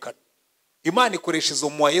birumvikana. Imana ikoresha izo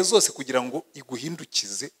muwaye zose kugira ngo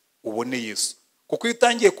iguhindukize ubone Yesu, kuko iyo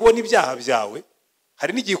utangiye kubona ibyaha byawe,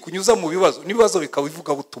 hari n'igihe kunyuza mu bibazo, n'ibibazo bikaba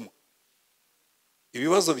bivuga butumwa.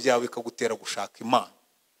 Ibibazo byawe bikagutera gushaka Imana,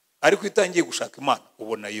 ariko iyo utangiye gushaka Imana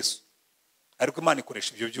ubona Yesu. Ariko Imana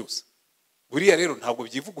ikoresha ibyo byose. Buriya rero ntabwo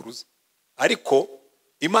byivuguruza, ariko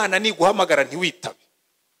Imana niguhamagara ntiwitabe,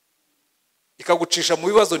 ikagucisha mu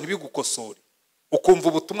bibazo ntibigukosore, ukumva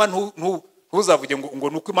ubutumwa ntuzavuge ngo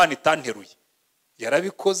nuko Imana itanteruye.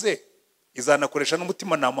 Yarabikoze, izanakoresha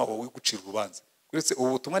n'umutima nama wawe gucira urubanza. Uretse ubu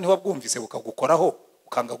butumwa ntiwabwumvise bukagukoraho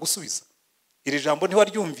ukanga gusubiza, iri jambo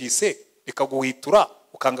ntiwaryumvise rikaguhitura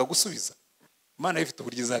ukanga gusubiza, Imana ifite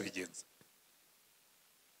uburyo izabigenza.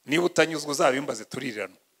 Niba utanyuzwe uzabimbaze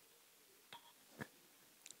turirana.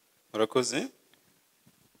 Murakoze.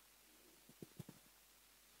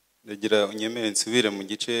 Ndagira unyemere nsubire mu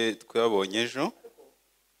gice twabonye ejo.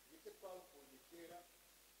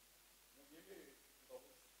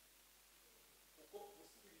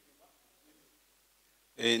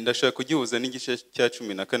 Ndashaka kugihuza n'igice cya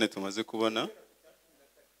 14 tumaze kubona.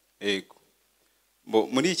 Yego.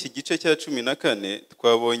 Muri iki gice cya 14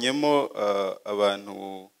 twabonyemo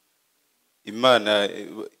abantu Imana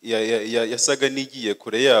yasaga n'igiye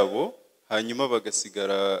kure yabo, hanyuma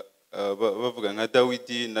bagasigara bavuga nka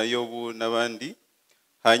Dawidi na Yobu n'abandi.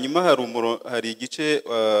 Hanyuma hari igice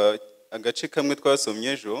agace kamwe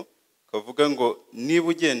twasomye ejo kavuga ngo niba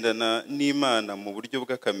ugendana n'Imana mu buryo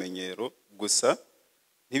bw'akamenyero gusa,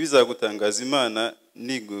 ntibizagutangaza Imana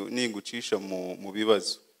nigucisha mu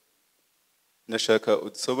bibazo. Nashaka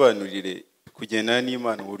udusobanurire kugendana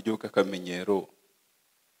n'Imana mu buryo bw'akamenyero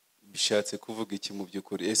bishatse kuvuga iki mu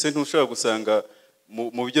by'ukuri? Ese ntushobora gusanga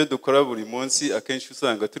mu byo dukora buri munsi akenshi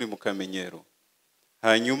usanga turi mu kamenyero,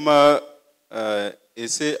 hanyuma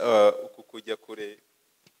ese uku kujya kure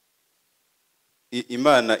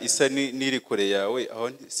Imana isa n'iri kure yawe,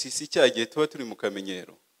 aho si cyagiye tuba turi mu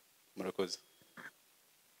kamenyero? Murakoze.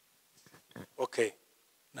 Okay,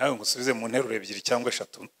 nawe ngusubize mu nteruro ebyiri cyangwa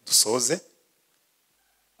eshatu dusoze.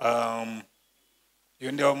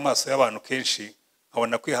 Iyo ndi mu maso y'abantu kenshi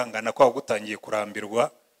nkabona kwihangana kwabo gutangiye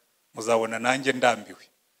kurambirwa, muzabona nanjye ndambiwe,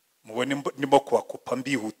 mubone ndimo kubakupa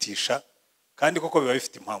mbihutisha, kandi koko biba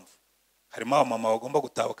bifite impamvu. Harimo abamama bagomba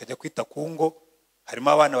gutaha bakajya kwita ku ngo, harimo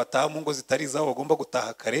abana bataha mu ngo zitari izabo bagomba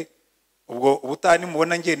gutaha kare. Ubwo ubutani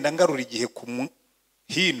mubona ngenda ngarura igihe ku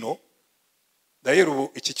hino. Rero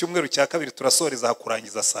ubu iki cyumweru cya kabiri turasoreza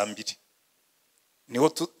kurangiza saa 2.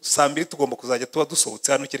 Niho saa 2 tugomba kuzajya tuba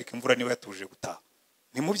dusohotse hano kereka imvura niba yatuje gutaha.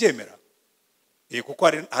 Ntimubyemera? Kuko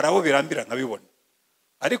hari abo birambira nkabibona.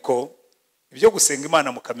 Ariko ibyo gusenga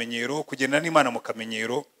Imana mu kamenyero, kugenda n'Imana mu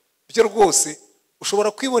kamenyero, byo rwose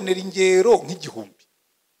ushobora kwibonera ingero nk'igihumbi.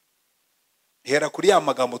 Hera kuri ya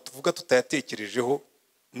magambo tuvuga tutayatekerejeho,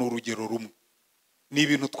 ni urugero rumwe. Ni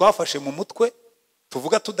ibintu twafashe mu mutwe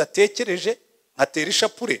tuvuga tudatekereje, nkatera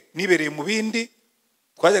ishapure nibereye mu bindi.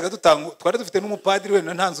 Twari dufite n'umupadiri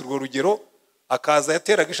wenda ntanze urwo rugero, akaza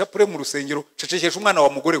yateraga ishapure mu rusengero, cecekesha umwana wa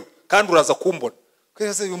mugore we, kandi uraza kumbona.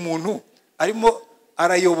 Kwese uyu muntu arimo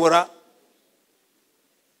arayobora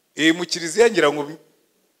mu kiliziya, ngira ngo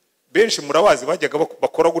benshi murabazi bajyaga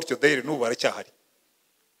bakora gutyo, daire n'ubu baracyahari.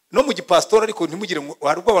 No mu gipastori, ariko ntimugire ngo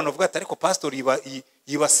hari ubwo abantu bavuga ati ariko pastori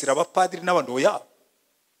yibasira abapadiri n'abandi. Oya,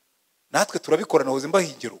 natwe turabikora nahoze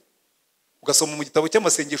mbahingiro ugasoma mu gitabo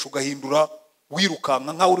cy'amasengesho ugahindura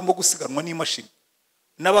wirukanka nkaho urimo gusiganwa n'imashini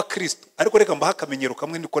n'abakristo. Ariko reka mbaha akamenyero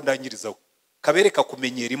kamwe niko ndangirizaho kabereka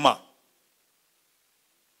kumenyera Imana.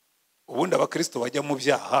 Ubundi abakristo bajya mu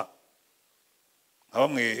byaha nka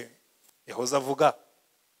bamwe yahoze avuga,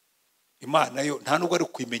 Imana yo nta nubwo ari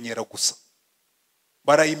kwimenyera gusa,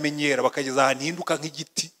 barayimenyera bakageza ahantu hinduka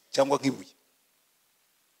nk'igiti cyangwa nk'ibuye.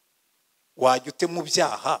 Wajya ute mu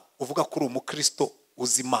byaha uvuga ko uri umukristo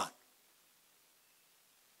uzi Imana?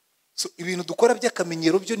 So ibintu dukora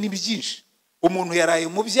by'akamenyero byo ni byinshi. Umuntu yaraye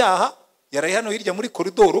mu byaha, yaraye hano hirya muri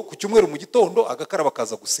koridoro ku cyumweru mu gitondo agakaraba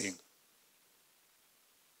akaza gusenga,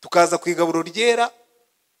 tukaza ku igaburo ryera.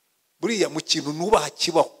 Buriya mu kintu nubaha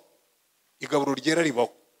kibaho igaburo ryera ribaho,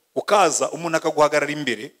 ukaza umuntu akaguhagarara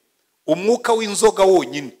imbere, umwuka w'inzoga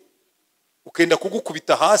wonyine ukenda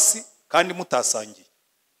kugukubita hasi kandi mutasangiye,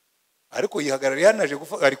 ariko yihagarariye yanaje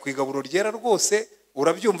ari ku igaburo ryera rwose.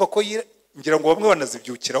 Urabyumva ko ngira ngo bamwe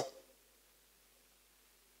banazibyukiraho.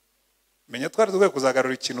 Menya twari dukwiye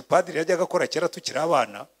kuzagarura ikintu padiri yajyaga akora kera tukiri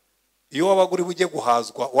abana. Iyo wabaga uri bujye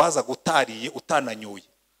guhazwa waza gutariye utananyoye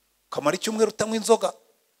ukamara icyumweru utanywa inzoga,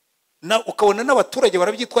 ukabona n'abaturage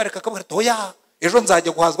barabyitwarika akavuga ati oya ejo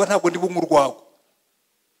nzajya guhazwa ntabwo ndi bunywa urwago.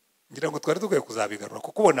 Ngira ngo twari dukwiye kuzabigarura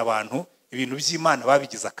kuko ubona abantu ibintu by'Imana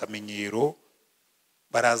babigize akamenyero.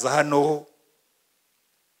 Baraza hano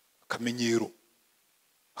akamenyero,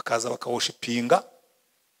 bakaza bakawosha ipinga,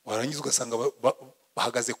 warangiza ugasanga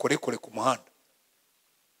bahagaze korekore ku muhanda.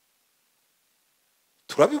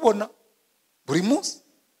 Turabibona buri munsi.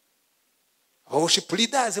 Abawosha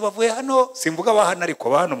puridazi bavuye hano, simvuga abahana ariko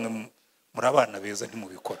abahano mwe muri abana beza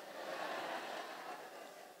ntimubikora.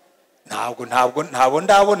 Ntabwo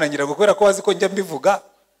ndabona ngira ngo kubera ko bazi ko njya mbivuga,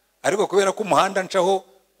 ariko kubera ko umuhanda ncaho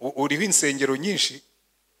uriho insengero nyinshi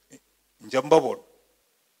njya mbabona.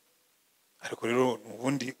 Ariko rero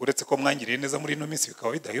ubundi uretse ko mwangiriye neza muri ino minsi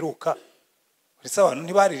bikaba bidaheruka, uretse abantu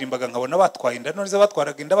ntibaririmbaga nkabona batwaye inda, none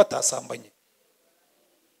batwaraga inda batasambanye.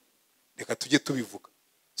 Reka tujye tubivuga.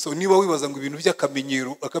 So niba wibaza ngo ibintu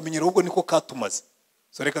by'akamenyero, akamenyero ubwo niko katumaze.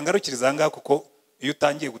 So reka ngarukiriza aha ngaha kuko iyo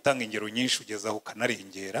utangiye gutanga ingero nyinshi ugezaho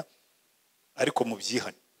ukanarengera, ariko mu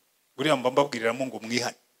byihane. Buriya mba mbabwiriramo ngo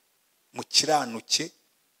mwihane, mukiranuke,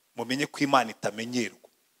 mumenye ko Imana itamenyerwa.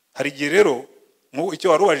 Hari igihe rero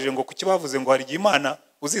icyo warubajije ngo kuki bavuze ngo hari igihe Imana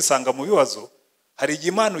uzisanga mu bibazo, hari igihe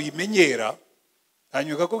Imana uyimenyera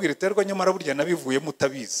hanyuma ukakubwira iterwa nyamara burya nabivuyemo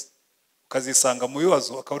utabizi, ukazisanga mu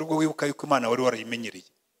bibazo, akaba aribwo wibuka yuko Imana wari warayimenyereye.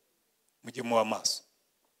 Mujye muba maso.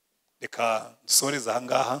 Reka dusoreze aha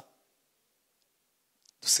ngaha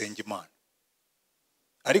dusenge Imana.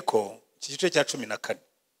 Ariko iki gice cya 14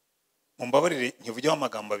 mumbabarire nkivugeho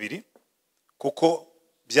amagambo abiri kuko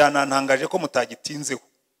byanantangaje ko mutagitinzeho,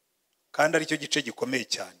 kandi ari cyo gice gikomeye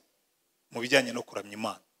cyane mu bijyanye no kuramya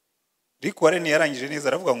Imana. Ariko Warren yarangije neza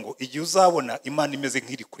aravuga ngo igihe uzabona Imana imeze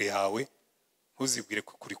nk'iri kure yawe ntuzibwire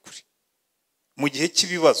ko kuri kuri. Mu gihe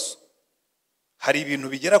cy'ibibazo hari ibintu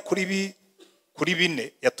bigera kuri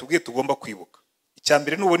 4 yatubwiye tugomba kwibuka. Icya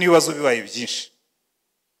mbere nubona ibibazo bibaye byinshi,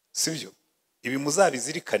 sibyo, ibi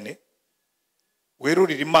muzabizirikane,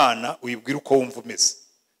 werurira Imana uyibwire uko wumva umeze.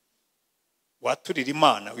 Waturira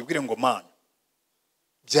Imana wibwire ngo Mana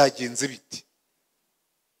byagenze biti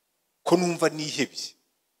ko numva nihebye.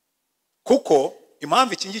 Kuko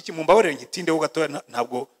impamvu iki ngiki mumbabarire nkitindeho gatoya,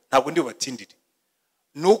 ntabwo ndi bubatindire,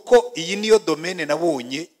 nuko iyi niyo domaine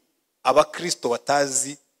nabonye abakristo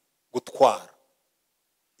batazi gutwara.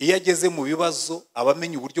 Iyo ageze mu bibazo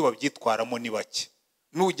abamenye uburyo babyitwaramo ni bake.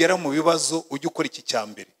 Nugera mu bibazo ujye ukora iki cya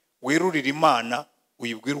mbere, werurira Imana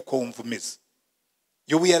uyibwire uko wumva umeze.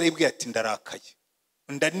 Yobu yaribwiye ati ndarakaye,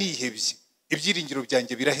 ndanihebye, ibyiringiro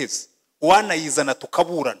byanjye biraheze, wanayizana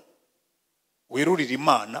tukaburana. Werurira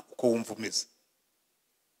Imana uko wumva umeze.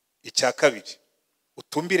 Icya kabiri,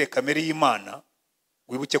 utumbire kamere y'Imana,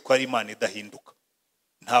 wibuke ko ari Imana idahinduka,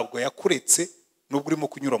 ntabwo yakuretse nubwo urimo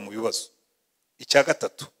kunyura mu bibazo. Icya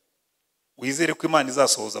gatatu, wizere ko Imana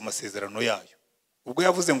izasohoza amasezerano yayo. Ubwo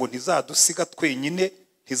yavuze ngo ntizadusiga twenyine,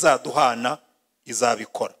 ntizaduhana,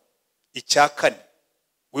 izabikora. Icya kane,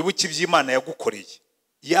 wibuke iby'Imana yagukoreye.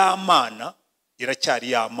 Ya Mana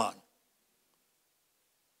iracyari ya Mana,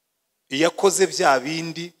 iyakoze bya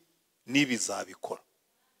bindi n'ibizabikora.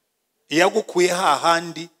 Iyagukuye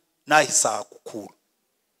hahandi nahisa gukura.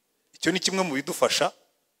 Icyo ni kimwe mu bidufasha.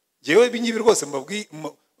 Jewe binyibi rwose mbabwi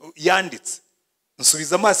yanditse,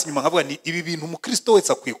 nsubiza amaso inyuma nkavuga ni ibi bintu umukristo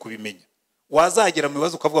wese akwiye kubimenya. Wazagera mu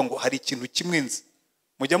bibazo ukavuga ngo hari ikintu kimwe nzi.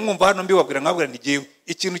 Mujya mwumva hano mbibabwira nkabwira ni jewe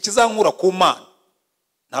ikintu kizankura ku Mana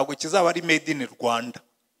ntabwo kizaba ari made in Rwanda,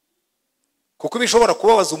 kuko bishobora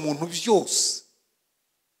kubabaza umuntu byose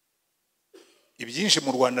ibyinshi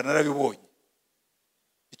mu Rwanda narabibonye,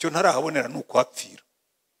 icyo ntarahabonera ni ukuhapfira,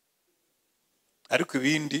 ariko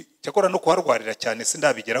ibindi cyakora no kuharwarira cyane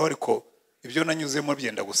sindabigeraho, ariko ibyo nanyuzemo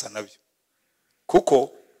byenda gusa nabyo.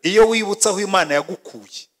 Kuko iyo wibutse aho Imana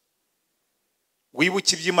yagukuye,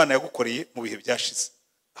 wibuke ibyo Imana yagukoreye mu bihe byashize,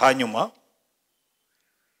 hanyuma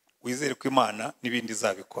wizere ko Imana n'ibindi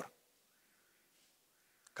izabikora,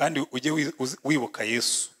 kandi ujye wibuka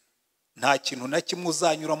Yesu. Nta kintu na kimwe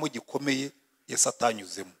uzanyuramo gikomeye Yesu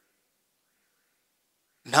atanyuzemo,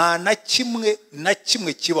 nta na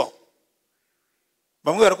kimwe kibaho.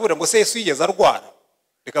 Bamwe barakubwira ngo se Yesu yigeze arwara?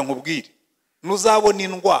 Reka nkubwire, nuzabona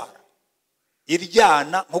indwara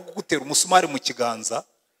iryana nko kugutera umusumari mu kiganza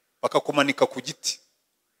bakakumanika ku giti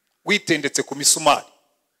witendetse ku misumari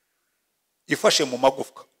ifashe mu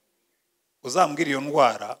magufwa, uzambwira iyo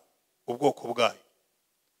ndwara ubwoko bwayo.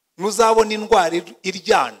 Nuzabona indwara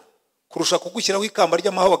iryana kurusha kugushyiraho ikamba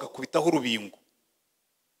ry'amahwa bagakubitaho urubingo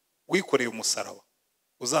wikoreye umusaraba,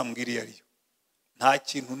 uzambwira iyo ariyo. Nta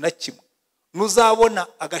kintu na kimwe. Nuzabona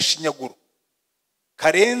agashinyaguro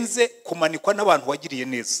karenze kumanikwa n'abantu wagiriye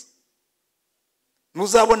neza,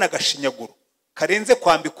 nuzabona agashinyaguro karenze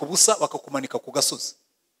kwambika ubusa bakakumanika ku gasozi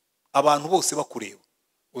abantu bose bakureba,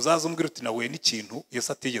 uzaza umbwira uti nawe n'ikintu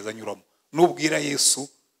Yesu atigeze anyuramo. Nubwira Yesu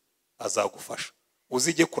azagufasha.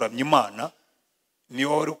 Uzige kuramya Imana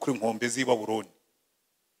niyo wari kuri nkombe z'i Babuloni.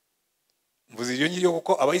 Mvuze iyo ngiro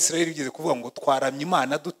kuko Abayisiraheli bigeze kuvuga ngo twaramya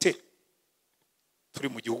Imana dute turi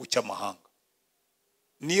mu gihugu cy'amahanga.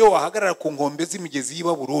 Niyo wahagarara ku nkombe z'imigezi y'i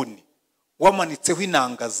Babuloni wamanitseho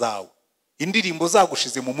inanga zawe, indirimbo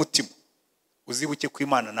zagushize mu mutima, uzibuke ko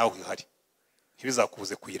Imana nawe ihari,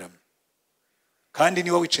 ntibizakubuze kuyiramya. Kandi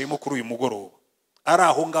niba wicayemo kuri uyu mugoroba ari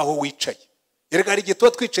aho ngaho wicaye, erega hari igihe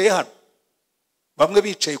tuba twicaye hano, bamwe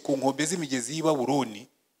bicaye ku nkombe z'imigezi y'i Babuloni,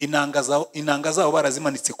 inanga zabo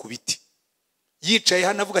barazimanitse ku biti. Yicaye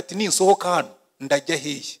hano avuga ati ninsohoka hano ndajya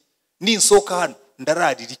hehe, ninsohoka hano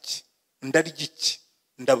ndararira iki, ndarya iki,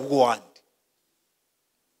 ndabwande.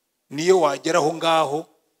 Niyo wagera aho ngaho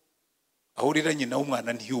aho uriranye nawe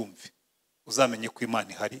umwana ntiyumve, uzamenye ko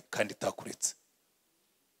Imana ihari kandi itakuretse.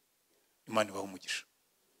 Imana ibahe umugisha.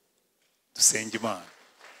 Dusenge Imana.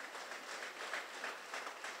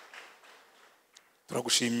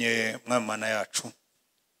 Turagushimye Mwami Mana yacu,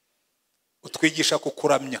 utwigisha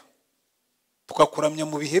kukuramya, tukakuramya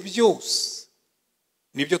mu bihe byose,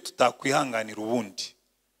 nibyo tutakwihanganira ubundi.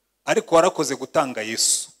 Ariko warakoze gutanga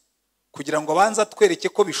Yesu kugira ngo abanze atwereke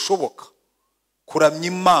ko bishoboka kuramya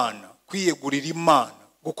Imana, kwiyegurira Imana,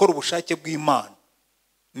 gukora ubushake bw'Imana,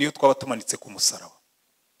 niyo twaba tumanitse ku musaraba.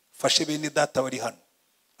 Fashe bene data bari hano,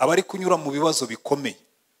 abari kunyura mu bibazo bikomeye,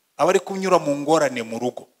 abari kunyura mu ngorane mu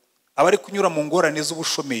rugo, abari kunyura mu ngorane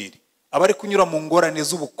z'ubushomeri, abari kunyura mu ngorane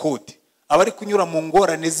z'ubukode, abari kunyura mu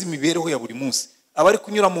ngorane z'imibereho ya buri munsi, abari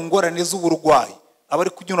kunyura mu ngorane z'uburwayi, abari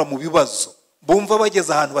kunyura mu bibazo, bumva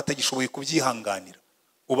bageze ahantu batagishoboye kubyihanganira,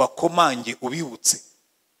 ubakomange ubibutse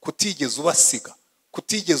kutigeze ubasiga,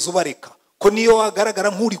 kutigeze ubareka, ko niyo wagaragara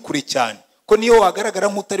nk'uri kure cyane, ko niyo wagaragara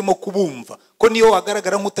nk'utarimo kubumva, ko niyo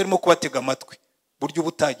wagaragara nk'utarimo kubatega amatwi, buryo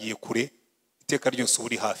ubutagiye kure, iteka ryose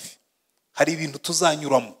uri hafi. Hari ibintu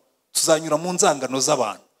tuzanyuramo, tuzanyura mu nzangano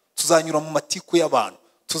z'abantu, tuzanyura mu matiku y'abantu,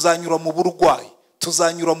 tuzanyura mu burwayi,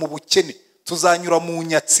 tuzanyura mu bukene, tuzanyura mu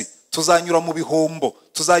nyatsi, tuzanyura mu bihombo,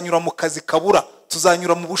 tuzanyura mu kazi kabura,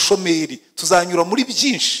 tuzanyura mu bushomeri, tuzanyura muri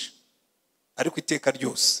byinshi. Ariko iteka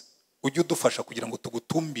ryose ujye udufasha kugira ngo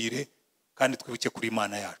tugutumbire kandi twibuke kuri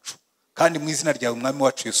Imana yacu. Kandi mu izina ryawe Mwami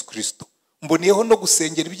wacu Yesu Kristo, mboneyeho no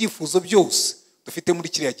gusengera ibyifuzo byose dufite muri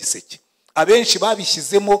kiriya giseke. Abenshi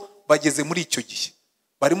babishyizemo bageze muri icyo gihe,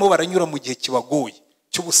 barimo baranyura mu gihe kibagoye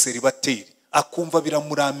cy'ubuseribateri, akumva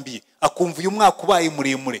biramurambiye, akumva uyu mwaka ubaye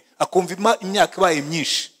muremure, akumva imyaka ibaye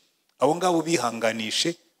myinshi. Abo ngabo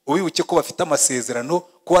bihanganishe, ubibuke ko bafite amasezerano,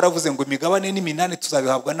 ko waravuze ngo imigabane n'iminani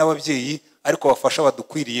tuzabihabwa n'ababyeyi, ariko abafasha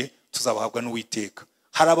badukwiriye tuzabahabwa n'Uwiteka.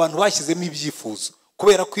 Hari abantu bashyizemo ibyifuzo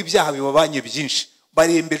kubera ko ibyaha bibabanye byinshi,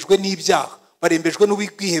 barembejwe n'ibyaha, barembejwe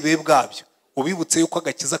n'ubwihebe bwabyo. Ubibutse yuko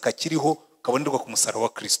agakiza kakiriho kabonerwa ku musaraba wa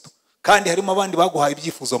Kristo. Kandi harimo abandi baguhaye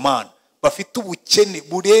ibyifuzo Mana, bafite ubukene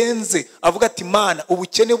burenze, avuga ati Mana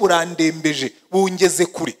ubukene burandembeje, bungeze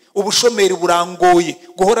kure, ubushomeri burangoye,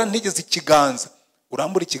 guhora ntigeze ikiganza.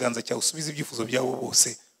 Urambura ikiganza cyawe usubize ibyifuzo byabo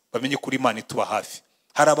bose, bamenye kuri Imana ituba hafi.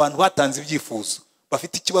 Hari abantu batanze ibyifuzo,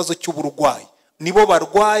 bafite ikibazo cy'uburwayi, nibo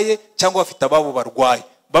barwaye cyangwa bafite ababo barwaye,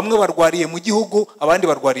 bamwe barwariye mu gihugu, abandi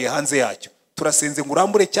barwariye hanze yacyo. Turasenze ngo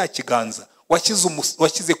urambure cya kiganza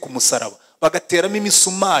washyize ku musaraba, bagateramo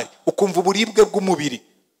imisumari, ukumva uburibwe bw'umubiri,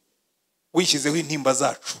 wishyizeho intimba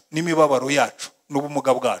zacu n'imibabaro yacu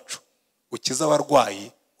n'ubumuga bwacu. Ukiza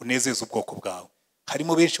abarwayi, unezeze ubwoko bwawe.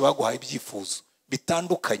 harimo benshi baguhaye ibyifuzo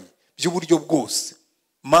bitandukanye by'uburyo bwose.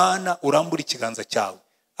 Mana urambura ikiganza cyawe,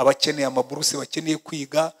 abakeneye amaburuse, bakeneye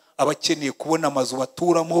kwiga, abakeneye kubona amazu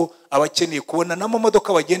baturamo, abakeneye kubona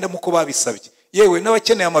n'amamodoka bagendamo uko babisabye, yewe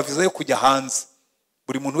n'abakeneye amaviza yo kujya hanze.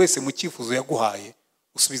 Buri muntu wese mu cyifuzo yaguhaye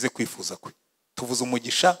usubize kwifuza kwe. Tuvuze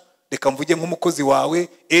umugisha. Reka mvuge nk'umukozi wawe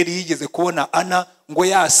Eli yigeze kubona Ana ngo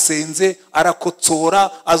yasenze,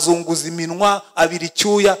 arakotsora, azunguza iminwa, abira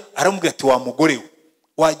icyuya, aramubwira ati wa mugore we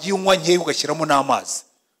wagiye unywa nkeya ugashyiramo n'amazi.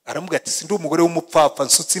 Aramubwira ati sindi umugore w'umupfapfa,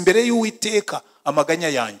 nsutse imbere y'Uwiteka amaganya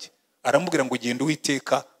yanjye. Aramubwira ngo genda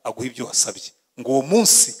Uwiteka aguha ibyo wasabye. Ngo uwo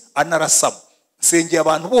munsi Ana arasama. Nsengeye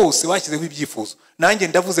abantu bose bashyizeho ibyifuzo, nanjye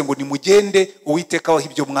ndavuze ngo nimugende Uwiteka abaha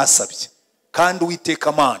ibyo mwasabye. Kandi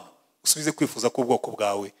Uwiteka Mana usubize kwifuza k'ubwoko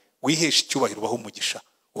bwawe, wihesha icyubahiro, ubaho umugisha,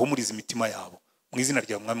 uhumurize imitima yabo, mu izina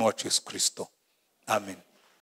rya Mwami wacu Yesu Kristo, amen.